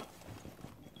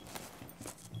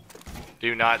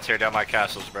 Do not tear down my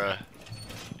castles, bro.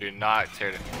 Do not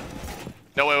tear down.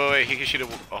 No, wait. He can shoot a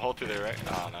hole through there, right?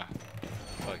 I don't know.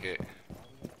 Fuck it.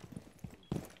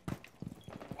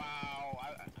 Wow. I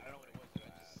don't know what it was.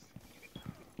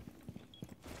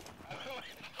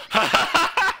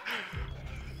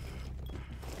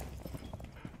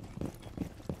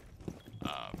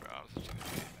 Bro, I'm such an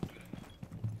idiot.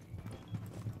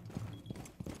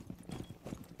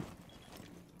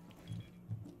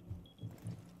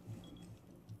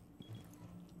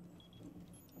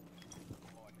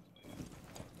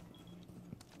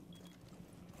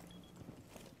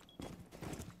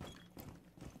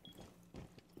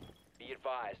 Be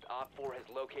advised, Op 4 has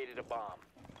located a bomb.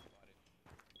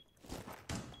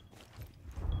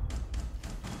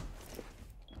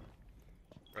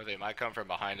 Bro, they might come from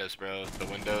behind us, bro. The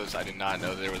windows, I did not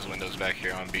know there was windows back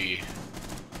here on B.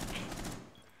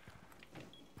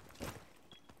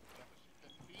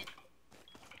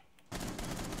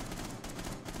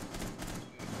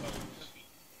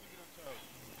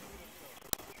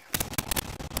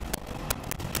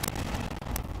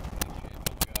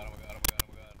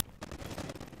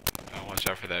 Oh, watch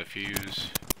out for that fuse.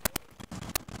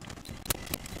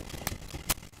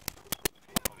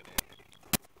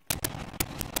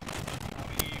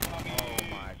 Oh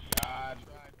my god.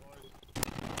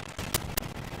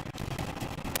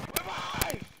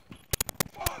 Revive!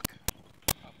 Fuck!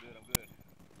 I'm good.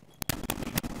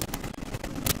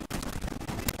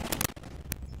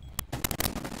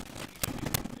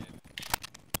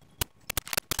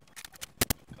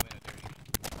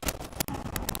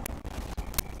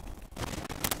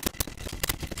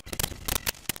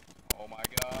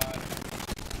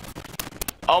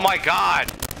 Oh my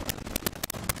god!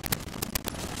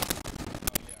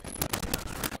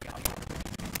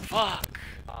 Fuck!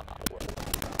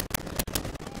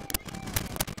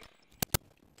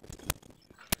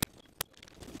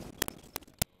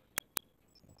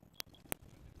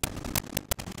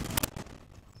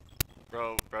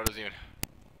 Bro doesn't even...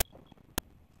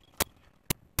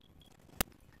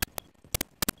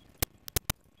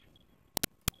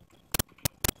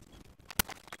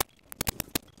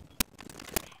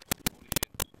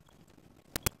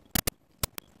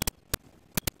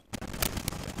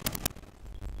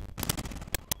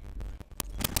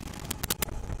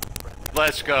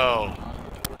 Let's go.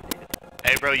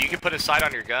 Hey bro, you can put a sight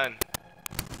on your gun.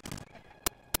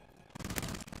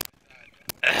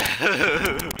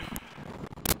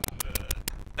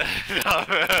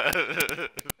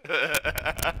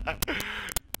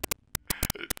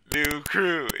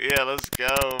 Noobcreww. Yeah, let's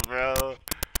go, bro.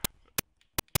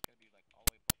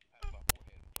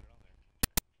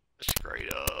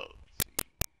 Straight up.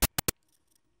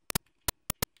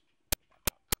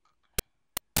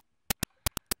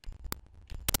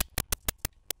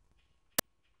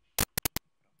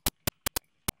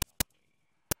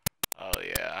 Oh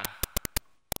yeah.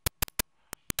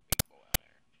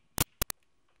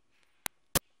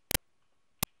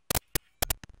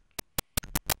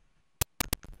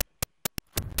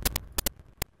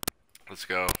 Let's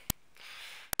go.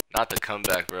 Not the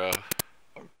comeback, bro. Don't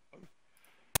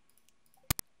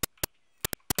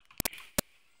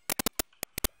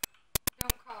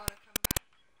call it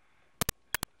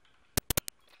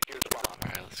a comeback.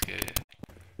 Alright, let's get it.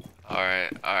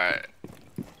 Alright. Alright.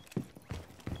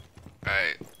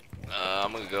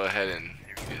 I'm gonna go ahead and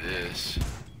do this.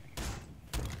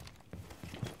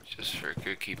 Just for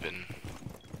good keeping.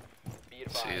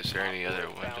 Let's see, is there any other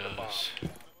windows?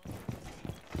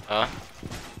 Huh?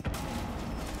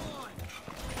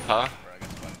 Huh?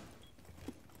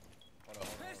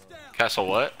 Castle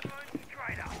what?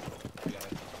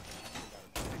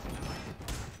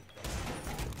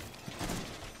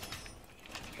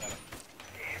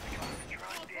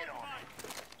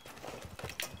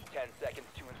 Seconds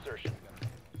to insertion.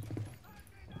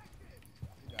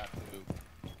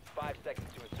 5 seconds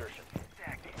to insertion.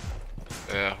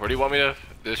 Yeah, where do you want me to?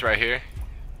 This right here?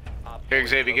 Here,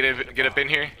 Xavier, get up in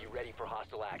here. Be ready for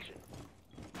hostile action.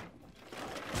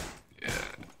 Yeah.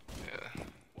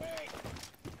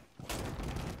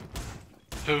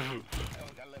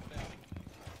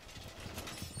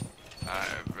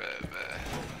 Alright, bet.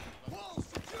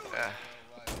 Yeah.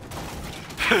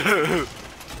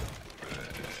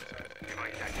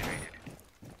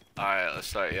 Alright, let's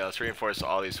start. Yeah, let's reinforce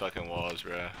all these fucking walls,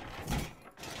 bro.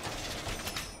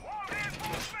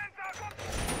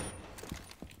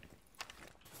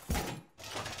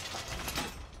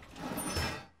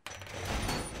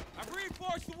 I've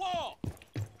reinforced the wall.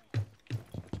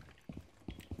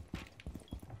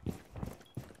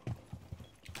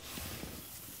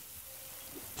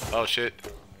 Oh shit.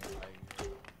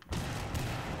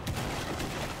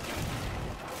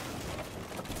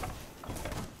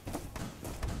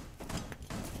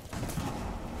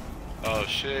 Oh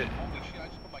shit. Holy shit, I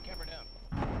just put my camera down.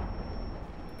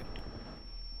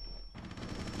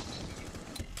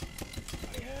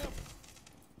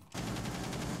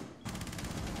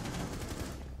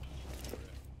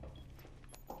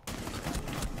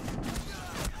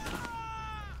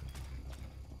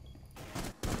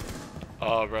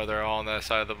 Oh bro, they're all on that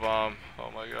side of the bomb. Oh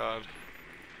my god.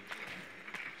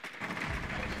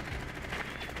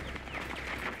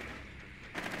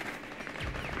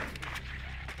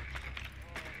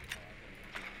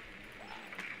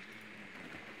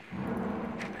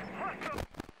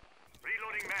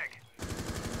 Reloading mag.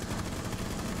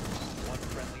 One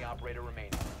friendly operator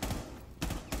remaining.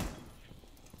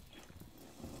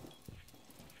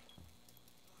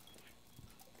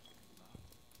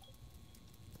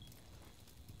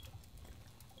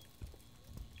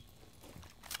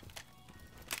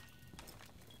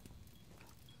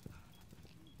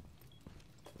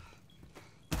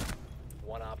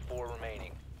 One op 4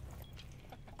 remaining.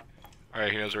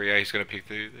 Alright, he knows where he's gonna peek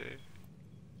through there.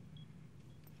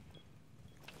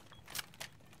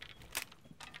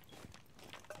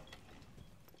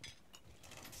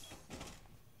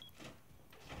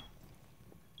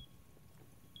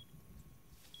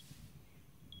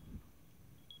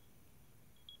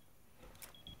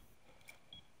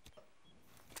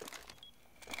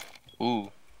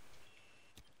 Ooh.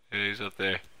 Yeah, he's up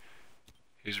there.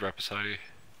 He's right beside you.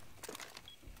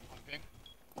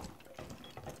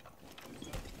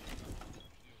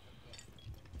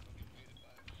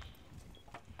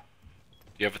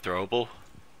 Do you have a throwable?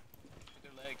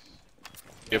 Their legs.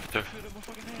 Give it to.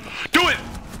 Do it!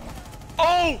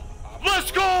 Oh!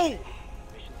 Let's go!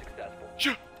 Mission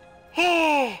successful.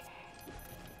 Oh!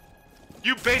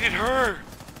 You baited her!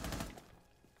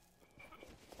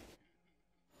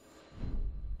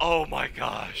 Oh my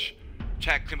gosh.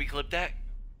 Chat, can we clip that?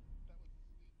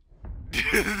 That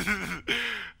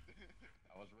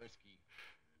was risky.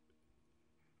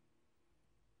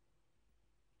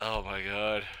 Oh my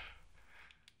god.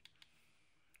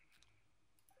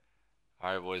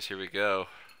 Alright boys, here we go.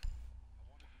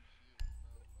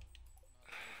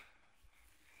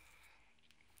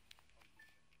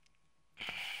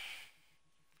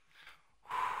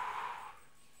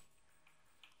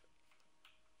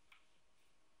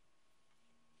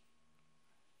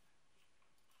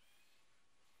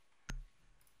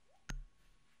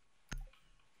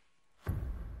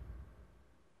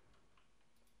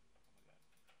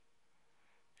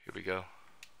 Here we go.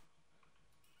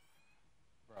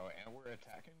 Bro, and we're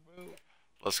attacking, bro.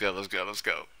 Let's go, let's go, let's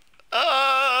go.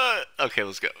 Okay,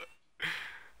 let's go.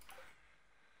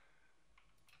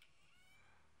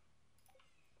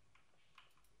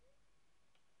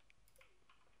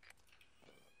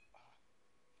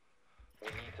 We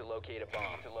need to locate a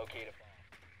bomb.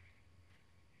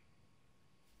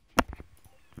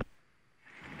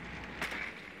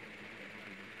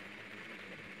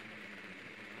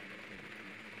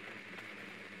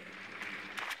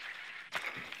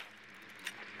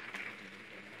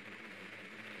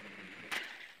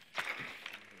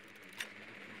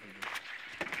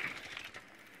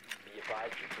 Be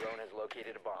advised your drone has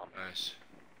located a bomb. Nice.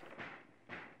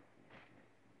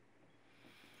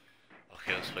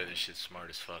 Okay, let's play this shit smart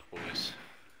as fuck, boys.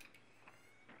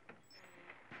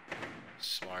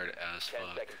 Smart as 10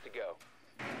 fuck. seconds to go.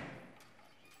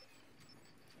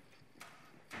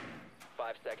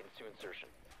 5 seconds to insertion.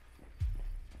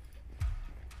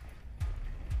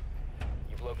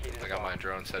 You've located a I got bomb. my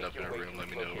drone set up Make in a your way room. to Let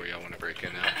me its know where y'all location. want to break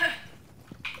in at.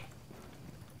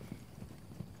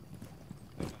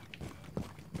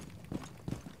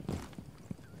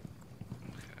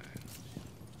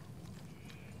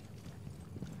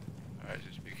 Alright,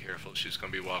 just be careful. She's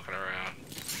gonna be walking around.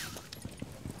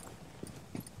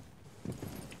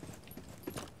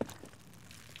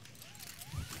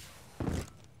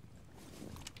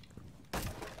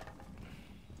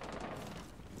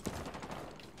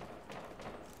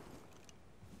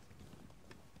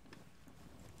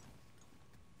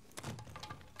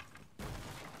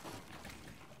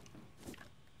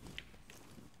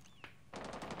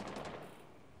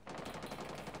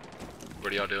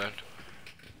 What are y'all doing?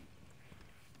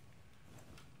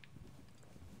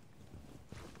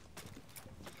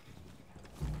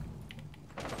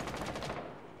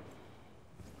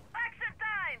 Exit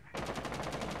time!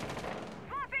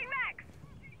 Swapping max!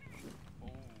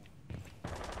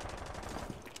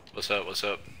 What's up? What's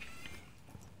up?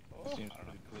 Seems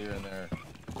pretty clear in there.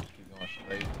 Just keep going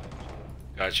straight.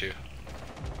 Got you.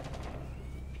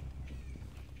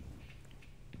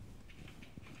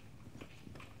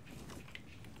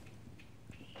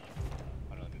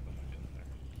 I don't know if you put my shit in there.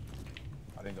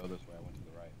 I didn't go this way. I went to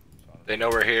the right. So I don't They know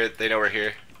we're here. They know we're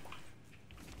here.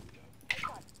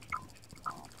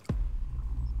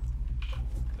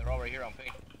 They're all right here on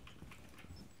pink.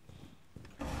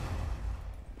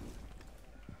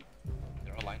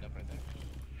 They're all lined up right there.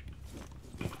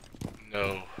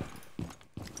 No.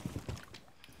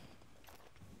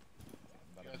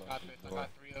 About You to guys bust got this this. I door. got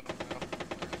 3 of them now.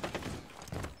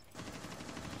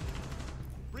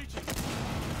 Breaching.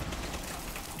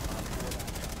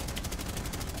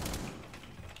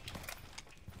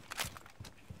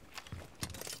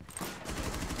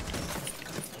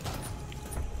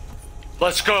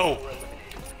 Let's go.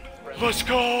 Let's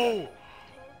go.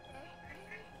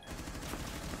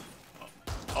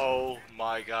 Oh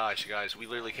my gosh, guys, we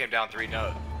literally came down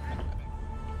 3-0.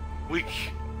 We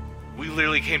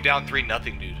literally came down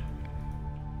 3-0, dude.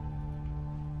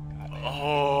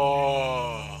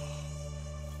 Oh.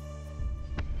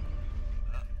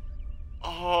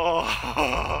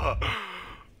 Oh.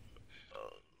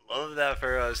 Love that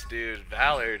for us, dude.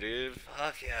 Valor, dude.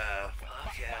 Fuck yeah.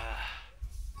 Fuck yeah.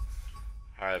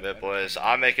 Alright, bet, boys.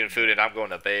 I'm making food and I'm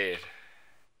going to bed.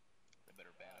 They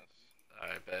better ban us.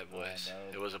 Alright, bet, boys.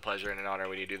 no. It was a pleasure and an honor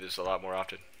when you do this a lot more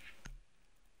often.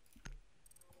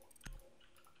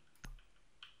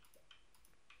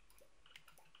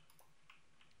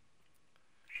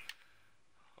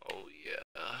 Oh,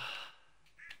 yeah.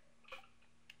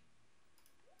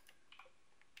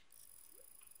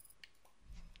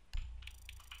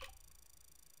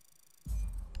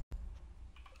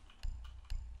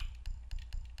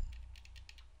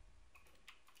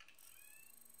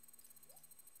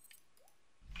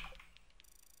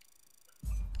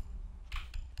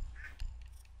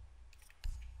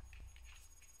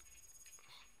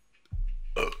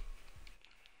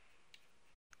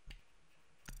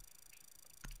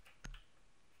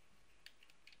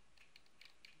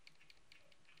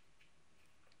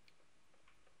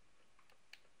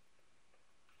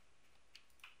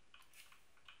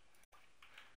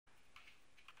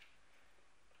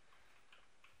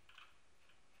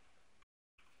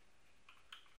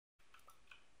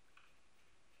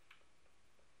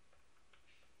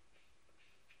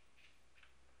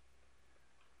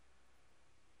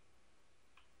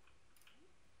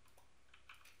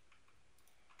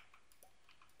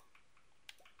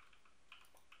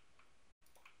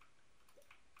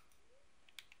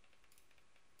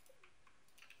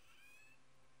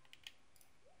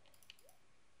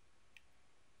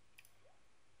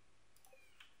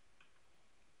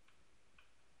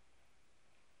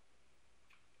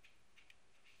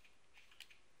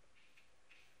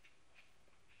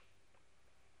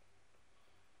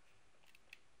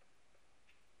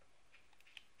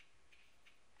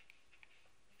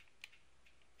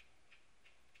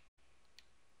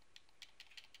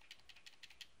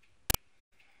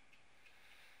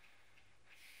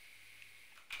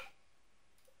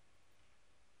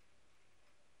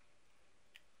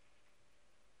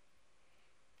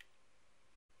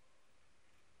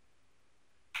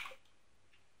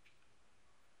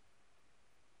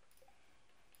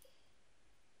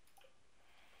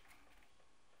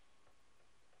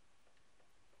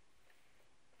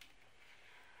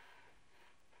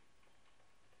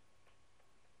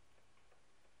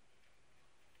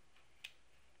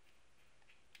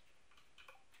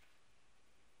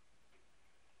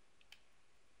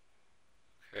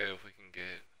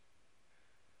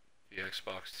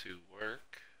 Xbox to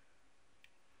work.